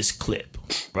saw this clip,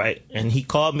 right? And he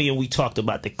called me and we talked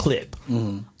about the clip.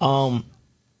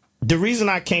 The reason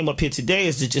I came up here today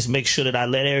is to just make sure that I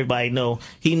let everybody know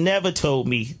he never told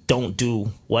me don't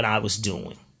do what I was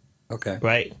doing, Okay.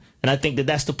 right? And I think that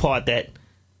that's the part that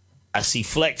I see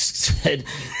Flex said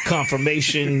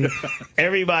confirmation.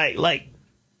 Everybody, like,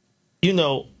 you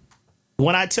know,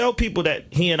 when I tell people that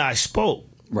he and I spoke,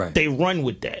 Right. they run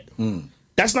with that.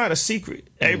 That's not a secret.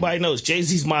 Everybody knows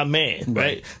Jay-Z's my man,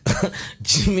 right?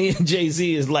 Me and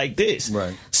Jay-Z is like this.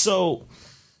 Right. So,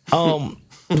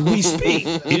 we speak,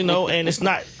 you know, and it's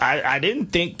not, I didn't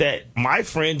think that my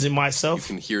friends and myself,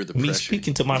 You can hear the me pressure.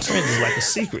 speaking to my friends is like a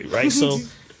secret, right? So,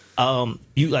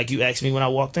 you asked me when I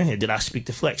walked in here, did I speak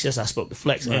to Flex? Yes, I spoke to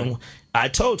Flex. Right. And I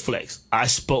told Flex, I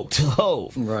spoke to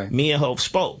Hove. Right. Me and Hove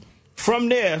spoke. From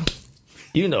there,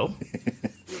 you know,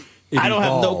 I don't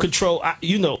have no evolved. control.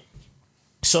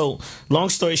 So long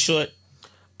story short,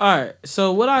 All right.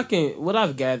 So what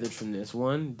I've gathered from this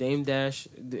one, Dame Dash,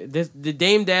 the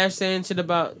Dame Dash saying shit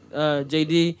about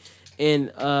JD,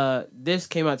 and this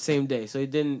came out the same day, so he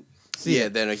didn't see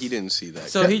it. then he didn't see that.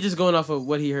 So he just going off of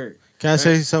what he heard. Can I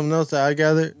say something else that I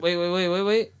gathered?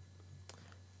 Wait.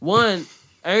 One,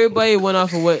 everybody went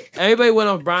off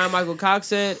Brian Michael Cox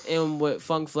said and what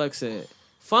Funk Flex said.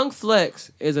 Funk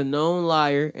Flex is a known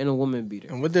liar and a woman beater.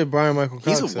 And what did Brian Michael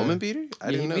Cox say? He's a woman beater?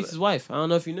 I didn't know He beats that. his wife. I don't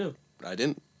know if you knew. I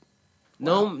didn't.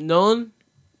 Known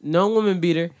woman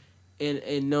beater and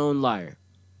a known liar.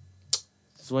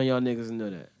 Just one of y'all niggas to know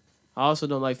that. I also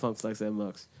don't like Funk Flex that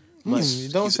much. You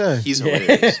don't say. He's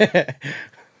hilarious.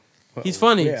 He's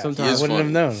funny Yeah, sometimes. I wouldn't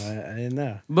have known. I didn't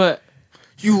know. But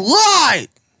You lied!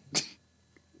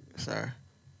 Sorry.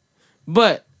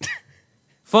 But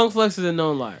Funk Flex is a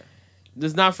known liar.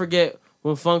 Does not forget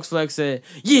when Funk Flex said,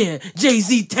 "Yeah,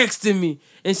 Jay-Z texted me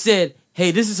and said,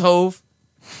 hey, this is Hove."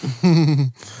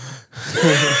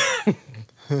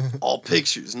 All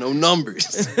pictures, no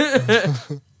numbers.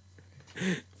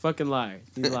 Fucking liar.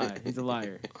 He's lying. He's a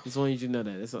liar. Just want you to know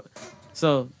that. That's all.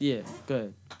 So yeah, go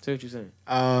ahead. Say what you're saying.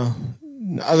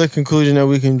 The other conclusion that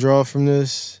we can draw from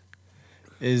this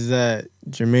is that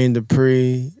Jermaine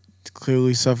Dupri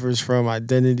clearly suffers from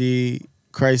identity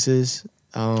crisis.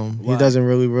 He doesn't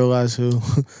really realize who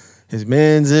his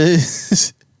mans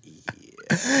is.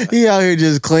 He out here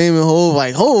just claiming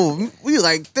Hov, we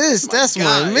like this. That's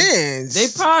my mans. They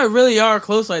probably really are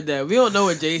close like that. We don't know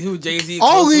who Jay-Z is.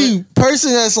 Only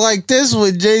person that's like this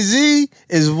with Jay-Z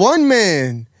is one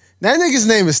man. That nigga's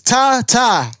name is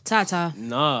Tata. Tata.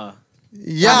 Nah.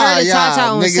 Yeah,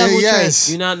 nigga, yes.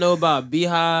 You not know about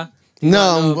Beehive?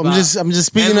 No, I'm just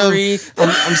speaking Emery.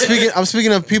 of I'm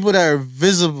speaking of people that are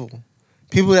visible.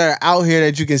 People that are out here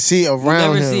that you can see around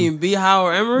You never him. seen Beehive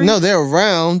or Emery? No, they're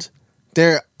around.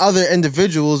 They're other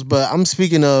individuals, but I'm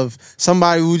speaking of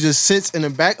somebody who just sits in the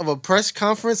back of a press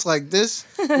conference like this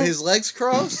with his legs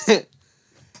crossed. That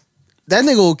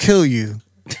nigga will kill you.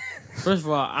 First of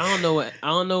all, I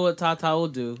don't know what Tata will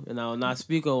do, and I will not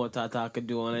speak on what Tata could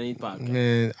do on any podcast.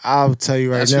 Man, I'll tell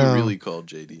you right That's now. who really called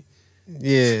JD.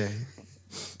 Yeah.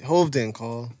 Hov didn't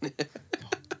call.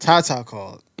 Tata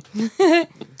called.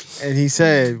 And he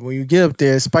said, when you get up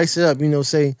there, spice it up,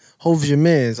 say, Hov's your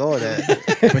mans, all that.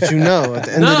 But at the end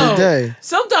of the day.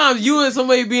 Sometimes you and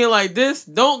somebody being like this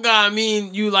don't gotta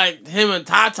mean you like him and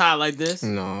Tata like this.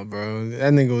 No, bro.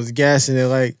 That nigga was gassing it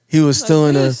like he was still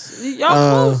in a. Y'all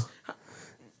close.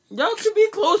 Y'all could be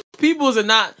close peoples and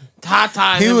not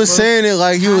Tata. He was saying it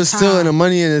like he was still in a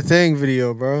Money in the Thing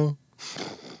video, bro.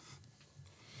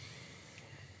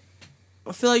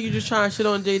 I feel like you just trying to shit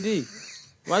on JD.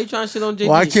 Why you trying to shit on JD?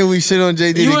 Why can't we shit on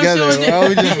JD together? Why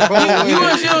we just You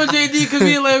want to shit on JD because we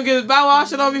didn't let him get his Bow Wow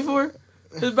shit on before?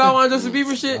 His Bow Wow and Justin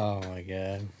Bieber shit? Oh my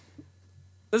god.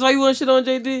 That's why you want to shit on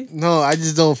JD? No, I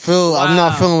just don't feel. I'm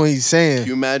not feeling what he's saying. Can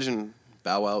you imagine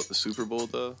Bow Wow at the Super Bowl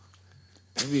though?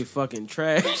 That'd be fucking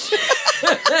trash. Yeah,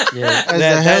 As that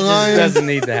the headline? just doesn't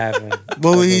need to happen.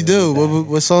 What would he do?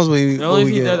 What songs would he? Only if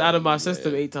he does Out of My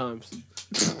System 8 times.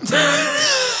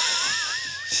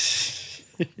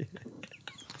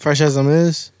 Fresh as I'm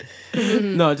is.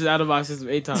 No, just Out of My System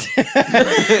 8 times.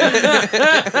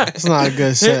 It's not a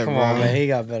good set, Come bro. on, man. He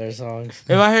got better songs.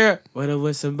 If I hear "When I'm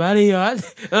with somebody,"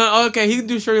 okay, he can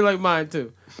do "Shorty Like Mine"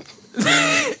 too.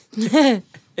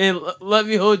 And "Let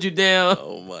Me Hold You Down."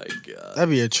 Oh my god, That'd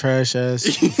be a trash ass.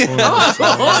 Hold you.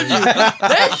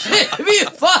 That shit be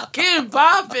fucking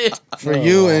popping. For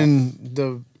you and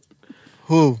the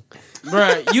who?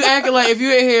 Bruh, you acting like if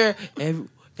you ain't here,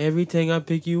 everything I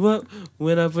pick you up,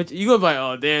 when I put you gonna be like,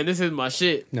 oh damn, this is my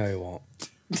shit. No, he won't.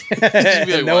 Just be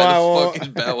like, No, why I the won't. fuck is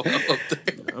Bow Wow up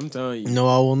there? I'm telling you. No,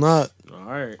 I will not.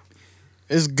 Alright.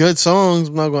 It's good songs.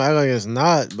 I'm not gonna act like it's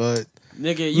not, but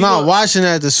Nigga, I'm you not gonna, watching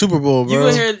that at the Super Bowl, bro.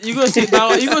 you gonna see Bow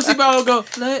Wow, you gonna see Bow Wow go,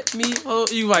 let me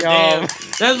hold you like, damn,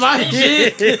 that's my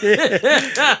shit.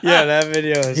 Yeah, that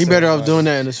video is He so better off funny. doing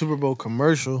that in the Super Bowl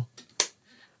commercial.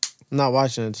 I'm not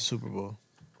watching it at the Super Bowl.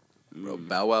 Bro,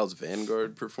 Bow Wow's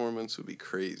Vanguard performance would be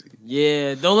crazy.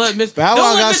 Yeah, don't let Mr. Bow Wow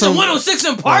Don't got let Mr. some 106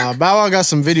 in Park. Bow Wow got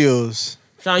some videos.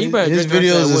 Sean, you better His drink the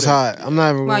rest of videos that is water. hot. I'm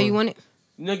not even. Why gonna- you want it?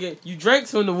 Nigga, you drank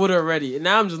some of the water already, and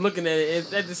now I'm just looking at it.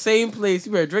 It's at the same place.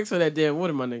 You better drink some of that damn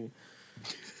water, my nigga.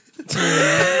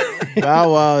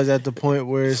 Bow Wow is at the point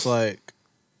where it's like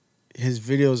his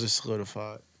videos are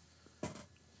solidified.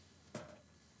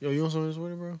 Yo, you want some of this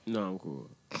water, bro? No, I'm cool.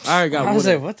 I already got I was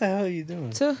water. like, what the hell are you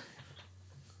doing? Too.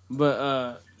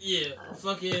 But yeah,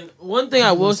 fucking one thing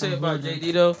I will say about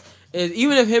JD though is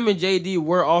even if him and JD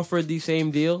were offered the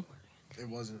same deal, It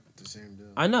wasn't the same deal.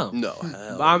 I know. No,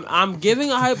 But I'm giving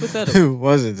a hypothetical. It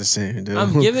wasn't the same deal.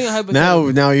 I'm giving a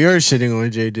hypothetical. Now you're shitting on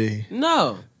JD.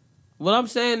 No, what I'm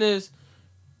saying is,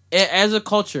 as a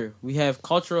culture, we have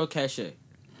cultural cachet,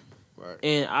 Right.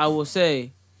 And I will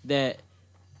say that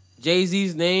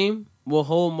Jay-Z's name will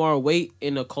hold more weight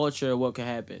in the culture of what could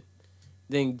happen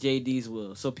than JD's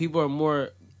will. So people are more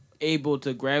able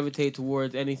to gravitate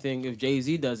towards anything if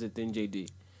Jay-Z does it than JD.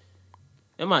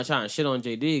 I'm not trying to shit on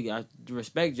JD. I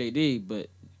respect JD, but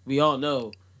we all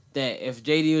know that if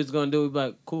JD was going to do it, we'd be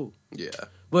like, cool. Yeah.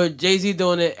 But Jay-Z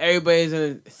doing it, everybody's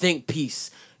going to think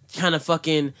peace. Trying to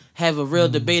fucking have a real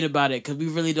debate about it because we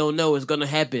really don't know what's going to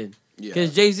happen.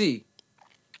 Because Jay-Z's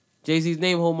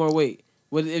name hold more weight.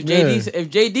 But if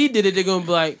JD did it, they're going to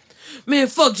be like, man,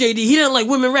 fuck JD. He doesn't like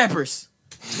women rappers.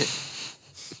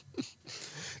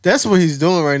 That's what he's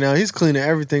doing right now. He's cleaning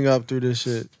everything up through this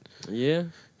shit. Yeah.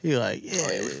 He like, Oh,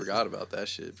 yeah, we forgot about that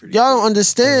shit. Pretty y'all quick. don't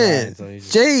understand. Yeah,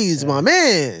 so Jay's my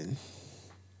man.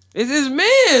 It's his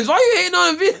man's. Why you hating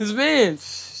on him being his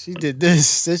man's? She did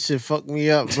this. This shit fucked me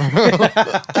up, bro. Do you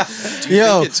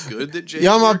think it's good that Jay?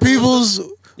 Y'all my peoples.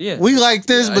 Yeah. We like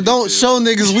this, Yeah, I but do don't too. show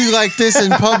niggas we like this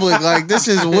in public. Like, this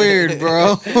is weird,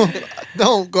 bro.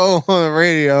 Don't go on the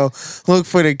radio, look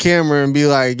for the camera and be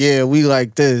like, yeah, we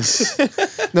like this.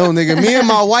 No, nigga, me and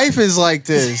my wife is like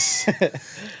this.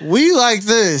 We like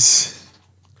this.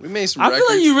 We made some I records.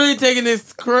 feel like you really taking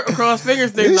this cross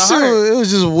fingers thing to This shit, heart. it was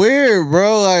just weird,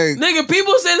 bro. Like, Nigga,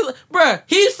 people say, bruh,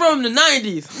 he's from the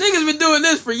 90s. Niggas been doing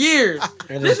this for years.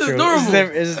 This is true. normal.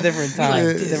 It's different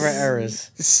times, this. different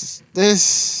eras.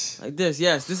 this. Like this,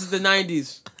 yes. This is the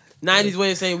 90s. 90s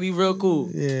way of saying we real cool.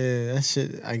 Yeah, that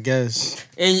shit, I guess.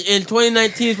 And in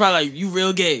 2019, it's probably like, you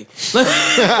real gay.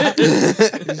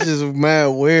 It's just mad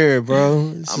weird,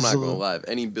 bro. It's I'm just not a gonna little- lie. If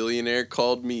any billionaire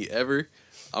called me ever,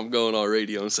 I'm going on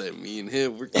radio and saying me and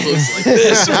him we're close like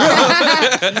this, bro.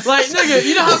 Like, nigga,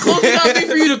 you know how close it gotta be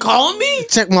for you to call me?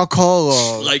 Check my call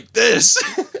log. like this.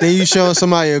 Then you show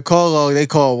somebody a call log, they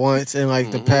call once in like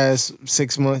the past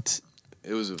 6 months.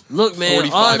 It was a Look, man,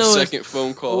 all I 45 know second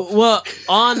phone call. Well,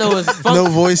 all I know is No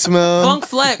voicemail.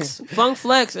 Funk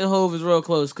Flex and Hove is real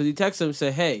close because he texted him and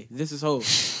said, hey, this is Hove.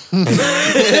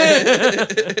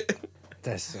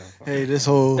 That's so funny. Hey, this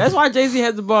whole That's why Jay-Z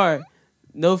had the bar.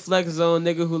 No flex zone,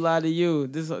 nigga who lied to you.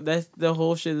 That's the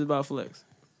whole shit is about flex.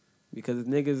 Because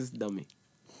niggas is dummy.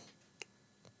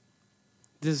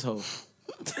 This is Hove.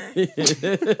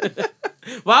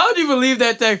 Why would you believe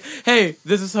that text? Hey,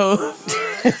 this is Hove.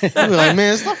 I be like,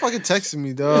 man, stop fucking texting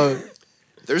me, dog.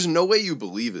 There's no way you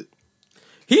believe it.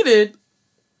 He did.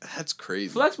 That's crazy.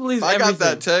 Flex believes if I everything. got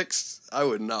that text, I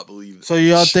would not believe it. So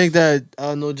y'all think that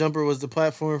No Jumper was the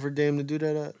platform for Dame to do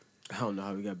that at? I don't know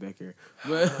how we got back here.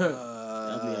 But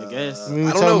I mean, I guess. I mean, we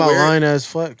I don't talking know about where- lying ass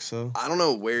Flex, so I don't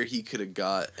know where he could have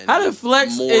got How did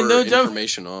Flex more and No Jumper-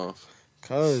 information off.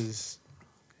 cause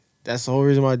that's the whole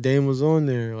reason why Dame was on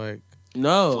there. Like,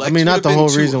 No. Flex I mean, not would've the been whole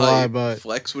too reason why, hype. but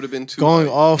Flex would have been too going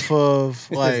hype. off of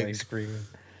Like like screaming.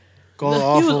 going No,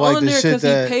 off he was of like on the there shit because he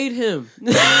that paid him.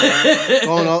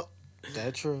 going off.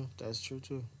 That's true. That's true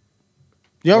too.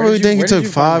 Y'all Where really did you- think he where did took you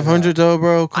find that? 500 though,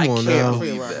 bro? Come I on can't now.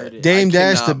 believe I heard that. it. Dame I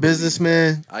Dash, cannot the believe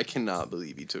businessman. I cannot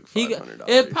believe he took He $500.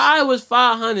 it probably was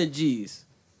 500 G's.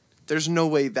 There's no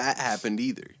way that happened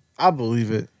either. I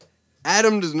believe it.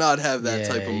 Adam does not have that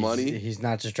type of he's- money. He's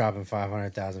not just dropping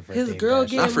 500,000 for His Dame girl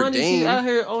Dash. Not getting for money. She's Dame. out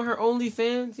here on her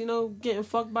OnlyFans, you know, getting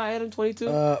fucked by Adam 22.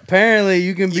 Apparently,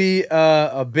 you can be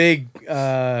a big,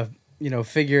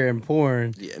 figure in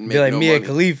porn. Yeah, and Be make like no Mia money.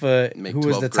 Khalifa, Make who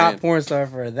was 12 the grand. top porn star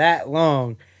for that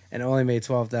long and only made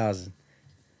 12,000.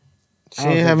 She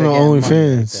ain't having no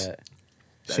OnlyFans.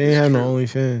 She ain't is had no true.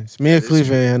 OnlyFans. Mia That is Khalifa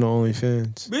true. ain't had no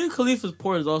OnlyFans. Mia Khalifa's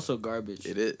porn is also garbage.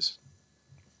 It is.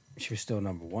 She was still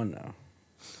number one though.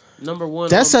 Number one.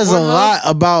 That on says a Pornhub, lot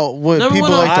about what Number people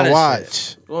one on like a to lot of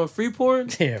watch. on free porn.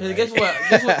 Yeah, 'Cause right. guess what?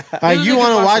 Guess what? Like, Here's you the want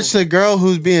to nigga watch the girl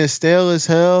who's being stale as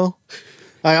hell?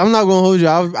 Like, I'm not gonna hold you.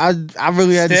 I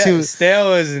really had to see. What,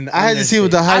 Stale is an I had to see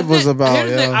what the understatement. hype was about. Here's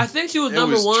the thing, Yeah. I think she was It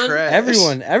number was one. trash.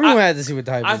 Everyone had to see what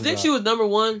the hype was I think about. she was number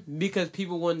one because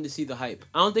people wanted to see the hype.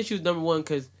 I don't think she was number one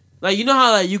because, like, you know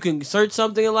how like you can search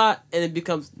something a lot and it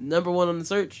becomes number one on the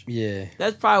search. Yeah.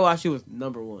 That's probably why she was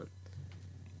number one.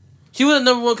 She wasn't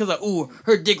number one because like, ooh,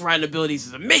 her dick riding abilities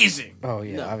is amazing. Oh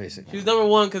yeah, No. obviously. She was number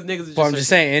one because niggas. Is Well, I'm just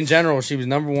saying, in general, she was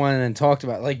number one and talked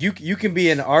about. Like, you can be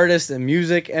an artist in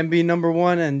music and be number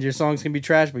one, and your songs can be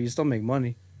trash, but you still make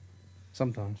money.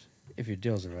 Sometimes, if your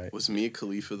deals are right. Was Mia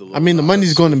Khalifa the I mean, the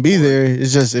money's going to be there.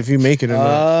 It's just if you make it or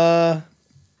not.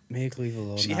 Mia Khalifa,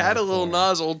 Lil She Nas had a little porn.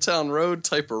 Nas Old Town Road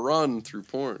type of run through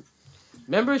porn.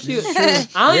 Remember she was. Yeah,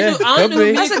 I only could knew who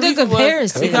be. Mia That's a good Khalifa was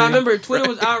comparison. because I remember Twitter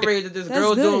was outraged that this That's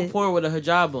girl doing good. porn with a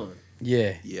hijab on.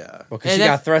 Yeah, Yeah. because And she that's-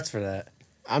 got threats for that.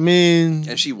 I mean,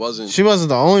 And she wasn't. she wasn't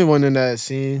the only one in that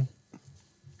scene.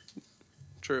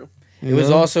 True. It was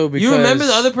know? also because You remember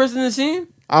the other person in the scene?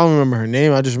 I don't remember her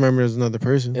name. I just remember it was another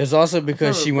person. It was also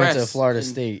because she went to breasts Florida and-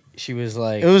 State. She was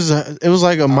like, It was like a I don't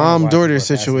know why mom people daughter are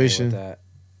fascinated with situation. that.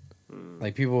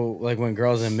 Like people, like when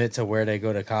girls admit to where they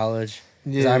go to college.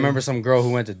 'Cause Yeah. I remember some girl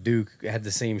who went to Duke had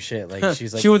the same shit. Like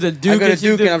she's like, She went to Duke I go and to she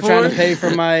Duke did and I'm trying to porn? pay for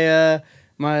my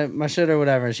my shit or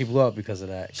whatever, and she blew up because of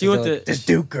that. She went They're to- like, this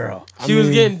Duke girl. She was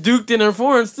getting duked in her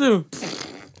foreigns too.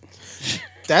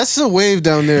 That's the wave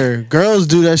down there. Girls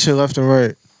do that shit left and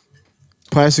right.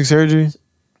 Plastic surgery.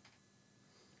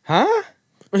 Huh?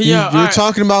 Yeah, You're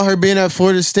talking about her being at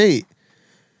Florida State.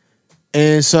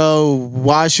 And so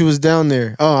why she was down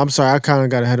there. Oh, I'm sorry. I kind of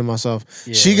got ahead of myself.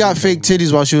 Yeah, she got you fake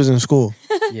titties while she was in school.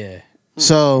 Yeah.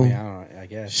 So I mean, I don't know. I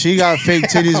guess she got fake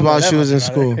titties while she was in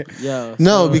school. Yo,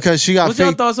 No, so- because she got What's your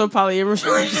fake. thoughts on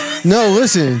polyamory? No,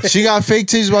 listen. She got fake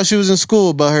titties while she was in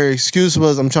school, but her excuse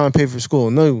was, "I'm trying to pay for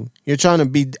school." No, you're trying to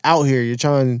be out here. You're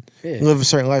trying to Yeah. live a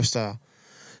certain lifestyle.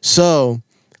 So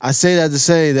I say that to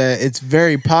say that it's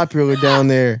very popular down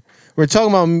there. We're talking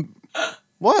about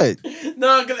what?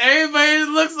 No, because everybody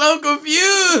just looks so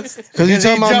confused. Because you're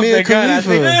talking about Mia I Khalifa.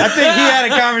 think he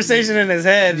had a conversation in his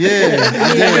head. Yeah,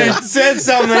 and then said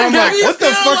something. And I'm like, what the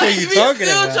fuck are you talking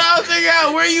still about? trying to figure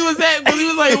out where you was at because he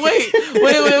was like,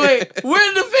 wait.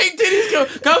 Where did the fake titties come?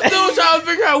 'Cause I'm still trying to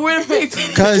figure out where the fake titties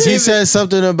Because he came said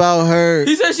something about her.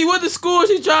 He said she went to school.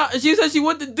 She said she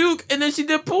went to Duke and then she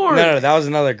did porn. No, that was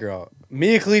another girl.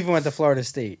 Mia Khalifa went to Florida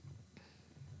State,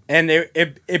 and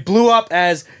it blew up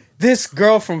as this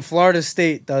girl from Florida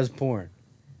State does porn.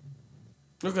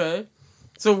 Okay.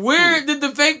 So where did the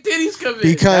fake titties come in?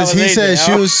 Because he said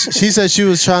she said she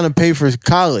was trying to pay for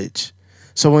college.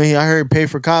 So when I heard pay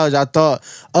for college, I thought,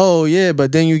 oh yeah,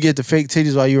 but then you get the fake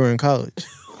titties while you were in college.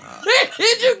 Where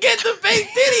did you get the fake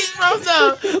titties from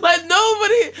though? Like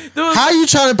nobody. How you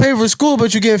trying to pay for school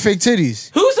but you getting fake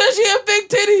titties? Who said she had fake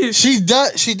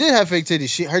titties? She did have fake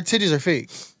titties. Her titties are fake.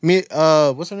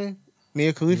 What's her name?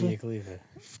 Mia Khalifa. Mia Khalifa.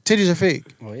 Titties are fake.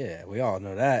 Well, yeah, we all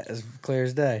know that. It's clear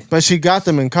as day. But she got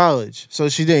them in college, so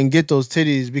she didn't get those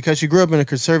titties because she grew up in a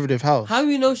conservative house. How do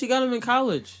you know she got them in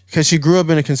college? Because she grew up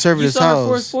in a You conservative saw her house.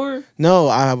 first porn? No,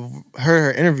 I heard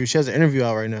her interview. She has an interview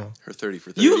out right now. Her 30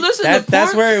 for 30. You listen to porn?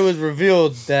 That's where it was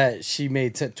revealed that she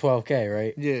made 12K,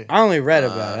 right? Yeah. I only read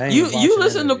about it. I ain't watched You her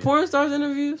listen to interview. porn stars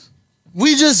interviews?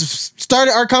 We just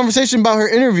started our conversation about her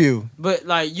interview. But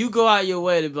like you go out your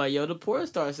way to be like, yo, the porn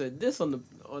star said this on the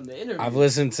interview. I've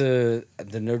listened to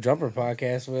the No Jumper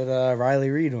podcast with Riley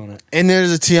Reid on it. And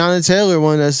there's a Tiana Taylor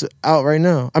one that's out right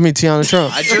now. I mean, Tiana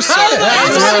Trump. I just saw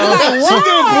I was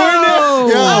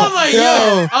like,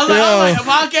 yo. I was like, a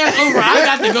podcast over. I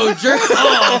got to go jerk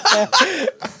off.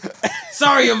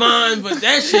 Sorry, Amon, but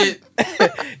that shit.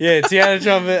 Yeah, Tiana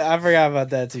Trump. I forgot about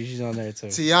that too. She's on there too.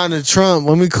 Tiana Trump.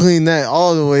 Let me clean that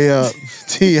all the way up.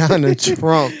 Tiana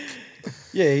Trump.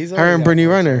 Yeah, he's her and Brittany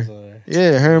Renner.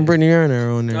 Yeah, her and Brittany Renner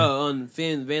are on there. Oh, on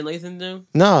Van Lathan joint?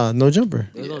 Nah, No Jumper.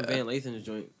 It was on Van Lathan's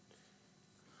joint.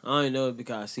 I only know it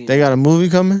because I seen They it. got a movie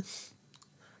coming?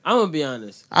 I'm gonna be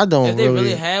honest. I don't If they really.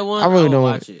 really had one, I really would don't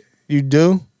watch it. You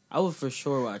do? I would for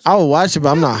sure watch it. I would watch it, but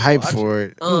I'm not hyped for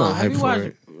it. I'm not have hyped you for watched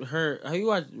it. have you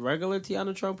watched regular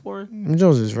Tiana Trump porn? Them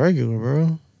Jones is regular,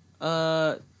 bro.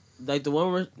 Like the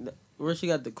one where she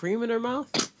got the cream in her mouth?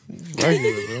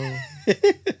 Regular, bro.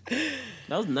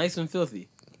 That was nice and filthy.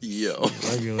 Yo.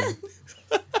 Regular.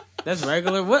 That's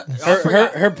regular. What?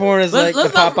 Her porn is like the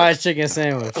Popeyes chicken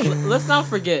sandwich. Let's not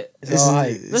forget. It's all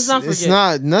hype. Let's not forget. It's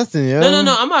not nothing, yo.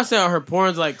 No. I'm not saying her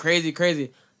porn's like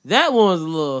crazy. That one was a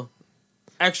little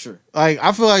extra. Like,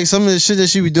 I feel like some of the shit that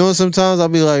she be doing sometimes, I'll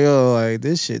be like, yo, like,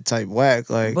 this shit type whack.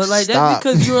 Like, But like stop.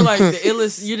 that's because you're like the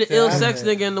illest, you're the ill sex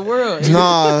nigga in the world. And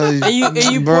Nah,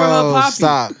 you bro, Pornhub Poppy.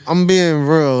 stop. I'm being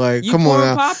real. Like, You come on Pornhub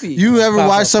now. Poppy. You ever Pop,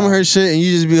 watch pop, some of her shit and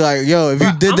you just be like, yo, if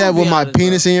you did that I'ma with be my honest,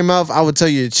 penis in your mouth, I would tell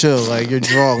you to chill. Like, you're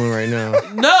drawing right now.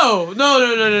 No.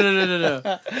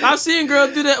 I've seen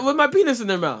girls do that with my penis in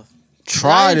their mouth.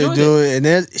 Try I to enjoyed do it, and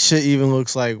that shit even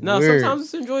looks like No, weird. sometimes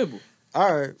it's enjoyable.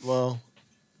 All right, well,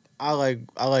 I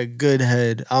like good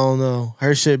head. I don't know.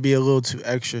 Her shit be a little too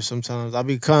extra sometimes. I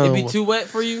be kind It of be too wet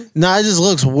for you. Nah, it just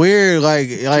looks weird. Like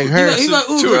her. He's like,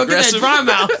 ooh, too girl, aggressive. get that dry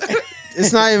mouth.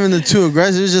 It's not even the too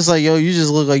aggressive. It's just like, yo, you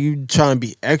just look like you trying to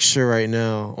be extra right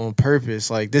now on purpose.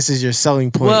 Like, this is your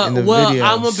selling point in the video.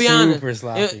 I'm gonna be Super honest.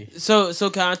 sloppy. So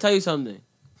can I tell you something?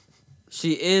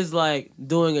 She is like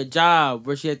doing a job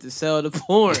where she had to sell the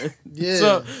porn.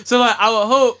 Yeah. So like I would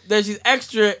hope that she's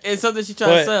extra in something she's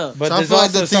trying to sell. But So I there's feel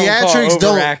like the also something called theatrics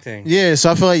don't. overacting. Yeah,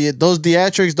 so I feel like those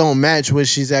theatrics don't match what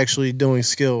she's actually doing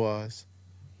skill wise.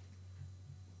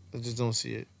 I just don't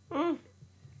see it.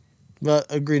 But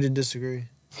agree to disagree.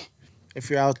 If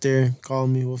you're out there, call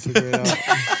me. We'll figure it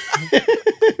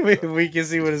out. we can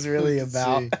see what it's really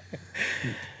about.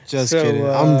 Just kidding.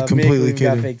 I'm completely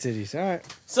Got kidding. fake titties. All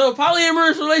right. So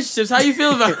polyamorous relationships, how you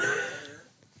feel about it?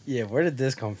 Yeah, where did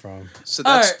this come from? So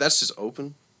Alright. that's just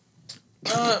open.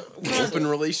 Open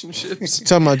relationships.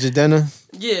 Talking about Jadena?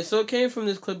 Yeah, so it came from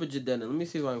this clip of Jadena. Let me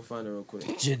see if I can find it real quick.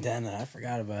 Jadena, I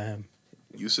forgot about him.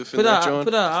 Yusuf in Put that out John.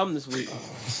 put out an album this week.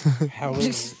 How is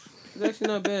it? It's actually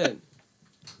not bad.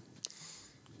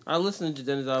 I listened to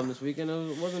Jadena's album this week and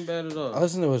it wasn't bad at all. I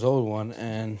listened to his old one,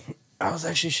 and I was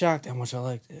actually shocked how much I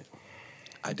liked it.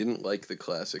 I didn't like the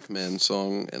classic Man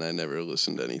song, and I never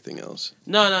listened to anything else.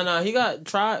 No. He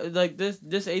got like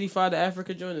this 85 to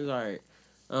Africa joint is alright.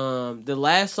 The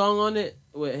last song on it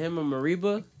with him and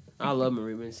Mariba, I love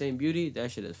Mariba. Insane Beauty,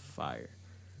 that shit is fire.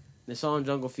 The song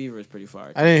Jungle Fever is pretty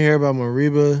fire. I didn't hear about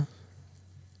Mariba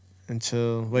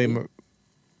until say it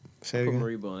Put again.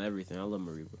 Mariba on everything. I love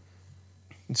Mariba.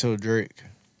 Until Drake.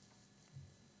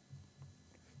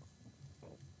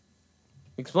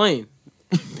 Explain.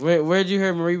 Where'd you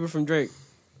hear Mariba from Drake?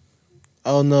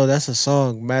 Oh no, that's a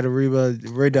song. Madariba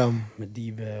Rhythm.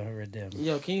 Mediba Rhythm.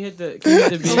 Yo, can you hit the beat?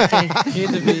 Can you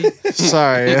hit the beat?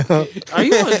 Sorry. Yo. Are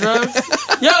you on drugs?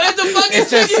 Yo, it's the fucking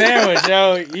It's a sandwich,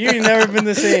 yo. You ain't never been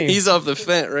the same. He's off the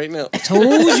fent right now.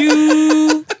 Told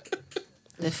you.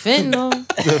 The fentanyl.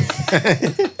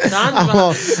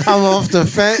 I'm off the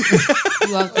fent.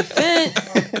 You off the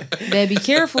fent. Better be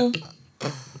careful.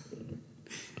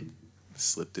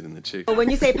 Slipped it in the chick. But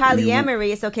when you say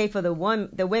polyamory, it's okay for the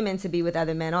women to be with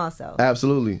other men also.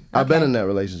 Absolutely. I've been in that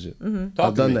relationship. Mhm.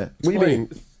 I've done that. What do you mean?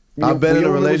 I've been in a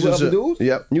You only was with other relationship. dudes?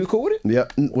 Yep. You was cool with it?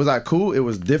 Yep. Was I cool? It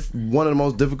was one of the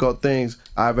most difficult things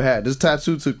I ever had. This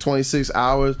tattoo took 26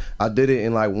 hours. I did it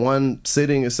in like one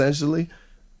sitting, essentially.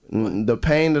 The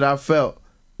pain that I felt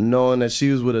knowing that she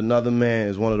was with another man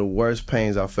is one of the worst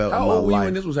pains I felt How in my old were you life.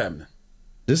 when this was happening?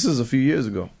 This is a few years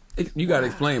ago. You gotta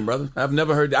explain, brother. I haven't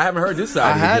heard this side.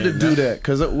 I of the had to game, do man. that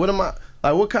because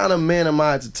what kind of man am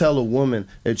I to tell a woman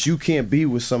that you can't be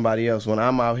with somebody else when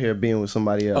I'm out here being with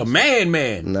somebody else? A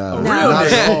man. No, A real not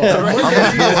man. at all.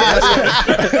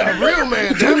 A real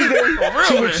man.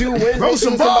 She with you, Wednesday Throw she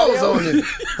some with balls somebody on else.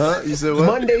 it. Huh? You said what?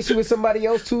 Monday she with somebody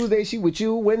else. Tuesday she with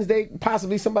you. Wednesday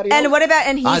possibly somebody else. And what about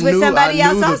he's I with knew- somebody I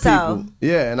else knew the also? people.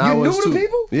 Yeah, and You I was knew the too.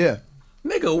 people? Yeah.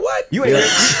 Nigga, what? You ain't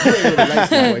really like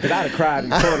that boy, because I'd have cried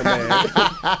in the corner, man.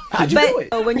 How'd you do it?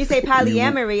 But when you say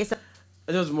polyamory, it's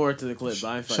There was more to the clip, but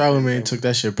I ain't fucking- Charlamagne took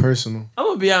that shit personal. I'm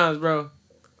gonna be honest, bro.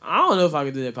 I don't know if I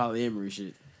could do that polyamory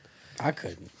shit. I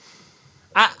couldn't.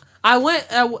 I went.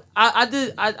 I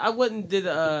did. I went and did.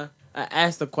 I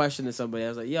asked a question to somebody. I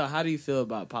was like, "Yo, how do you feel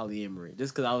about polyamory?"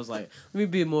 Just because I was like, let me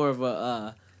be more of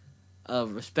a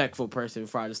respectful person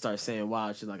before I just start saying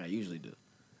wild shit like I usually do.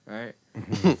 Right?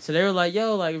 So they were like,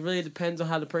 "Yo, like it really depends on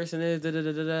how the person is." Da da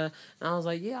da da da. And I was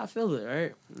like, "Yeah, I feel it."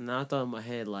 Right? And I thought in my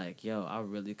head like, "Yo, I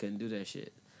really couldn't do that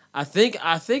shit." I think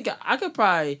I could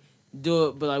probably do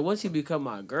it, but like once you become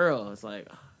my girl, it's like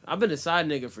I've been a side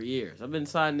nigga for years. I've been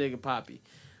side nigga Poppy.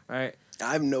 Right?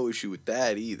 I have no issue with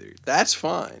that either. That's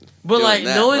fine. But Doing like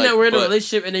knowing that we're in a but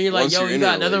relationship and then you're like, once yo, you're you in a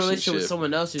got another relationship with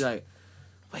someone else, you're like,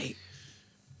 wait.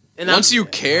 And once you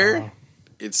care,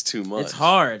 it's too much. it's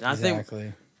hard. I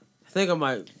Exactly. think I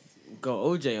might go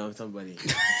OJ on somebody.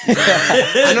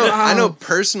 I know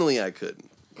personally I couldn't.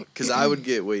 Because I would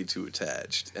get way too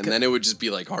attached. And then it would just be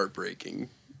like heartbreaking.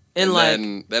 And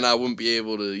like then I wouldn't be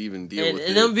able to even deal with it.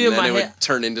 and it'll be in and then my it would head.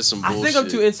 turn into some I bullshit. think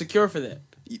I'm too insecure for that.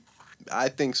 I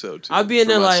think so too. I'd be in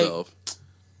for there myself.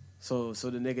 like, so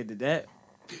the nigga did that.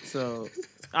 So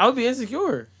I would be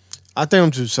insecure. I think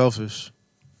I'm too selfish.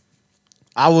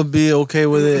 I would be okay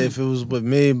with it if it was with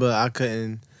me, but I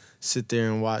couldn't sit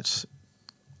there and watch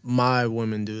my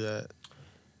women do that.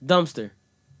 Dumpster.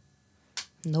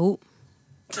 Nope.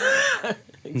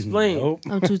 Explain. Nope.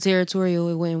 I'm too territorial.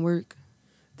 It wouldn't work.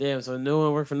 Damn. So no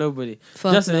one worked for nobody.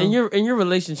 Fuck Justin, no. in your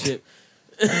relationship,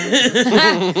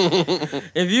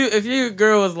 if your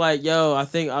girl was like, "Yo, I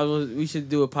think we should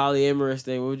do a polyamorous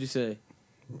thing," what would you say?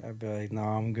 I'd be like, no,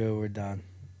 I'm good. We're done.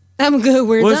 I'm good.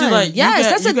 We're What if she's done. like, you Yes, got-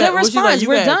 that's you a got- good what if she's like, response. you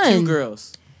We're got done. Two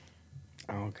girls.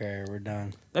 I don't care. We're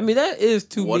done. I mean, that is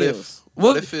two What meals. if-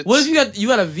 what if it's- what if you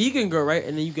got a vegan girl, right?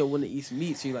 And then you get one that eats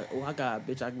meat. So you're like, oh, I got a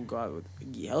bitch I can go out with,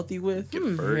 get healthy with.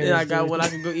 And I got one I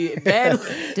can go eat bad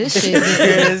with. This shit.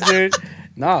 Yes, dude.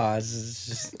 No, it's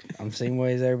just I'm same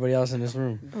way as everybody else in this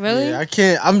room. Really? Yeah, I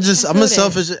can't. I'm a feel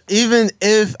selfish. Even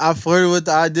if I flirted with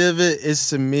the idea of it,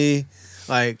 it's to me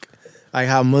like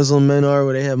how Muslim men are,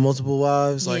 where they have multiple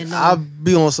wives. Like Yeah, no. I'll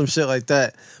be on some shit like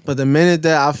that. But the minute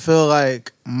that I feel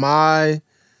like nah.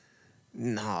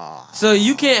 So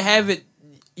you can't have it.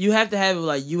 you have to have it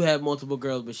like you have multiple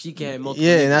girls, but she can't have multiple.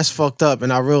 Yeah, niggas. and that's fucked up,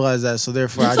 and I realize that. So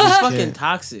therefore, I He's just fucking can't.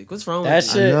 toxic. What's wrong That with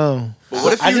shit. you? I know. But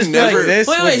what if I you just never? feel like this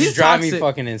Wait, would he's just drive toxic. me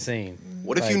fucking insane.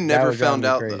 What if Like, you that never would drive found me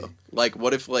out crazy. though? Like,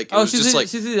 what if like it Oh, was just like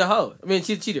she's a hoe. I mean,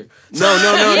 she's a cheater. no,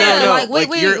 Yeah, no. like,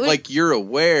 wait, you're wait. like you're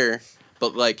aware,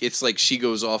 but like it's like she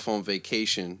goes off on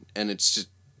vacation and it's just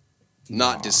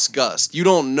not discussed. You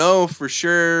don't know for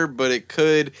sure, but it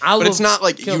could. I but it's will not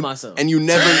like kill you myself. and you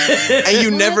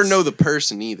never know the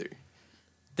person either.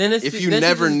 Then it's If you then she's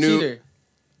never just a knew- cheater.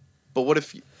 But what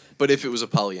if it was a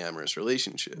polyamorous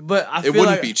relationship? But I it feel wouldn't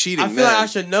like, be cheating. I feel then. like I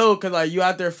should know because like you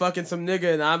out there fucking some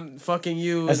nigga and I'm fucking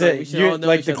you. That's and, like, we it. should You all know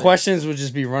like each the other. questions would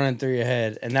just be running through your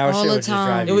head, and that All shit the would just time.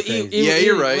 drive It you would crazy. eat- yeah,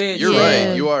 you're right. Yeah. You're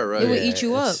right. You are right. It would eat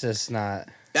you up. It's just not.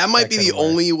 That might be That the couldn't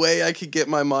work. only way I could get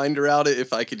my mind around it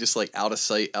if I could just like out of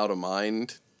sight, out of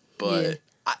mind. But Yeah.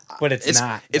 But it's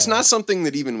not. It's though. not something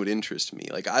that even would interest me.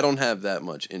 Like I don't have that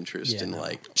much interest Yeah, in no.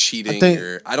 like cheating think-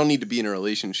 or I don't need to be in a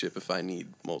relationship if I need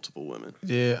multiple women.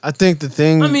 Yeah, I think the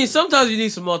thing. I mean, sometimes you need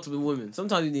some multiple women.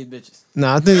 Sometimes you need bitches.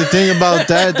 I think the thing about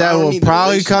that I that don't will need the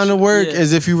probably kind of work Yeah.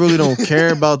 is if you really don't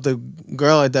care about the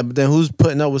girl like that. But then who's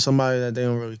putting up with somebody that they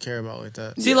don't really care about like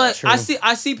that? See, like true.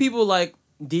 I see people like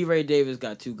D. Ray Davis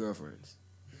got 2 girlfriends,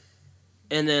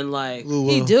 and then like Lou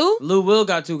He Will. do? Lou Will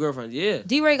got 2 girlfriends. Yeah,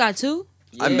 D-Ray got 2?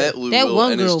 I Yeah. met Lou That Will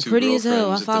one and his girl, 2 pretty as hell. I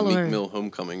girlfriends follow at the her. Meek Mill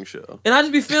homecoming show. and I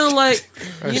just be feeling like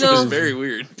you It know, was very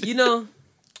weird. you know,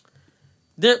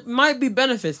 there might be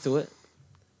benefits to it,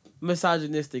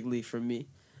 misogynistically for me.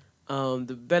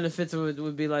 The benefits of it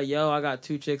would be like, yo, I got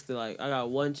 2 chicks that like, I got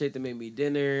one chick that made me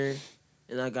dinner,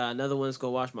 and I got another one that's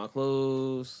gonna wash my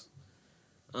clothes.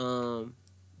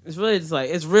 It's really just like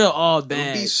it's real all It would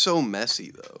bad. be so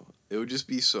messy though. It would just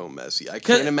be so messy. I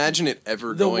 'Cause can't imagine it ever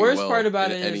The going worst well part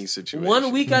about in it any is situation.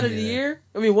 1 week out of the year.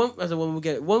 I mean, one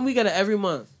week out of every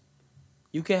month,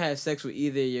 you can't have sex with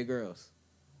either of your girls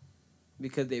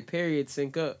because their periods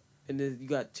sync up, and then you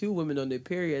got 2 women on their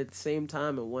period at the same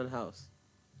time in one house.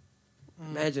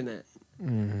 Imagine that.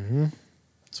 Mm-hmm.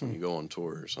 That's when you go on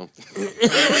tour or something.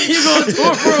 You go on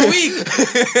tour for a week.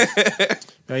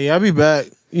 Yeah, I'll be back.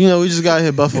 You know, we just got to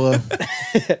hit Buffalo.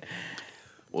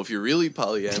 Well, if you're really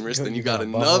polyamorous, then you got got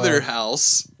another Buffalo.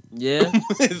 house Yeah,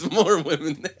 with more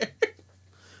women there.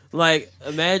 like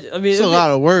imagine. I mean, It's a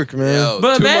lot of work, man. Yo,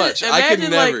 But too imagine, much. I could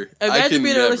imagine never. like I imagine could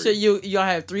being in a never. relationship. Y'all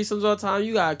have threesomes all the time.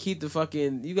 You gotta keep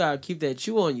you gotta keep that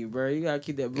chew on you, bro. You gotta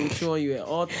keep that blue chew on you at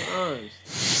all times.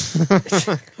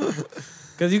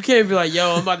 Cause you can't be like,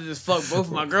 yo, I'm about to just fuck both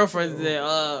of my girlfriends today.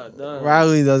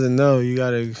 Riley doesn't know. You got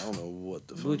to. I don't know what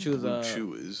the Blue fuck chew is Blue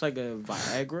Chew is. it's like a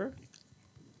Viagra.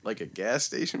 Like a gas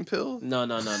station pill? No.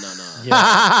 Like a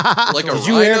Did rhino?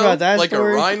 you hear about that Like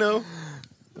story? a rhino?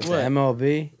 The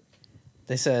MLB.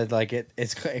 They said like it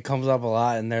comes up a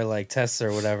lot in their like tests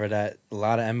or whatever that a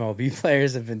lot of MLB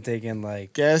players have been taking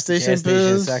like Gas station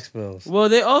pills? sex pills. Well,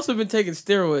 they also been taking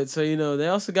steroids, so you know they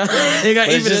also got they got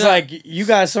But it's even just like you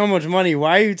got so much money.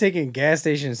 Why are you taking gas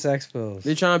station sex pills?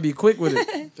 they trying to be quick with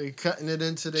it. They cutting it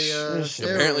into the.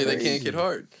 Apparently they can't get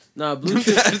hard. Nah, Blue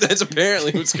Chew. That's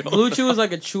apparently what's going Blue on. Chew is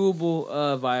like a chewable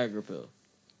Viagra pill.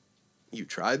 You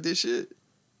tried this shit?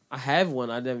 I have one.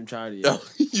 I haven't tried it yet. Oh,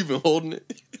 you've been holding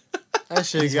it? That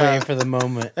shit He's got. waiting for the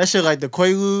moment. That shit like the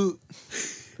Quaalude.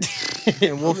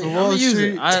 and Wolf of I'm Wall gonna use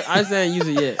Street. it. I ain't use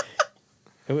it yet.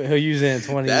 He'll use it in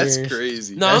 20 That's years.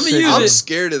 crazy. No, I'm gonna use I'm it.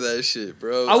 scared of that shit,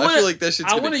 bro. I I feel like that shit's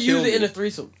I gonna want to kill use it in me. a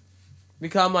threesome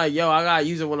because I'm like, yo, I gotta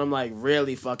use it when I'm like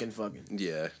really fucking.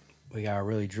 Yeah. We gotta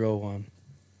really drill one.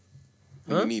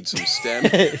 You need some stem.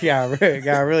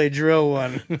 gotta really drill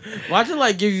one. Watch it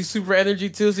like give you super energy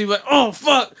too. So you're like, oh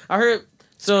fuck, I heard.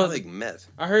 So like meth.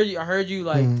 I heard you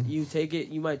like Mhm. you take it.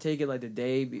 You might take it like the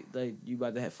day like you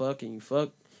about to have fuck and you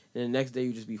fuck, and the next day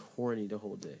you just be horny the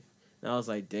whole day. And I was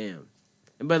like, damn.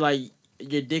 But like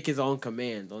your dick is on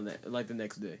command on that like the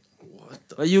next day. What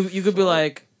the? Like you could be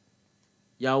like,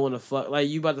 y'all want to fuck? Like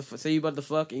you about to say you about to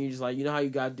fuck, and you just like you know how you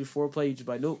gotta do foreplay. You just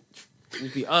like nope, you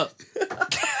just be up,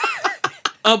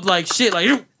 up like shit, like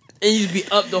and you just be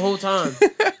up the whole time.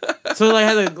 So it like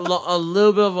has a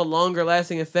little bit of a longer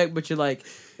lasting effect, but you're like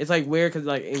it's like weird because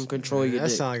like in control of your That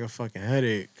dick. sound like a fucking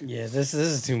headache. Yeah, this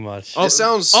is too much. It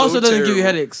sounds so also doesn't give you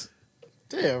terrible. headaches.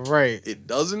 Yeah, right. It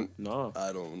doesn't? No.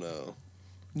 I don't know.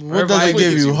 What does it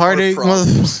give you? Heartache,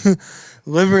 motherfucker?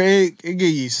 Liver ache? It give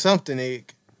you something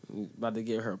ache. About to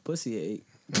give her a pussy ache.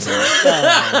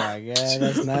 Oh my god,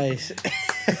 that's nice.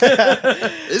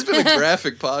 It's been a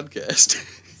graphic podcast.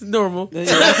 It's normal.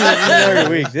 This is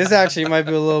every week. This actually might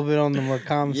be a little bit on the more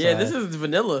calm Yeah, side. this is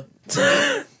vanilla.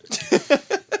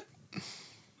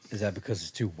 Is that because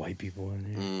it's two white people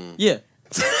in here? Yeah.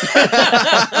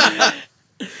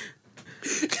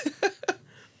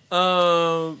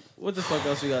 What the fuck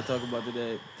else we gotta talk about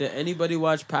today? Did anybody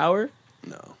watch Power?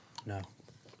 No.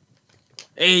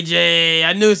 AJ,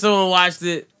 I knew someone watched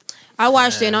it. I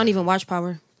watched it and I don't even watch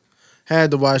Power.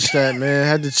 Had to watch that, man.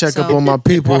 Had to check up So- on my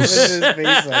peoples.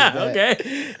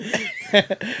 Okay.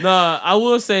 No, I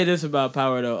will say this about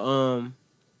Power though.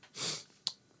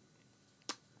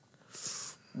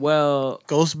 Well,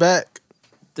 Ghost back.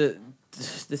 The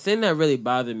thing that really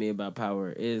bothered me about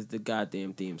Power is the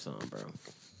goddamn theme song, bro.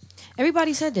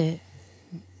 Everybody said that.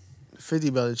 50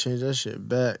 about to change that shit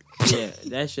back. Yeah,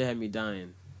 that shit had me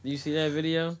dying. You see that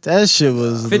video? That shit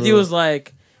was 50 was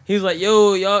like, he was like,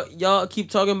 yo, y'all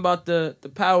keep talking about the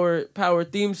power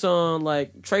theme song.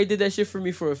 Like Trey did that shit for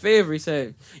me for a favor. He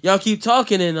said, y'all keep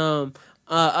talking and I'm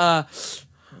gonna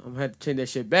have to change that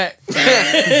shit back.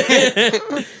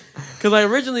 Cause like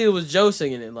originally it was Joe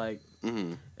singing it, like,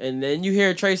 and then you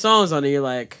hear Trey songs on it, you're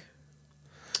like,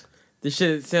 this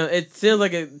shit sounds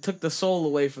like it took the soul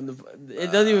away from the.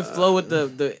 It doesn't even flow with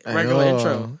the regular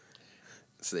intro.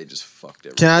 So they just fucked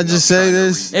everything. Can I just say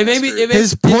this?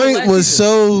 His point was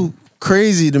so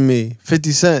crazy to me.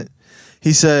 50 Cent.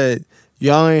 He said,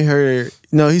 y'all ain't heard.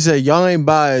 No, he said, y'all ain't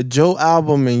buy a Joe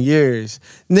album in years.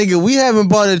 Nigga, we haven't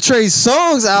bought a Trey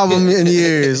Songz album in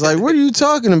years. Like, what are you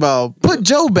talking about? Put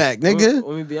Joe back, nigga.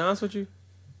 Let me be honest with you.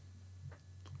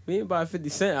 We didn't buy a 50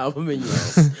 Cent album in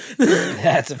years.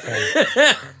 That's a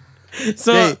fact.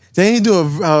 So Didn't he do a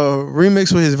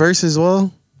remix with his verse as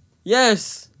well?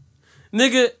 yes,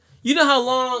 nigga, you know how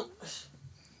long?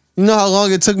 You know how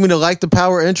long it took me to like the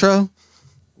Power intro?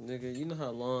 Nigga, you know how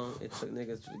long it took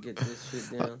niggas to get this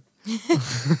shit down?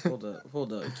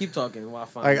 Hold up. Keep talking while I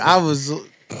find Like, it. I was...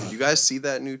 You guys see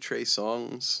that new Trey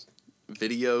Songz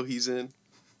video he's in?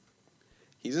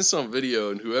 He's in some video,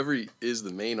 and whoever is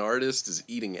the main artist is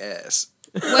eating ass.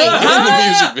 Wait, in the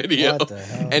music video. What the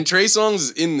hell? And Trey Songz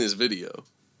is in this video.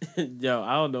 Yo,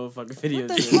 I don't know what fucking video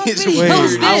What this the fuck is. video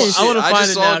is this? I want to I find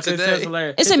just it saw now it because it today. sounds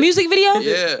hilarious. It's a music video?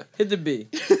 Yeah. Hit the B.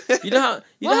 You know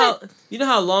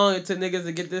how long it took niggas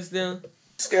to get this down?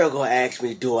 This girl gonna ask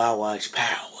me, do I watch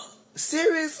Power?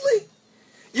 Seriously?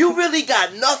 You really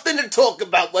got nothing to talk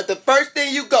about, but the first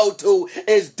thing you go to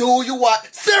is, do you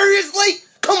watch? Seriously?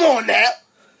 Come on now.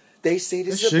 They say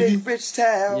this is a big rich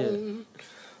town.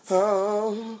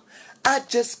 Oh, I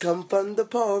just come from the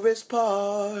poorest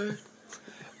part.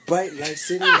 Bright light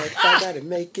city, like I gotta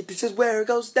make it. This is where it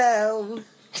goes down.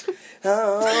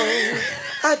 Oh,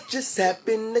 I just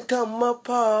happen to come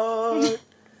apart.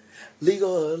 Legal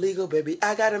or illegal, baby,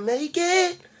 I gotta make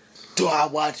it. Do I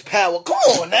watch Power? Come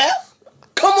on now.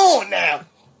 Come on now.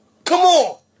 Come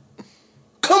on.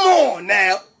 Come on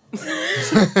now.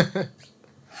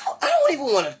 I don't even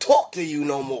want to talk to you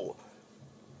no more.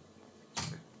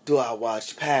 Do I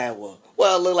watch Power?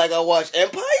 Well, it look like I watch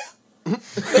Empire.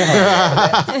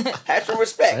 Have some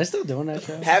respect. Are they still doing that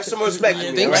show? Have some respect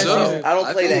for me. Right? I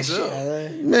don't play that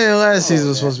shit. Man, last season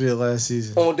was supposed to be the last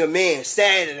season. On demand,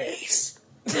 Saturdays.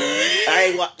 I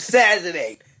ain't watch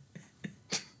Saturday.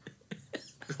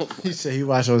 He said he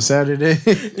watched on Saturday.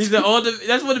 He said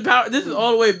that's what the Power. This is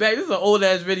all the way back. This is an old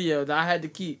ass video that I had to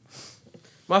keep.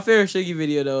 My favorite Shiggy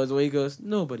video though is when he goes,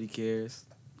 "Nobody cares.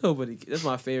 Nobody." That's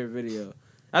my favorite video.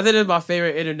 I think it's my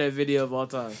favorite internet video of all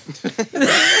time. Cause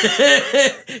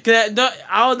I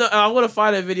don't know. I want to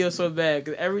find that video so bad.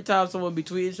 Cause every time someone be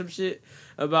tweeting some shit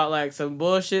about like some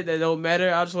bullshit that don't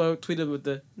matter, I just want to tweet them with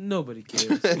the "Nobody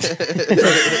cares."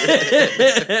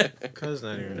 Cause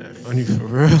not even that funny for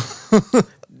real.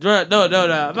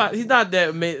 No. He's not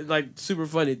that like super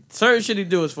funny. Certain shit he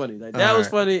do is funny. Like that was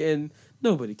funny, and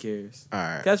nobody cares. All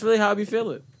right. That's really how I be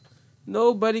feeling.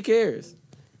 Nobody cares.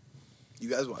 You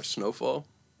guys watch Snowfall?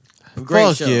 Great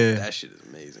Fuck show. yeah. That shit is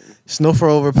amazing. Snowfall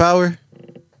over Power?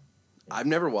 I've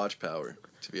never watched Power,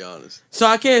 to be honest. So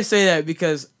I can't say that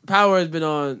because Power has been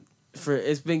on for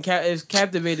it's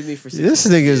captivated me for 6 This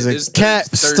years. nigga's a cap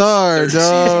star,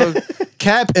 dog.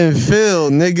 Cap and Phil,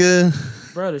 nigga.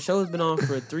 Bro, the show's been on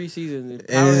for 3 seasons.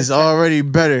 And it's already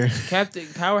better.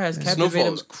 Power has Snowfall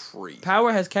captivated. is great.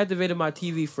 Power has captivated my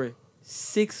TV for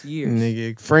 6 years.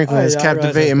 Nigga, Franklin has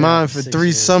captivated mine for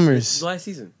 3 summers. Last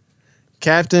season.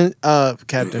 Captain,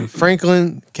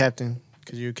 Franklin, cause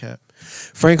you Cap.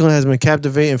 Franklin has been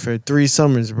captivating for 3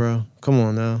 summers, bro. Come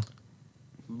on now.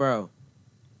 Bro,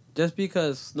 just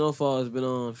because Snowfall has been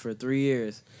on for 3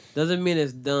 years doesn't mean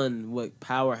it's done what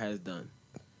Power has done.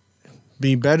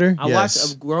 Be better? I Yes.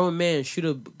 watched a grown man shoot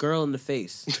a girl in the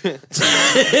face.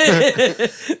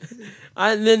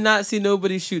 I did not see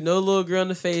nobody shoot no little girl in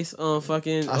the face on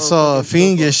fucking. I saw a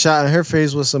fiend get shot in her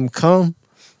face with some cum.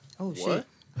 Oh shit!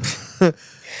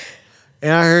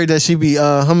 And I heard that she be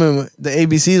humming the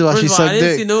ABCs while First she of all, sucked I didn't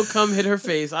dick. see no cum hit her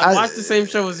face. I watched the same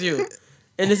show as you.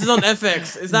 And this is on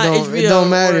FX. It's not Don't- HBO. It don't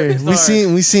matter. or We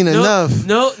Starz. seen enough.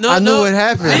 No. I knew what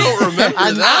happened. I don't remember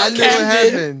I that. knew what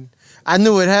happened. I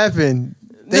knew what happened.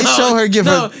 They show her give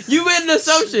her. You made an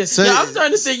assumption. So- I'm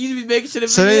starting to think you be making shit up.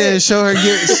 So they didn't show her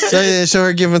give. So they didn't show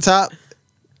her giving top.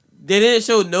 They didn't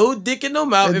show no dick in no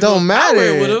mouth. It If don't was matter. Power,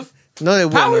 it would have. No, they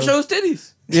wouldn't. Power have. shows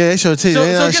titties. Yeah, they show titties. So,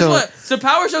 They so not guess showing. what? So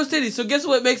Power shows titties. So guess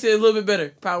what makes it a little bit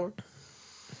better? Power.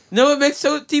 Know what makes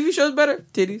TV shows better?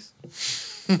 Titties.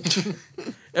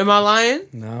 Am I lying?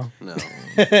 No.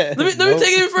 Let me take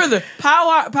it even further.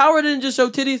 Power didn't just show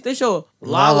titties. They show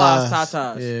Lala's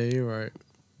tatas. Yeah, you're right.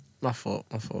 My fault.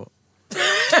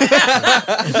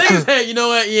 Niggas said, you know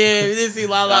what? Yeah, we didn't see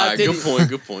Lala titties.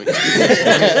 Good point.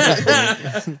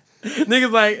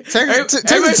 Niggas like Take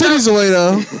the titties away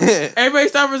though. Everybody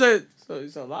stop for a second. So you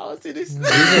saw Lala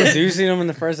titties? Do you see them in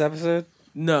the first episode?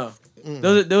 No.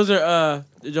 Those are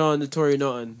the John the Tory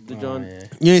Norton. The John.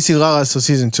 You ain't see Lala till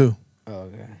season 2. Oh,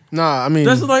 okay. Nah, I mean,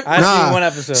 That's like I seen one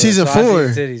episode. Season so 4. I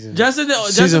seen titties in it. Justin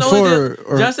Season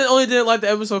only didn't like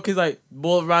the episode because like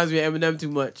Bull reminds me of Eminem too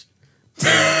much.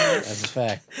 That's a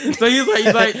fact. So he's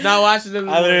like not watching them.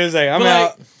 I literally was like, I'm But,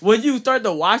 out. When you start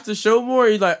to watch the show more,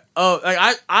 you're like, oh, like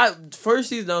I first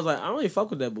season I was like, I don't really fuck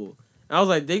with that bull. And I was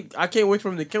like, I can't wait for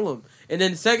him to kill him. And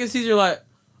then the second season, you're like,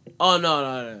 oh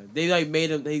no. They like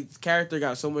made him. His character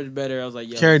got so much better. I was like,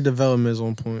 yeah. Character development is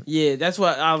on point. Yeah, that's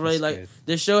what I really That's like. good.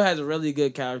 This show has a really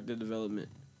good character development.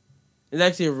 It's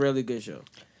actually a really good show.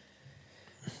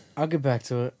 I'll get back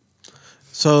to it.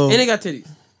 So And it got titties.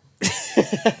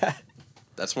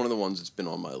 That's one of the ones that's been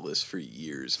on my list for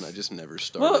years, and I just never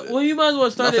started it. Well, you might as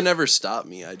well start Nothing it. ever stopped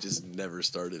me. I just never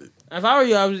started it. If I were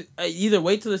you, I would either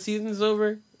wait till the season's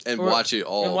over And watch it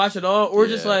all. or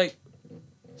just Yeah. like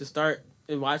just start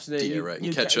and watch it. Yeah, right,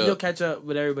 and catch You'll up. catch up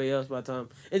with everybody else by the time.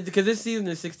 Because this season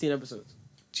is 16 episodes.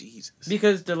 Jesus.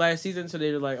 Because the last season, so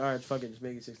they're like, all right, fuck it, just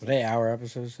make it 16. Were they hour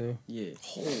episodes too? Yeah.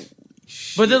 Holy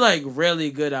shit. But they're like really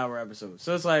good hour episodes.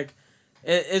 So it's like,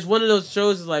 it's one of those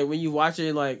shows. Is like when you watch it,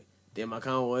 you're like, damn, I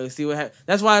kind of want to see what happens.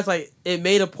 That's why it's like it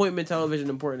made appointment television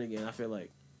important again. I feel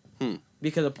like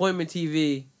because appointment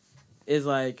TV is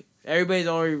like everybody's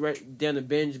already down to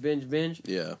binge.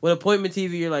 Yeah. With appointment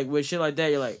TV, you're like with shit like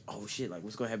that. You're like, oh shit, like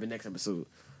what's gonna happen next episode?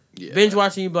 Yeah. Binge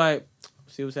watching, you be like,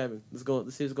 see what's happening. Let's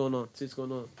see what's going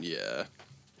on. Yeah.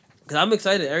 Cause I'm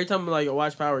excited every time I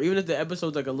watch Power, even if the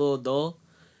episode's like a little dull.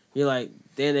 You're like,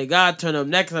 damn, they gotta turn up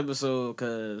next episode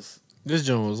because this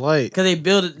joint was light. they're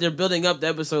building up the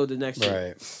episode the next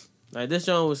year. Right. Like this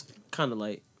joint was kind of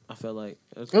light. I felt like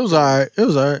It was alright.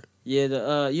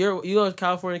 Yeah, you know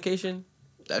Californication.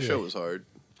 That show was hard.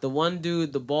 The one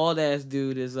dude, the bald ass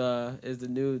dude, is the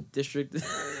new district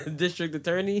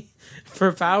attorney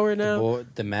for Power now.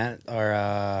 The man or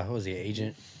what was he,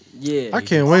 agent? Yeah, I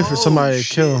can't wait for somebody to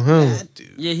kill him.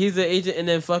 Yeah, he's the agent, and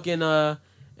then fucking and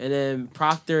then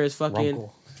Proctor is fucking.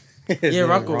 Runkle. Yeah,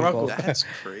 Runkle. That's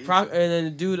crazy. And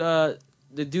then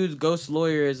the dude's ghost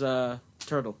lawyer is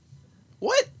Turtle.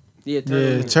 What? Yeah,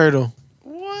 Turtle. Yeah, Turtle.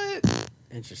 What?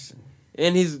 Interesting.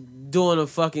 And he's doing a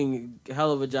fucking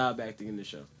hell of a job acting in the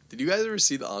show. Did you guys ever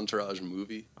see the Entourage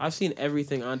movie? I've seen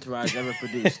everything Entourage ever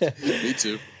produced. Me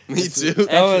too. Me too.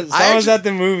 I was at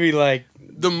the movie like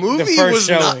the movie first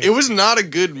showing. it was not a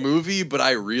good movie, but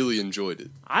I really enjoyed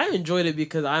it. I enjoyed it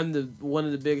because I'm one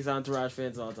of the biggest Entourage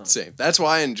fans of all time. Same. That's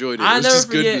why I enjoyed it. It I was never just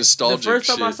forget good nostalgic the first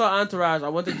time shit. I saw Entourage. I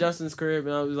went to Justin's crib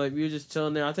and I was like, we were just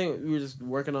chilling there. I think we were just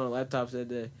working on laptops that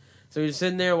day. So we were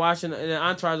sitting there watching and then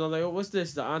Entourage. I was like, oh, what's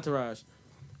this? The Entourage.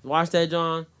 Watch that,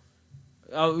 John.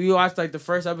 We watched like the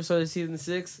first episode of season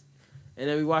 6, and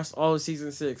then we watched all of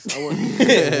season 6.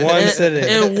 In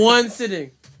one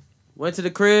sitting. Went to the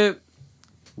crib,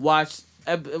 watched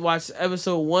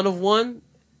episode 1 of 1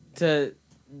 to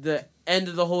the end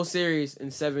of the whole series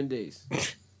in 7 days.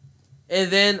 And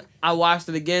then I watched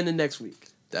it again the next week.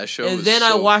 That show And was then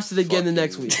so I watched it again the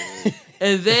next week.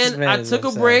 And then I took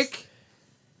a break,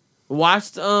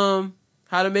 watched How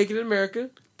to Make It in America.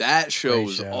 That show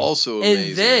was also amazing.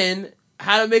 And then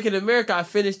How to Make It in America, I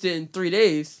finished it in 3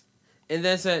 days. And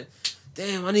then said,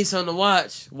 damn, I need something to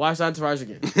watch. Watched Entourage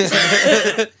again.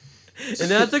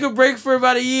 And then I took a break for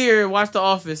about a year and watched The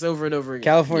Office over and over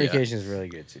again. Californication is really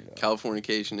good too.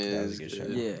 Californication is a good show.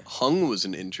 Yeah. Hung was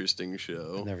an interesting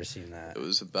show. I've never seen that. It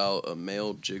was about a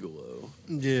male gigolo.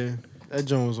 Yeah, that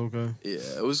joint was okay. Yeah,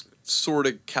 it was sort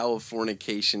of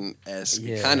Californication-esque.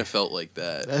 It kind of felt like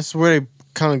that. That's where they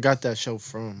kind of got that show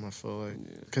from. I feel like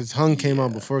because Hung came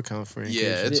out before California.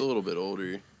 Yeah, it's a little bit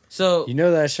older. So you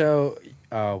know that show?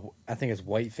 I think it's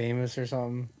White Famous or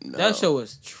something. That show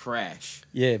was trash.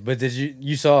 Yeah, but did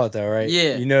you saw it though, right?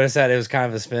 Yeah. You noticed that it was kind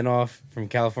of a spinoff from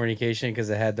Californication because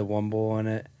it had the one bull in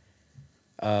it.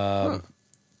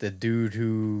 The dude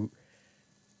who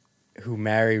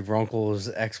married Runkle's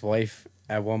ex-wife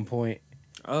at one point.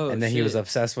 Oh, and then he was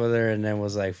obsessed with her, and then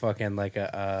was like fucking like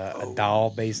a doll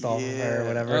based off of her or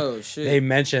whatever. Oh, shit. They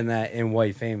mentioned that in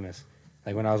White Famous.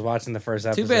 Like when I was watching the first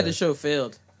episode. Too bad the show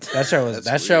failed.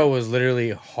 That show was literally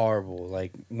horrible.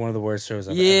 Like one of the worst shows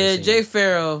I've ever seen. Jay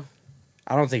Farrow.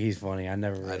 I don't think he's funny. I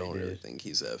don't really think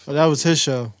he's that But that was his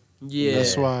show. Yeah.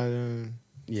 That's why.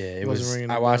 Yeah, it wasn't was. ringing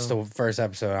I a watched bell. the first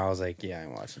episode. And I was like, yeah, I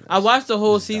ain't watching this. I watched the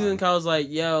whole season because I was like,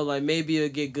 yo, like maybe it'll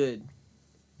get good.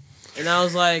 And I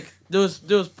was like, there was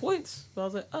points. But I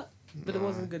was like, but it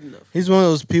wasn't good enough. He's one of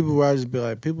those people where I just be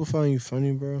like, people find you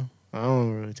funny, bro. I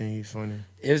don't really think he's funny.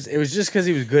 It was just because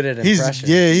he was good at He's impressions.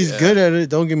 He's good at it.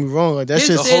 Don't get me wrong. Like that His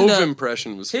shit's stand-up-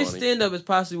 impression was His funny. stand-up is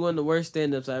possibly one of the worst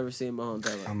stand-ups I ever seen in my whole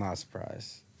entire life. I'm not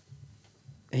surprised.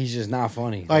 He's just not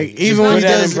funny. like he's even when he good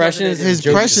at does impressions, his jokes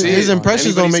impressions, are his funny.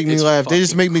 impressions don't make me laugh. They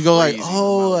just make me go like,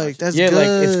 oh, like that's Yeah, good.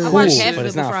 like, it's I cool, watched half but of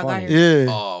it's it not before I got funny. here.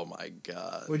 Yeah. Oh my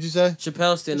god. What'd you say?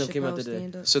 Chappelle's stand-up came out today.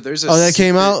 So there's a Oh, that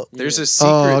came out? There's a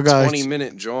Oh, I secret got it.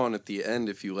 20-minute John at the end.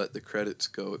 If you let the credits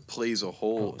go, it plays a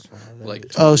whole like.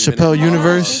 Oh, 20-minute Chappelle John.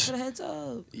 Universe? Thanks for the heads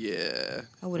up. Yeah.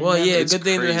 I would've Well, never- yeah, It's good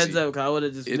thing the crazy. heads up because I would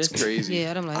have just It's missed it. crazy.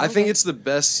 Yeah, I'm like, I think okay. it's the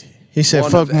best. He said,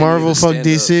 one "Fuck of any of Marvel, the fuck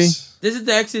DC." stand-ups. This is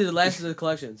actually the last of the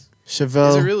collections. Chevelle.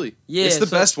 Is it really? Yeah, It's the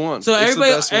so- best one. So It's the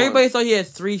everybody, best one. everybody thought he had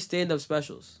 3 stand-up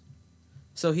specials.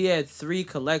 So he had 3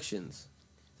 collections.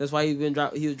 That's why he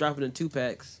was dropping in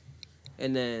 2-packs,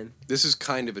 and then This is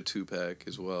kind of a 2-pack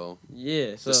as well.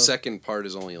 yeah. So The second part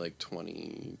is only like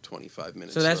 20, 25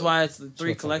 minutes. so that's though. why it's the 3 So it's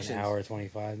like collections. an hour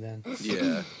 25 then.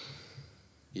 Yeah.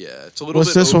 Yeah, it's a little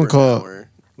What's bit this one over an called? hour.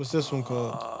 What's this one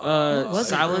called? What's it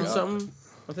Silence called? something.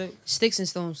 I think. Sticks and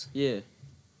Stones. Yeah.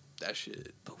 That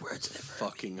shit. But words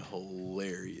fucking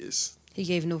hilarious. He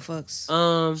gave no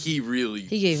fucks. He really.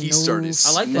 He gave no started. fucks.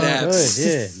 I like that.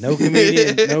 snaps.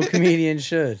 Good, yeah. No comedian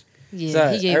should. Yeah, So,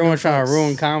 he gave everyone's no trying to fucks.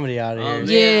 ruin comedy out Oh,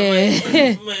 here.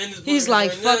 man. Yeah. He's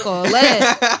like, fuck all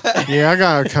that. Yeah, I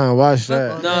gotta kind of watch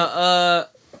that. No,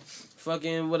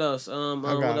 fucking what else? What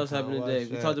gotta else happened kinda today? watch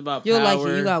We that. talked about You'll Power. like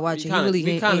it. You gotta watch it. You really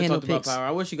we ain't kind of handle talked about picks. Power.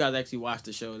 I wish you guys actually watched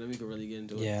the show, then we could really get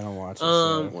into it. Yeah, I don't watch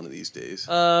it. One of these days.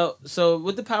 So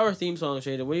with the Power theme song,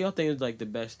 Shada, what do y'all think is like the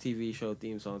best TV show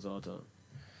theme songs of all time?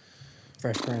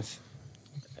 Fresh Prince.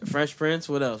 Fresh Prince.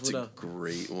 What else? It's What a else?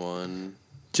 great one.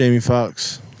 Jamie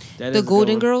Foxx. That The is a good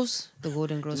Golden one. Girls. The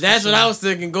Golden Girls. That's for what sure. I was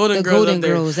thinking. Golden The Girls. Golden up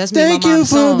there. Girls. That's me. Thank my you mom's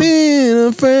for song. being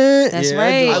a friend. That's Yeah,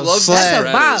 right. I love the That's a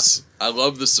bop. Sopranos. I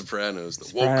love the Sopranos.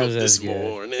 The woke up Sopranos this is good.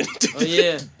 morning. Oh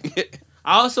yeah.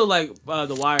 I also like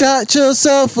The Wire. Got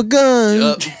yourself a gun.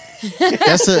 Yup.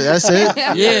 That's it. That's it.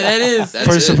 Yeah, that is. That's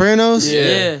For it. Sopranos.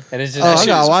 Yeah. And it's just Oh, I shit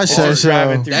gotta is watch that hard. show.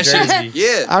 driving through That Jersey. shit,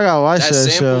 yeah. I gotta watch that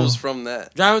that show. samples from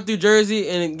that. Driving through Jersey,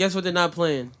 and guess what? They're not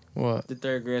playing What? the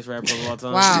third greatest rapper of all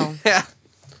time. Wow. That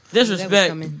was Disrespect.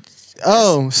 coming.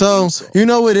 Oh, so you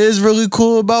know what is really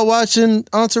cool about watching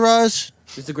Entourage?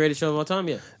 It's the greatest show of all time.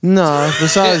 Yeah. No,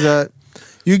 besides that,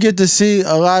 you get to see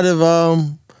a lot of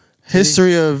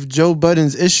history of Joe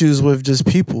Budden's issues with just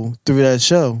people through that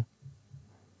show.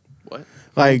 What?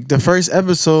 Like the first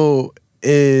episode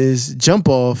is Jump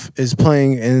Off is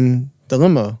playing in the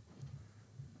limo.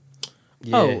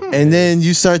 Yeah. Oh. And then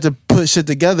you start to put shit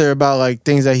together about like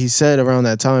things that he said around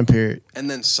that time period. And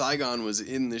then Saigon was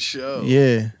in the show.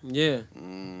 Yeah. Yeah.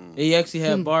 He actually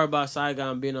had a bar about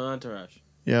Saigon being on Entourage.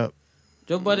 Yep.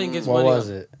 Joe Budden gets What money. was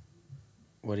it?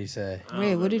 What did he say? I don't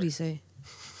Wait, what did remember. he say?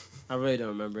 I really don't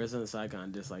remember. It's in the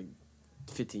Saigon just like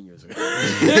 15 years ago.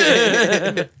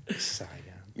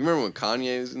 You remember when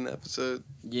Kanye was in the episode?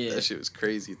 Yeah. That shit was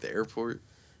crazy at the airport.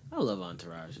 I love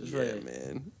Entourage. It's Yeah, really...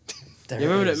 man. You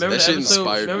remember the, remember That the shit episode?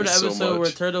 inspired Remember me the so episode where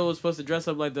much. Turtle was supposed to dress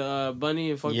up like the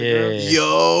bunny and fuck the Yeah. girl?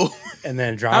 Yo. And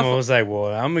then Drama was like, well,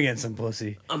 I'm going to get some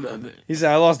pussy. I'm He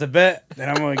said, I lost a bet, then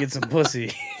I'm going to get some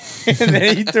pussy. And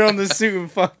then he threw on the suit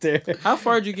and fucked her. How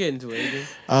far did you get into it, Adrian?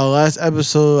 Last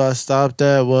episode I stopped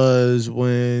at was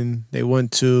when they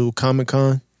went to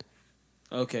Comic-Con.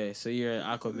 Okay, so you're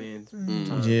at Aquaman.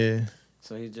 Yeah.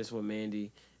 So he's just with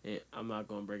Mandy, and I'm not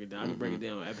gonna break it down. I can break it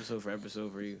down episode for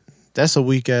episode for you. That's a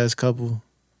weak ass couple.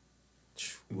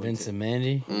 Vince and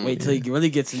Mandy. Wait till he really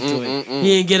gets into it.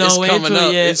 He ain't get all It's the way coming into up.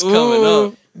 it yet. It's coming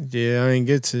up. Yeah, I ain't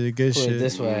get to the good Put it shit.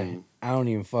 this way. I don't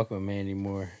even fuck with Mandy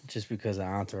more just because of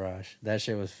Entourage. That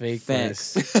shit was fake. but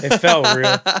Facts. It felt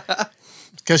real.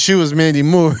 Cause she was Mandy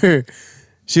Moore.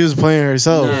 She was playing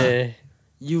herself. Nah.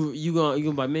 You gonna be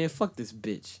like, man, fuck this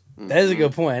bitch. That is a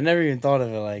good point. I never even thought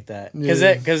of it like that.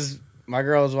 Because my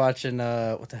girl was watching,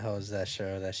 what the hell is that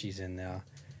show that she's in now?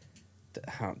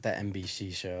 That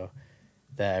NBC show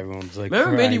that everyone's like.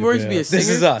 Remember Mandy Moore used to be a singer? This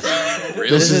Is Us. Really?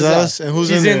 This Is Us? And who's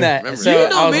She's in there? that. So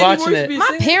I was watching it.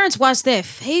 My parents watched that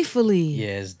faithfully.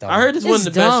 Yeah, it's dumb. I heard this one of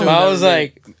the best shows.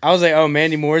 I was like, oh,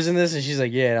 Mandy Moore's in this, and she's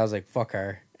like, yeah, and I was like, fuck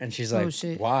her, and she's like,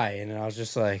 shit. why? And I was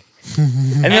just like,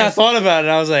 and then I thought about it,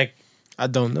 and I was like, I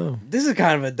don't know. this is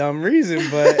kind of a dumb reason,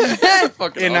 but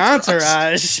in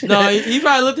Entourage, No, he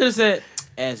probably looked at her and said,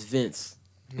 "As Vince."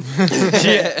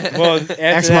 well,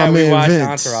 after that we watched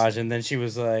Entourage, and then she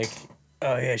was like,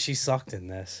 oh yeah, she sucked in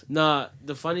this. Nah,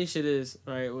 the funny shit is,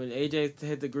 right, when AJ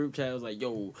hit the group chat, it was like,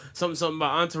 yo, something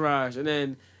about Entourage. And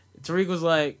then Tariq was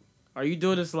like, are you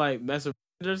doing this like mess with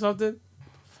or something?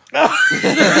 How you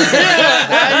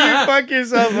fuck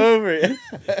yourself over?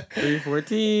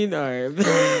 314. All right.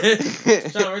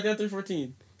 Sean, write down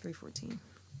 314. 314.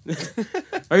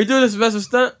 Are you doing this mess with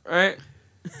stunt? All right.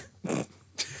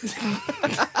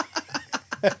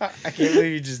 I can't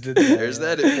believe you just did that. There's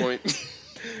that hit point.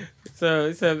 So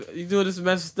he said, you doing this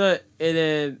mess with stunt, and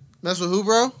then Mess with who,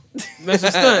 bro? mess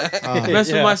with stunt.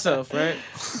 Mess with myself, right?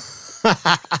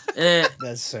 And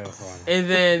That's so funny. And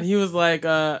then he was like,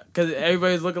 because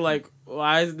everybody's looking like,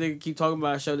 why does this nigga keep talking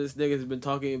about a show this nigga's been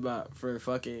talking about for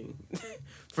fucking,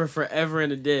 for forever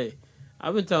and a day?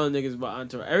 I've been telling niggas about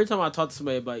Entourage. Every time I talk to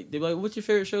somebody, they're like, what's your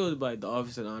favorite show? It's like The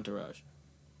Office and Entourage.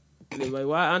 And they're like,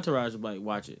 why Entourage? I'm like,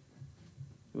 watch it.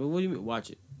 Well, what do you mean, watch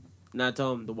it? And I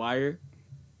tell them, The Wire,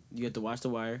 you have to watch The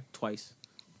Wire twice.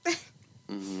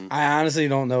 I honestly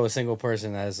don't know a single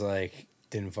person that's like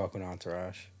didn't fuck with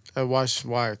Entourage. I watched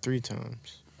Wire 3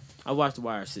 times. I watched The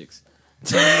Wire 6.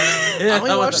 I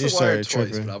only watched The Wire twice,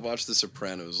 tripping. but I've watched The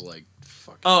Sopranos like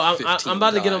fucking Oh, 15 I'm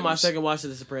about to get on my times. second watch of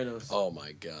The Sopranos. Oh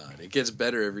my god, it gets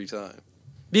better every time.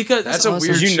 Because that's a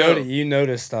weird you show. You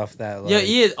notice stuff that like, yeah,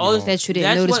 he is. All this that you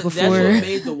didn't that's notice what, before. That's what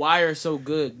made The Wire so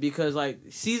good because like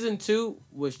season 2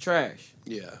 was trash.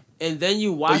 Yeah, and then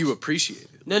you watch. but you appreciate it.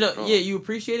 No, Oh. yeah, you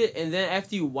appreciate it, and then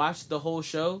after you watch the whole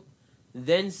show,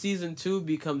 then season 2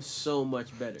 becomes so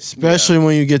much better. Especially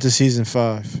when you get to season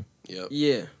 5. Yep.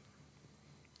 Yeah.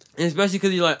 And especially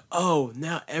because you're like, oh,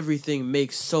 now everything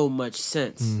makes so much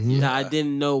sense that I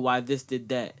didn't know why this did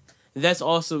that. And that's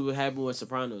also what happened with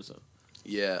Sopranos, though.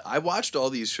 Yeah, I watched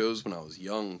all these shows when I was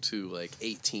young too, like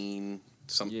 18.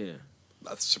 Yeah.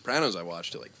 Sopranos, I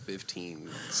watched at like 15,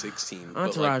 16.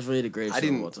 Entourage but like, really the greatest I show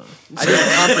of didn't, all time. I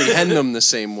didn't comprehend them the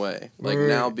same way. Like Word.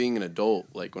 now, being an adult,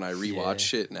 like when I rewatch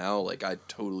shit now, like I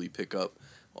totally pick up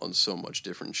on so much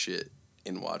different shit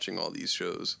in watching all these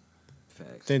shows. I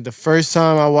think the first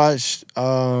time I watched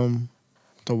The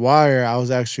Wire, I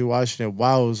was actually watching it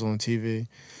while it was on TV.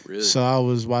 Really? So I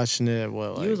was watching it at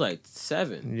You was like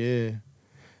 7. Yeah.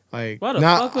 Like Why the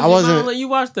not, fuck was I your wasn't mom letting you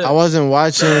watch that? I wasn't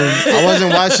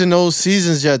watching those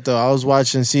seasons yet though. I was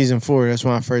watching season 4. That's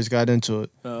when I first got into it.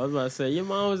 I was about to say, your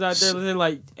mom was out there listening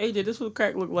like, AJ, this what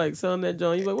crack look like selling that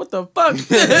joint. You like, what the fuck?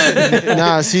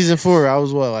 Nah, season 4, I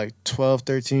was what, like 12,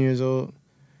 13 years old?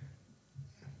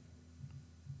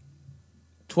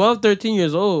 12, 13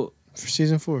 years old. For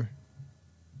season 4.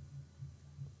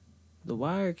 The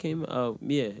Wire came out.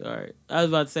 Yeah, all right. I was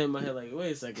about to say in my head, like,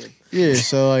 wait a second. Yeah,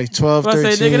 so like 12, I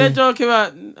 13. say, nigga, that joint came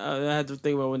out. I had to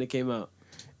think about when it came out.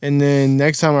 And then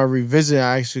next time I revisit,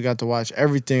 I actually got to watch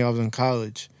everything. I was in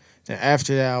college. Then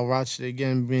after that, I watched it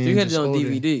again. Being So you had it just on older.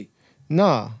 DVD?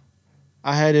 Nah,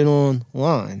 I had it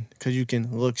online because you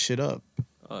can look shit up.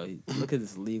 Oh, look at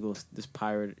this this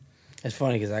pirate. It's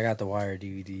funny because I got the Wire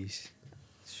DVDs.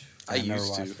 I never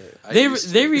used to. watched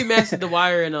it. They remastered The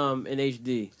Wire in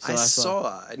HD. So I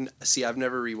saw. See, I've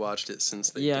never rewatched it since.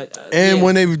 They did that. And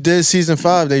when they did season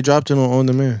 5, they dropped it on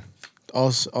demand.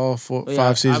 All 5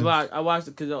 seasons. I watched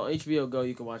it because on HBO Go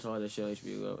you can watch all that shit on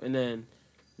HBO Go, and then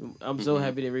I'm so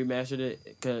happy they remastered it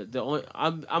because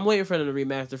I'm waiting for them to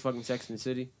remaster fucking Sex and the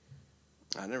City.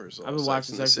 I never saw. I've been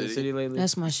watching Sex and the City lately.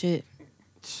 That's my shit.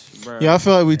 Bruh. Yeah, I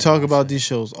feel like we talk about these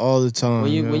shows all the time.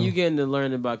 When you get into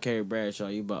learning about Carrie Bradshaw,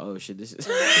 you about, oh shit, this is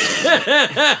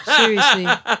Seriously.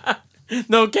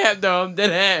 No cap though, I'm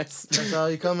dead ass. That's all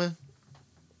you coming?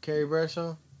 Carrie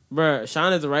Bradshaw? Bruh,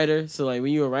 Sean is a writer, so like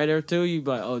when you a writer too, you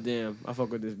be like, oh damn, I fuck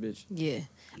with this bitch. Yeah.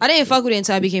 I didn't fuck with it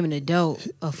until I became an adult,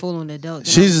 a full-on adult.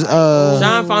 Then She's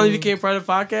Sean finally became part of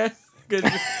the podcast.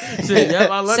 Shit, yep,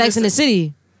 I love Sex this. in the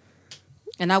City.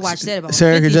 And I watched that about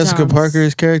Sarah 50 Jessica times.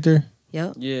 Parker's character.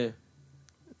 Yep. Yeah.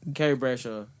 Carrie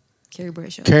Bradshaw. Carrie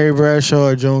Bradshaw. Carrie Bradshaw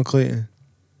or Joan Clayton.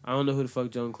 I don't know who the fuck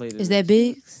Joan Clayton Is that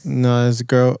Biggs? No, it's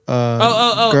girl.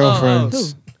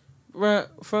 Girlfriends. Bruh,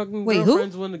 fucking Wait, who?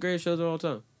 Girlfriends one of the greatest shows of all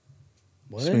time.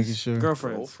 Just making sure.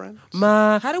 Girlfriend.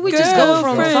 My How did we just go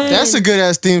from fucking? That's a good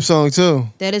ass theme song too.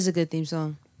 That is a good theme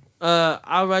song.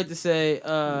 I would like to say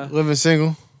Living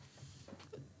Single.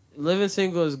 Living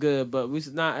Single is good, but we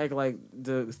should not act like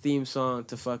the theme song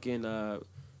to fucking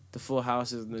the Full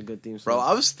House isn't a good theme song. Bro,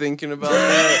 I was thinking about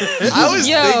that. I was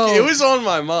thinking, it was on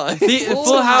my mind.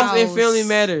 Full House and Family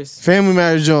Matters. Family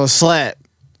Matters Jones slap.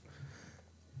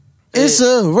 It's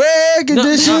a rare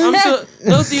condition.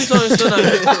 No theme song is still not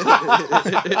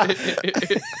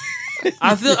good.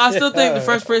 I still think the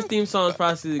Fresh Prince theme song is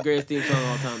probably the greatest theme song of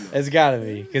all time. It's gotta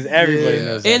be because everybody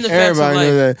knows that. And the Everybody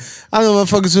know that. I know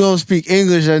motherfuckers who don't speak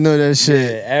English. I know that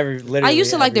shit. Literally I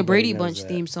used to like the everybody Brady knows Bunch that.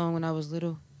 theme song when I was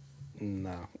little.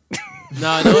 No.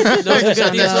 No, those are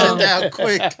good theme songs. Down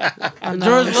quick.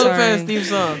 George Lopez theme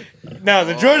song. No,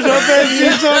 the George Lopez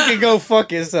theme song can go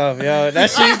fuck itself, yo. That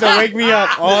shit used to wake me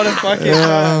up all the fucking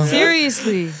time.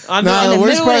 Seriously. Nah, the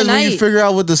worst part is when you figure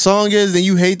out what the song is, then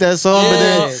you hate that song, but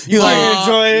then you like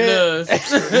enjoy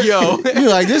it. Yo, you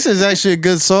like this is actually a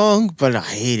good song, but I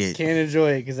hate it. Can't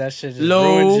enjoy it because that shit just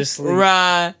Low ruins your sleep.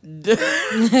 ride.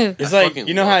 It's like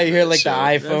you know how you hear like the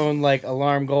iPhone like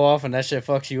alarm go off and that shit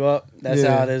fucks you up. That's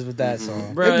Yeah. how it is with that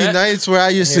song. It'd be nights where I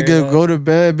used to go to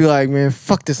bed, be like, man,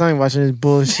 fuck this, I ain't watching this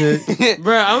bullshit.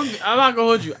 Bro, I'm not gonna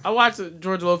hold you. I watch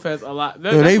George Lopez a lot.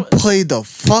 Yo, they played the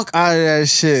fuck out of that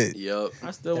shit. Yup.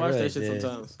 I still watch that shit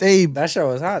sometimes. That show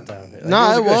was hot though. Like,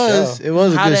 Nah, it was. It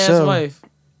was a Hot good ass show. wife.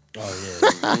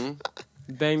 Oh yeah.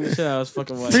 Bang the shit out of his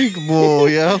fucking wife. Freak boy,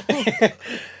 yo.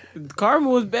 Karma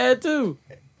was bad too.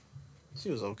 She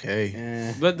was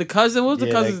okay. But the cousin, what was the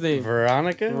Yeah, cousin's like name?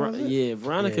 Veronica? Was it? Yeah,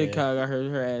 Veronica Yeah. got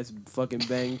her ass fucking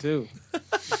banged too.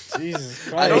 Jesus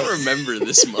Christ. I don't remember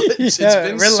this much. It's Yeah,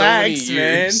 been relax, so many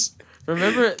years.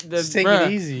 Remember the Just take bruh,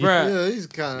 it easy. Bruh, Yeah, he's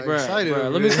kind of bruh, excited. bruh, over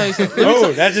let me there. tell you something.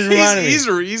 Oh, that just reminded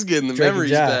me. He's getting the Drake and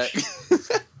memories Josh.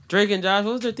 back. Drake and Josh,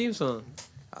 what was their theme song?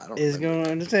 I don't It's remember.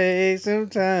 going to take some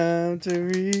time to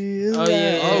realize. Oh,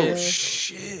 yeah. Oh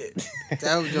shit!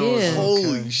 That was Yeah.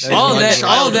 Holy shit! All My that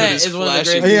childhood is one of the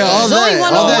flashing greatest. Yeah, all There's only that,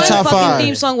 one all that one top fucking five.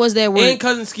 theme song was that where And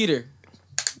Cousin Skeeter.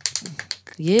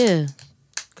 yeah.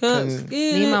 Cousin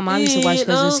Me and my mom used to watch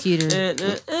Cousin Skeeter. Yeah,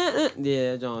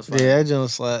 that John was fine. Yeah, that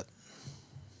Jones slap.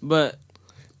 But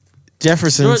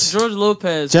Jefferson's. George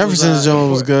Lopez. Jefferson's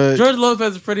Jones was good. George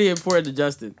Lopez is pretty important to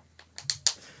Justin.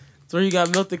 That's where you got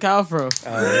Milk the Cow from.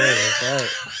 Oh yeah,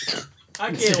 that's right.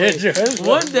 I can't wait. George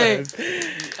One day,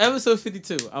 Lopez. episode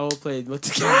 52, I will play Milk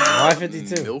the Cow. Why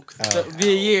 52? Milk. Be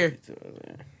a year.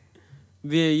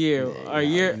 Be a year. Our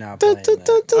year. Not playing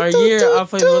that. Our year, I'll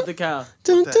play Milk the Cow. What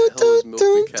the hell is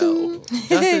Milk the Cow?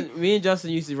 Justin, me and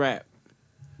Justin used to rap.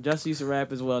 Justin used to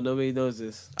rap as well. Nobody knows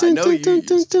this. I know you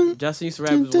used to. Justin used to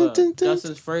rap as well.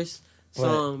 Justin's first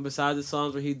song, besides the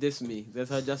songs where he dissed me, that's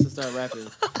how Justin started rapping.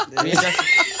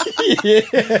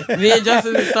 Me and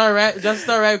Justin started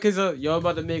rapping because yo, I'm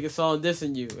about to make a song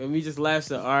dissing you, and we just laughed.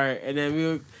 So all right, and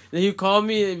then he called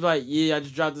me and be like, yeah, I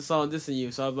just dropped the song dissing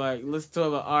you. So I'm like, listen to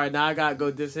him. Like, all right, now I gotta go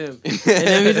diss him, and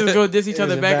then we just go diss each It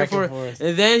was other a back and forth.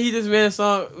 And then he just made a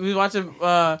song. We was watching.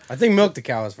 I think Milk the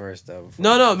Cow was first though. before-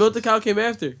 No, Milk the Cow came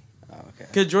after. Oh, okay.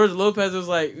 Cause George Lopez was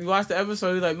like, we watched the episode,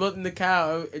 he was like milking the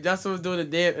cow, and Justin was doing a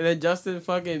dance, and then Justin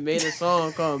fucking made a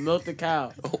song called "Milk the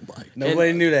Cow." Oh my!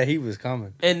 Nobody knew that he was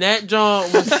coming. And that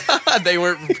John was They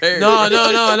weren't prepared.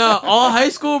 no. All high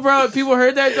school, bro. People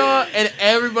heard that John, and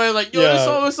everybody was like, yo, this Yeah.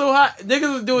 song was so hot.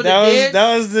 Niggas was doing That the was dance.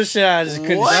 that was the shit I just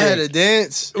couldn't I shake. had a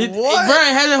dance. It,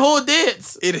 Brian had a whole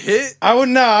dance. It hit. I would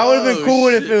know. I would have been Oh, cool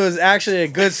if shit. it was actually a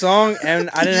good song and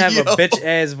I didn't have Yo. a bitch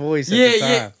ass voice at Yeah, the time.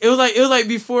 yeah. It was like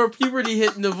before puberty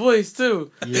hitting the voice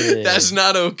too. Yeah. That's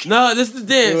not okay. No, this is the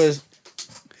dance.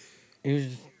 It was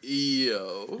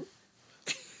Yo.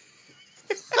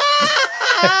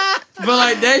 But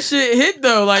like that shit hit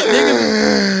though. Like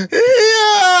niggas,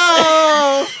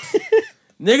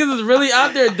 niggas is really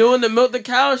out there doing the Milk the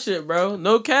Cow shit, bro.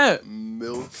 No cap.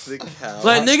 Milk the Cow.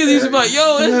 Like niggas used to be like,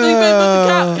 yo, this nigga made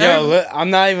Milk the Cow. Yo, look, I'm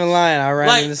not even lying. I ran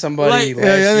Like- into somebody like- last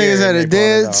Yeah, y'all year niggas had and a they brought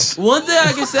it dance. up. One thing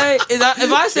I can say is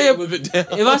if I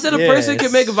said a Yeah, person can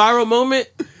it's- make a viral moment,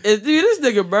 it's this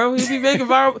nigga, bro. He be making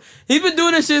viral. He been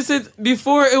doing this shit since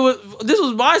before it was. This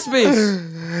was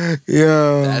MySpace.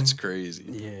 Yo, That's crazy.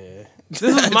 Yeah. This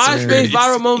was MySpace crazy.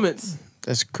 viral moments.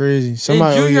 that's crazy.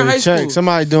 Somebody owe junior you high a check. school.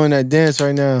 Somebody doing that dance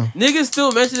right now. Niggas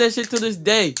still mention that shit to this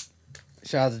day.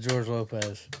 Shout out to George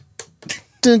Lopez.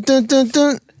 Dun, dun, dun,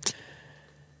 dun.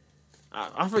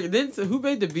 I forget. Who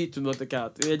made the beat to Milk the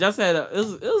Cow? Yeah, just had a. It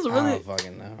was a I really. don't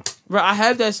fucking know. Bro, I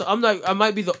have that song. I'm like, I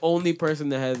might be the only person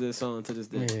that has this song to this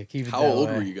day. Yeah, keep it How that old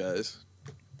way. were you guys?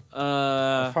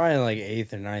 Probably in like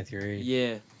 8th or 9th grade.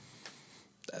 Yeah,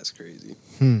 That's crazy.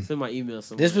 it's in my email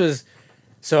somewhere. This was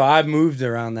So I moved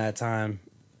around that time,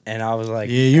 and I was like,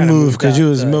 Yeah, you kinda moved because out you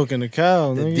was to milking the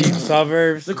cow. the nigga. deep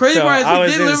suburbs. The crazy So part is I he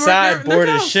was did live right inside, there in bored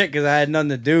the as house. shit because I had nothing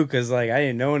to do because like I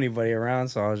didn't know anybody around.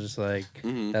 So I was just like,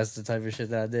 that's the type of shit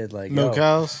that I did. Like, Milk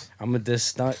cows? I'm gonna diss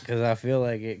stunt because I feel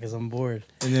like it because I'm bored.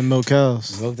 And then milk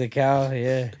cows. Milk the cow,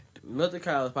 yeah. Milk the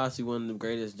Cow is possibly one of the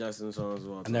greatest Justin songs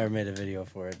of all I time. never made a video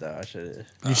for it though. I should.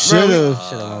 You should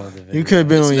have. You could have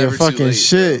been It's on your never too fucking late,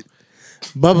 shit.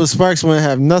 Bubba Sparks wouldn't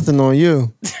have nothing on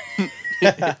you.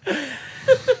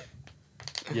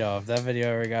 Yo, if that video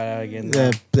ever got out again,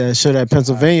 That shit, that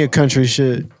Pennsylvania country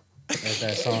shit. that's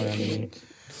that song. I mean,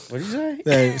 what did you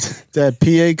say? That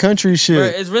PA country Bro,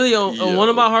 shit. it's really on one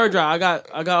of my hard drives.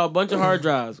 I got a bunch of hard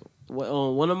drives.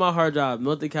 On one of my hard drives,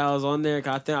 Milk the Cow is on there.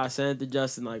 'Cause I think I sent it to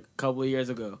Justin like a couple of years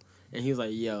ago, and he was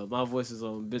like, "Yo, my voice is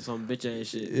on bitch ass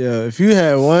shit." Yeah, if you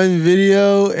had one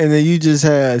video and then you just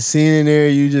had a scene in there,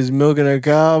 you just milking a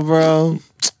cow, bro,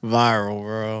 viral,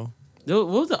 bro. What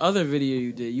was the other video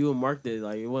you did? You and Mark did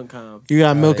like it wasn't kind of. You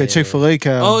got milk a Chick-fil-A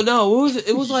cow. Oh no, what was it?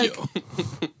 It was like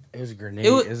It was a grenade. It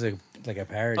It was- was, like a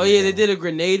parody. oh yeah, though. they did a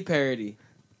grenade parody,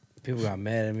 People got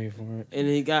mad at me for it. and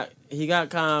he got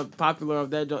kind of popular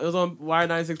off that joint. It was on Wire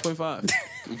 96.5.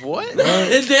 What?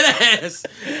 It did ass,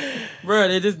 bro.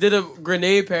 They just did a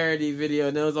grenade parody video,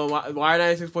 and it was on Wire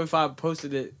 96.5.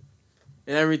 Posted it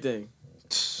and everything.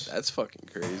 That's fucking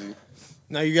crazy.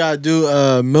 Now you gotta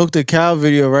do milk the cow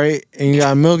video, right? And you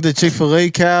gotta milk the Chick-fil-A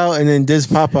cow and then diss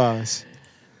Popeyes.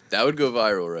 That would go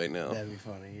viral right now. That'd be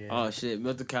funny. Yeah. Oh shit,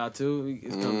 Milk the Cow too.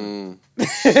 It's coming.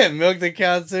 Milk the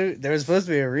cow too. There was supposed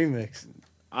to be a remix.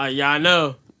 Yeah, I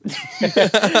know.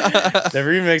 The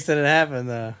remix didn't happen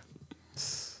though.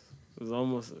 It was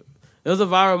almost. It was a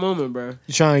viral moment, bro.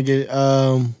 You trying to get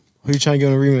who you trying to get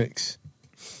on a remix?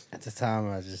 At the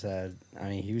time, I just had. I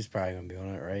mean, he was probably gonna be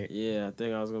on it, right? Yeah, I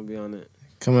think I was gonna be on it.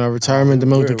 Coming out of retirement to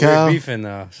milk the cow. We're beefing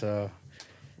though, so.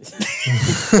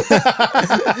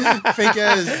 Fake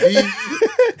ass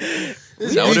beef.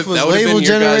 This That beef would've- was that would've been label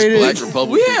your guys' generated. Black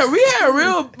Republic. We had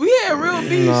real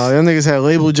beefs. No, them niggas had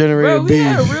label Bro, generated we beef.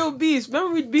 had real beefs.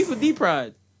 Remember we beef with D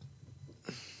Pride?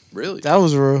 Really? That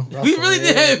was real. We really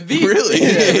did have beef. Really?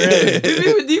 We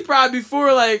beef with D Pride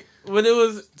before, like when it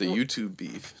was The YouTube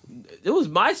beef. It was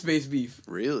MySpace beef.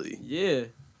 Really? Yeah.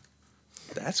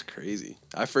 That's crazy.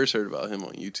 I first heard about him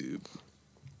on YouTube.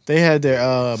 They had their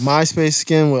MySpace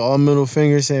skin with all middle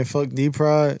fingers saying "fuck D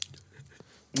Pride."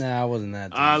 Nah, I wasn't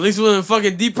that. At least it wasn't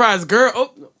fucking D Pride's girl.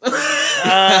 Oh.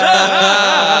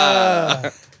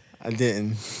 I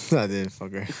didn't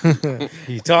fuck her.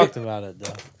 He talked about it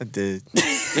though. I did.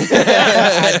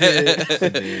 I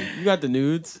did. You got the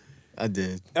nudes? I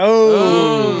did.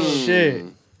 Oh, shit.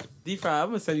 D Pride, I'm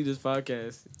gonna send you this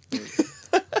podcast.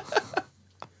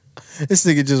 This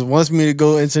nigga just wants me to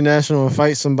go international and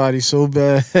fight somebody so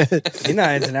bad. He's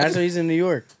not international. He's in New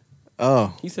York.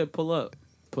 Oh, He said, "Pull up,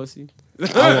 pussy."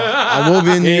 I will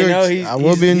be in New You York. know, I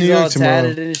will be in New he's York all tomorrow.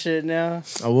 tatted and shit now.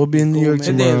 I will be in New York His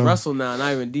name's tomorrow. Russell now,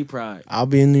 not even D Pride. I'll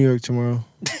be in New York tomorrow.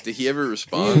 Did he ever You in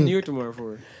respond? New York tomorrow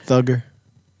for it? Thugger,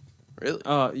 Really?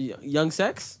 Young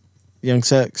Sex. Young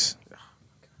Sex,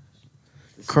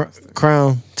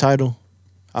 Crown title.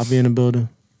 I'll be in the building.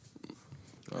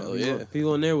 Hell yeah. Who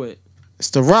you on there with? It's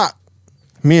The Rock.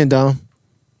 Me and Dom.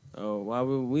 Oh, why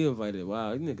were we invited?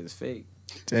 Wow, you niggas fake.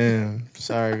 Damn.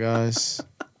 Sorry, guys.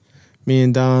 Me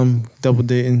and Dom double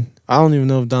dating. I don't even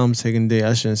know if Dom's taking a date.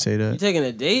 I shouldn't say You that. taking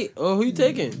a date? Oh, who you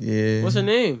taking? Yeah. What's her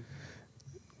name?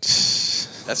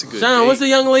 That's a good Sean, date. what's the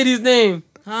young lady's name?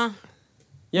 Huh?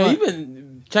 Yo, What? you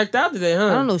been checked out today, huh?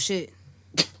 I don't know shit.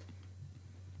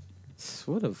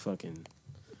 What a fucking.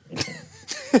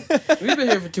 We've been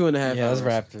here for 2.5 hours. Yeah, let's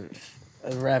wrap it.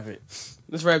 Let's wrap it.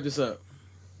 Let's wrap this up.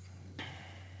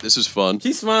 This is fun.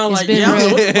 She's smiling It's like, been yeah, I don't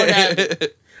know real. what the fuck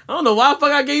happened. I don't know why the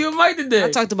fuck I gave you a mic today. I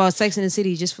talked about Sex in the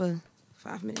City just for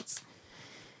 5 minutes.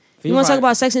 Feel You want to talk right.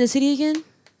 about Sex in the City again?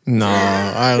 No. All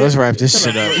right, let's wrap this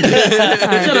shit up.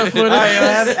 Shut up, Florida.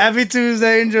 Happy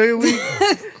Tuesday. Enjoy your week.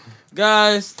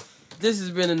 Guys, this has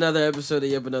been another episode of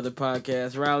Yep Another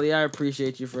Podcast. Riley, I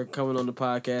appreciate you for coming on the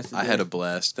podcast today. I had a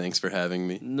blast. Thanks for having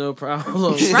me. No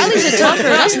problem. Riley's a talker.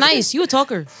 That's nice. You a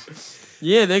talker.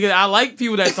 Yeah, nigga, I like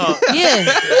people that talk. Yeah.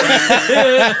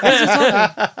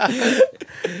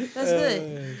 That's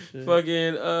good.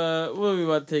 Fucking, what are we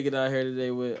about to take it out here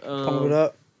today with? Pump it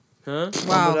up. Huh?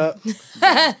 Wow. Pump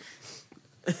it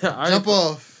up. Jump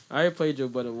off. I already played Joe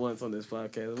Budden once on this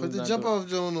podcast. Put the jump off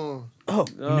joint on. Oh,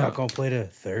 you're not gonna play the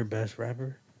third best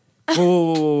rapper?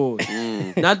 Whoa.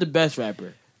 Not the best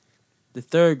rapper. The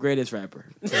third greatest rapper.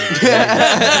 My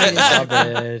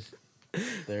bad.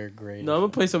 Third grade. No, I'm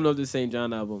gonna play something off the St.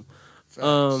 John album.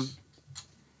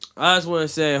 I just want to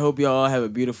say I hope y'all all have a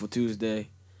beautiful Tuesday.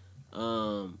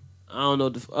 I don't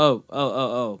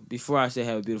know. Before I say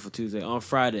have a beautiful Tuesday, on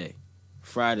Friday.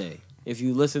 If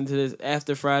you listen to this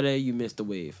after Friday, you missed the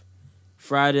wave.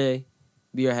 Friday,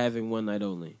 we are having one night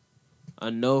only.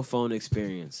 A no phone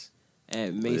experience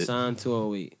at Maison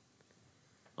 208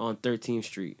 on 13th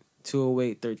Street.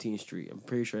 208 13th Street. I'm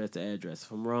pretty sure that's the address.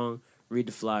 If I'm wrong, read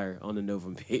the flyer on the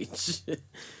Novum page.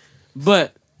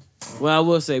 But what I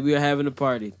will say, we are having a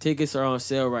party. Tickets are on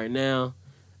sale right now.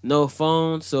 No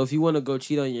phone. So if you want to go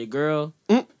cheat on your girl,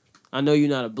 I know you're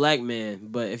not a black man,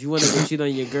 but if you want to go cheat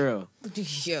on your girl,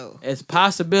 it's a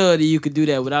possibility you could do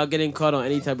that without getting caught on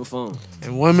any type of phone.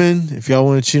 And women, if y'all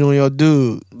want to cheat on your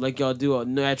dude, like y'all do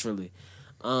naturally.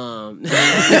 Yo,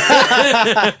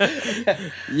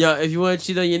 if you want to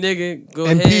cheat on your nigga, go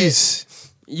ahead. In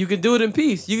peace. You can do it in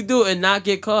peace. You can do it and not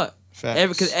get caught. Facts.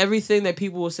 Because everything that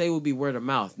people will say will be word of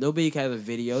mouth. Nobody has a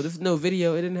video. There's no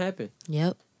video. It didn't happen.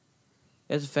 Yep.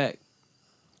 That's a fact.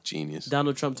 Genius.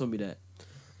 Donald Trump told me that.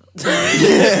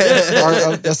 That's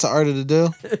the art of the deal.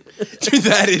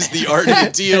 That is the art of the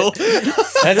deal.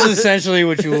 That is essentially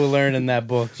what you will learn in that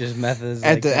book. Just methods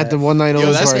At the one night only.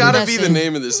 Yo, that's party. gotta be the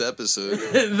name of this episode.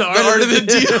 The art of the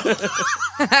deal.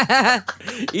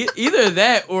 Either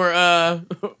that or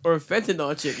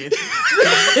fentanyl chicken.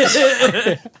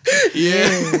 Yeah.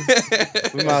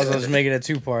 We might as well just make it a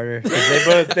two-parter.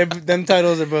 Them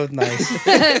titles are both nice.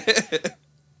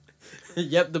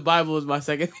 Yep, the Bible is my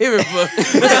second favorite book.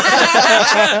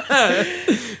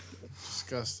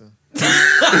 Disgusting.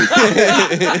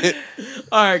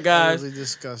 All right, guys. Totally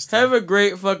disgusting. Have a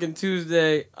great fucking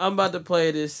Tuesday. I'm about to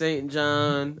play this St.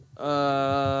 John.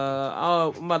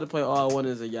 I'm about to play All I Want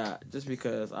Is a Yacht just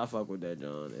because I fuck with that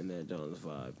John and that John's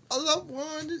vibe. All I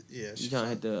want is... Yeah. You trying to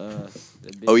hit the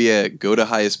big... Oh yeah, go to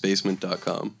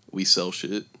highestbasement.com. We sell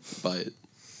shit. Buy it.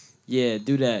 Yeah,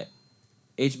 do that.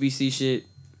 HBC shit.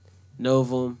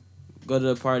 Novum. Go to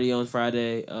the party on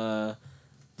Friday.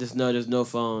 Just know there's no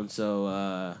phone,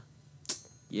 so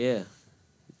yeah.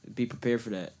 Be prepared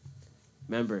for that.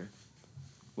 Remember,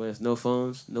 when it's no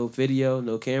phones, no video,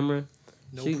 no camera,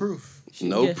 No proof.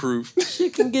 No proof.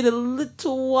 Shit can get a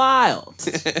little wild.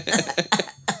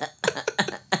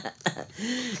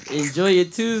 Enjoy your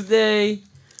Tuesday.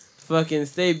 Fucking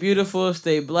stay beautiful,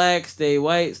 stay black, stay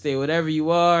white, stay whatever you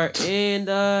are,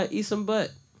 and eat some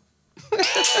butt.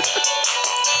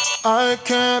 I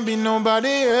can't be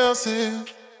nobody else's.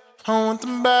 I want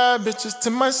them bad bitches to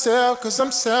myself, cause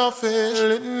I'm selfish.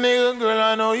 Little nigga, girl,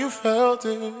 I know you felt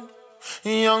it.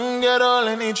 Young ghetto,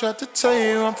 and he tried to tell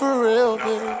you I'm for real,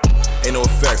 bitch. Ain't no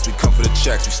effects, we come for the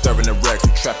checks. We stirring the wrecks,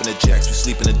 we trapping the jacks. We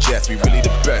sleeping in jets, we really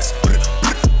the best.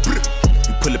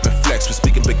 We pull up and flex, we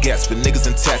speaking baguettes. For niggas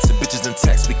in text and bitches in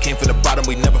text. We came from the bottom,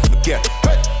 we never forget.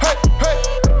 Hey, hey, hey.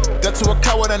 That to a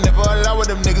coward, I never allow it.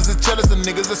 Them niggas is jealous, them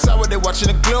niggas are sour. They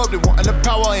watching the globe, they wanting the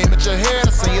power. Aim at your head,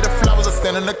 I send you the flowers. I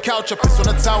stand on the couch, I piss on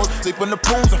the towers. Sleep in the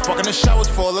pools, I fuck in the showers.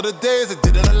 For all of the days, it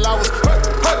didn't allow us. Hey,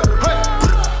 hey, hey.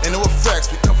 Ain't no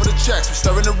effects, we come for the checks. We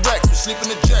stirring the wrecks, we sleep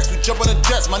in the jacks. We jump on the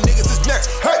jets, my niggas is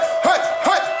next. Hey, hey,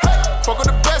 hey, hey. Fuck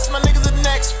with the best, my niggas are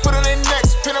next. Foot on their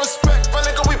necks, pin of respect, my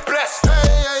nigga, we blessed. Hey,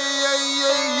 hey, hey,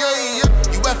 hey, hey,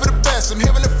 hey. You out for the best, I'm here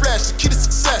in the flesh. The key to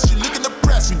success, you look in the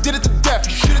press. We did it to death,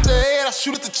 you shoot at the head, I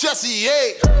shoot at the chest,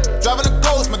 yeah. Driving a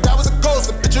ghost, my guy was a ghost.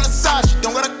 The bitch on the side, she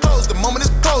don't gotta close. The moment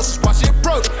is close, just watch she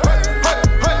approach. Hey, hey,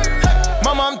 hey, hey.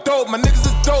 Mama, I'm dope, my niggas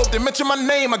is dope. They mention my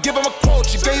name, I give them a quote.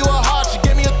 She gave you a heart, she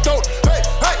gave me a throat. Hey,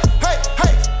 hey, hey,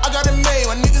 hey. I got it made,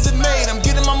 my niggas is made. I'm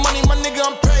getting my money, my nigga,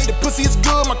 I'm paid. The pussy is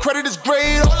good, my credit is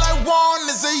great. All I want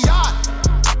is a yacht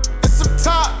and some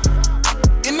top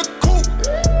in the coupe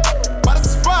by the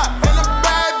spot, and a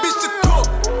bad bitch to cook.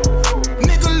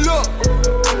 Nigga, look,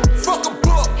 fuck a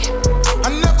book. I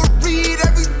never read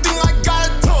everything I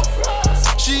gotta talk.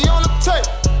 She on the tape,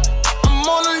 I'm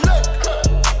on the lake.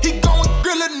 He going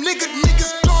grill a nigga,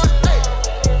 niggas going hey.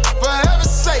 For heaven's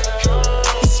sake,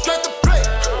 he straight to play.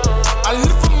 I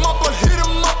lift him up, I hit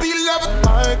him up, he level.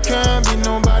 I can't be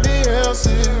nobody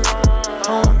else's.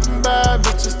 I want them bad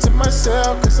bitches to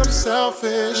myself, cause I'm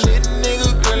selfish. Little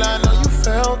nigga, girl, I know you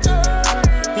felt it.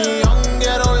 Young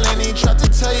ghetto Lenny tried to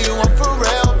tell you I'm for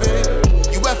real,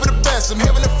 bitch. You out for the best, I'm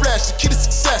here in the flesh. The key to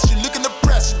success, you look in the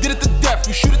press. You did it to death,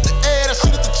 you shoot at the head, I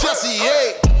shoot at the chest,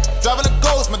 yeah. Driving a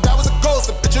ghost, my guy was a ghost.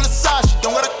 The bitch on the side, she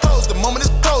don't gotta close. The moment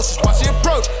is close, just watch she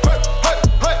approach. Hey, hey,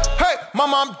 hey, hey.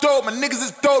 Mama, I'm dope, my niggas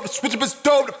is dope. The switch up is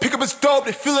dope, the pick up is dope.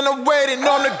 They feeling the way, they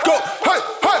know I'm the GOAT. Hey,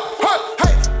 hey, hey,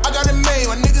 hey. I got it made,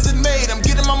 my niggas is made. I'm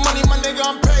getting my money, my nigga,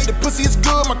 I'm paid. The pussy is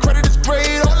good, my credit is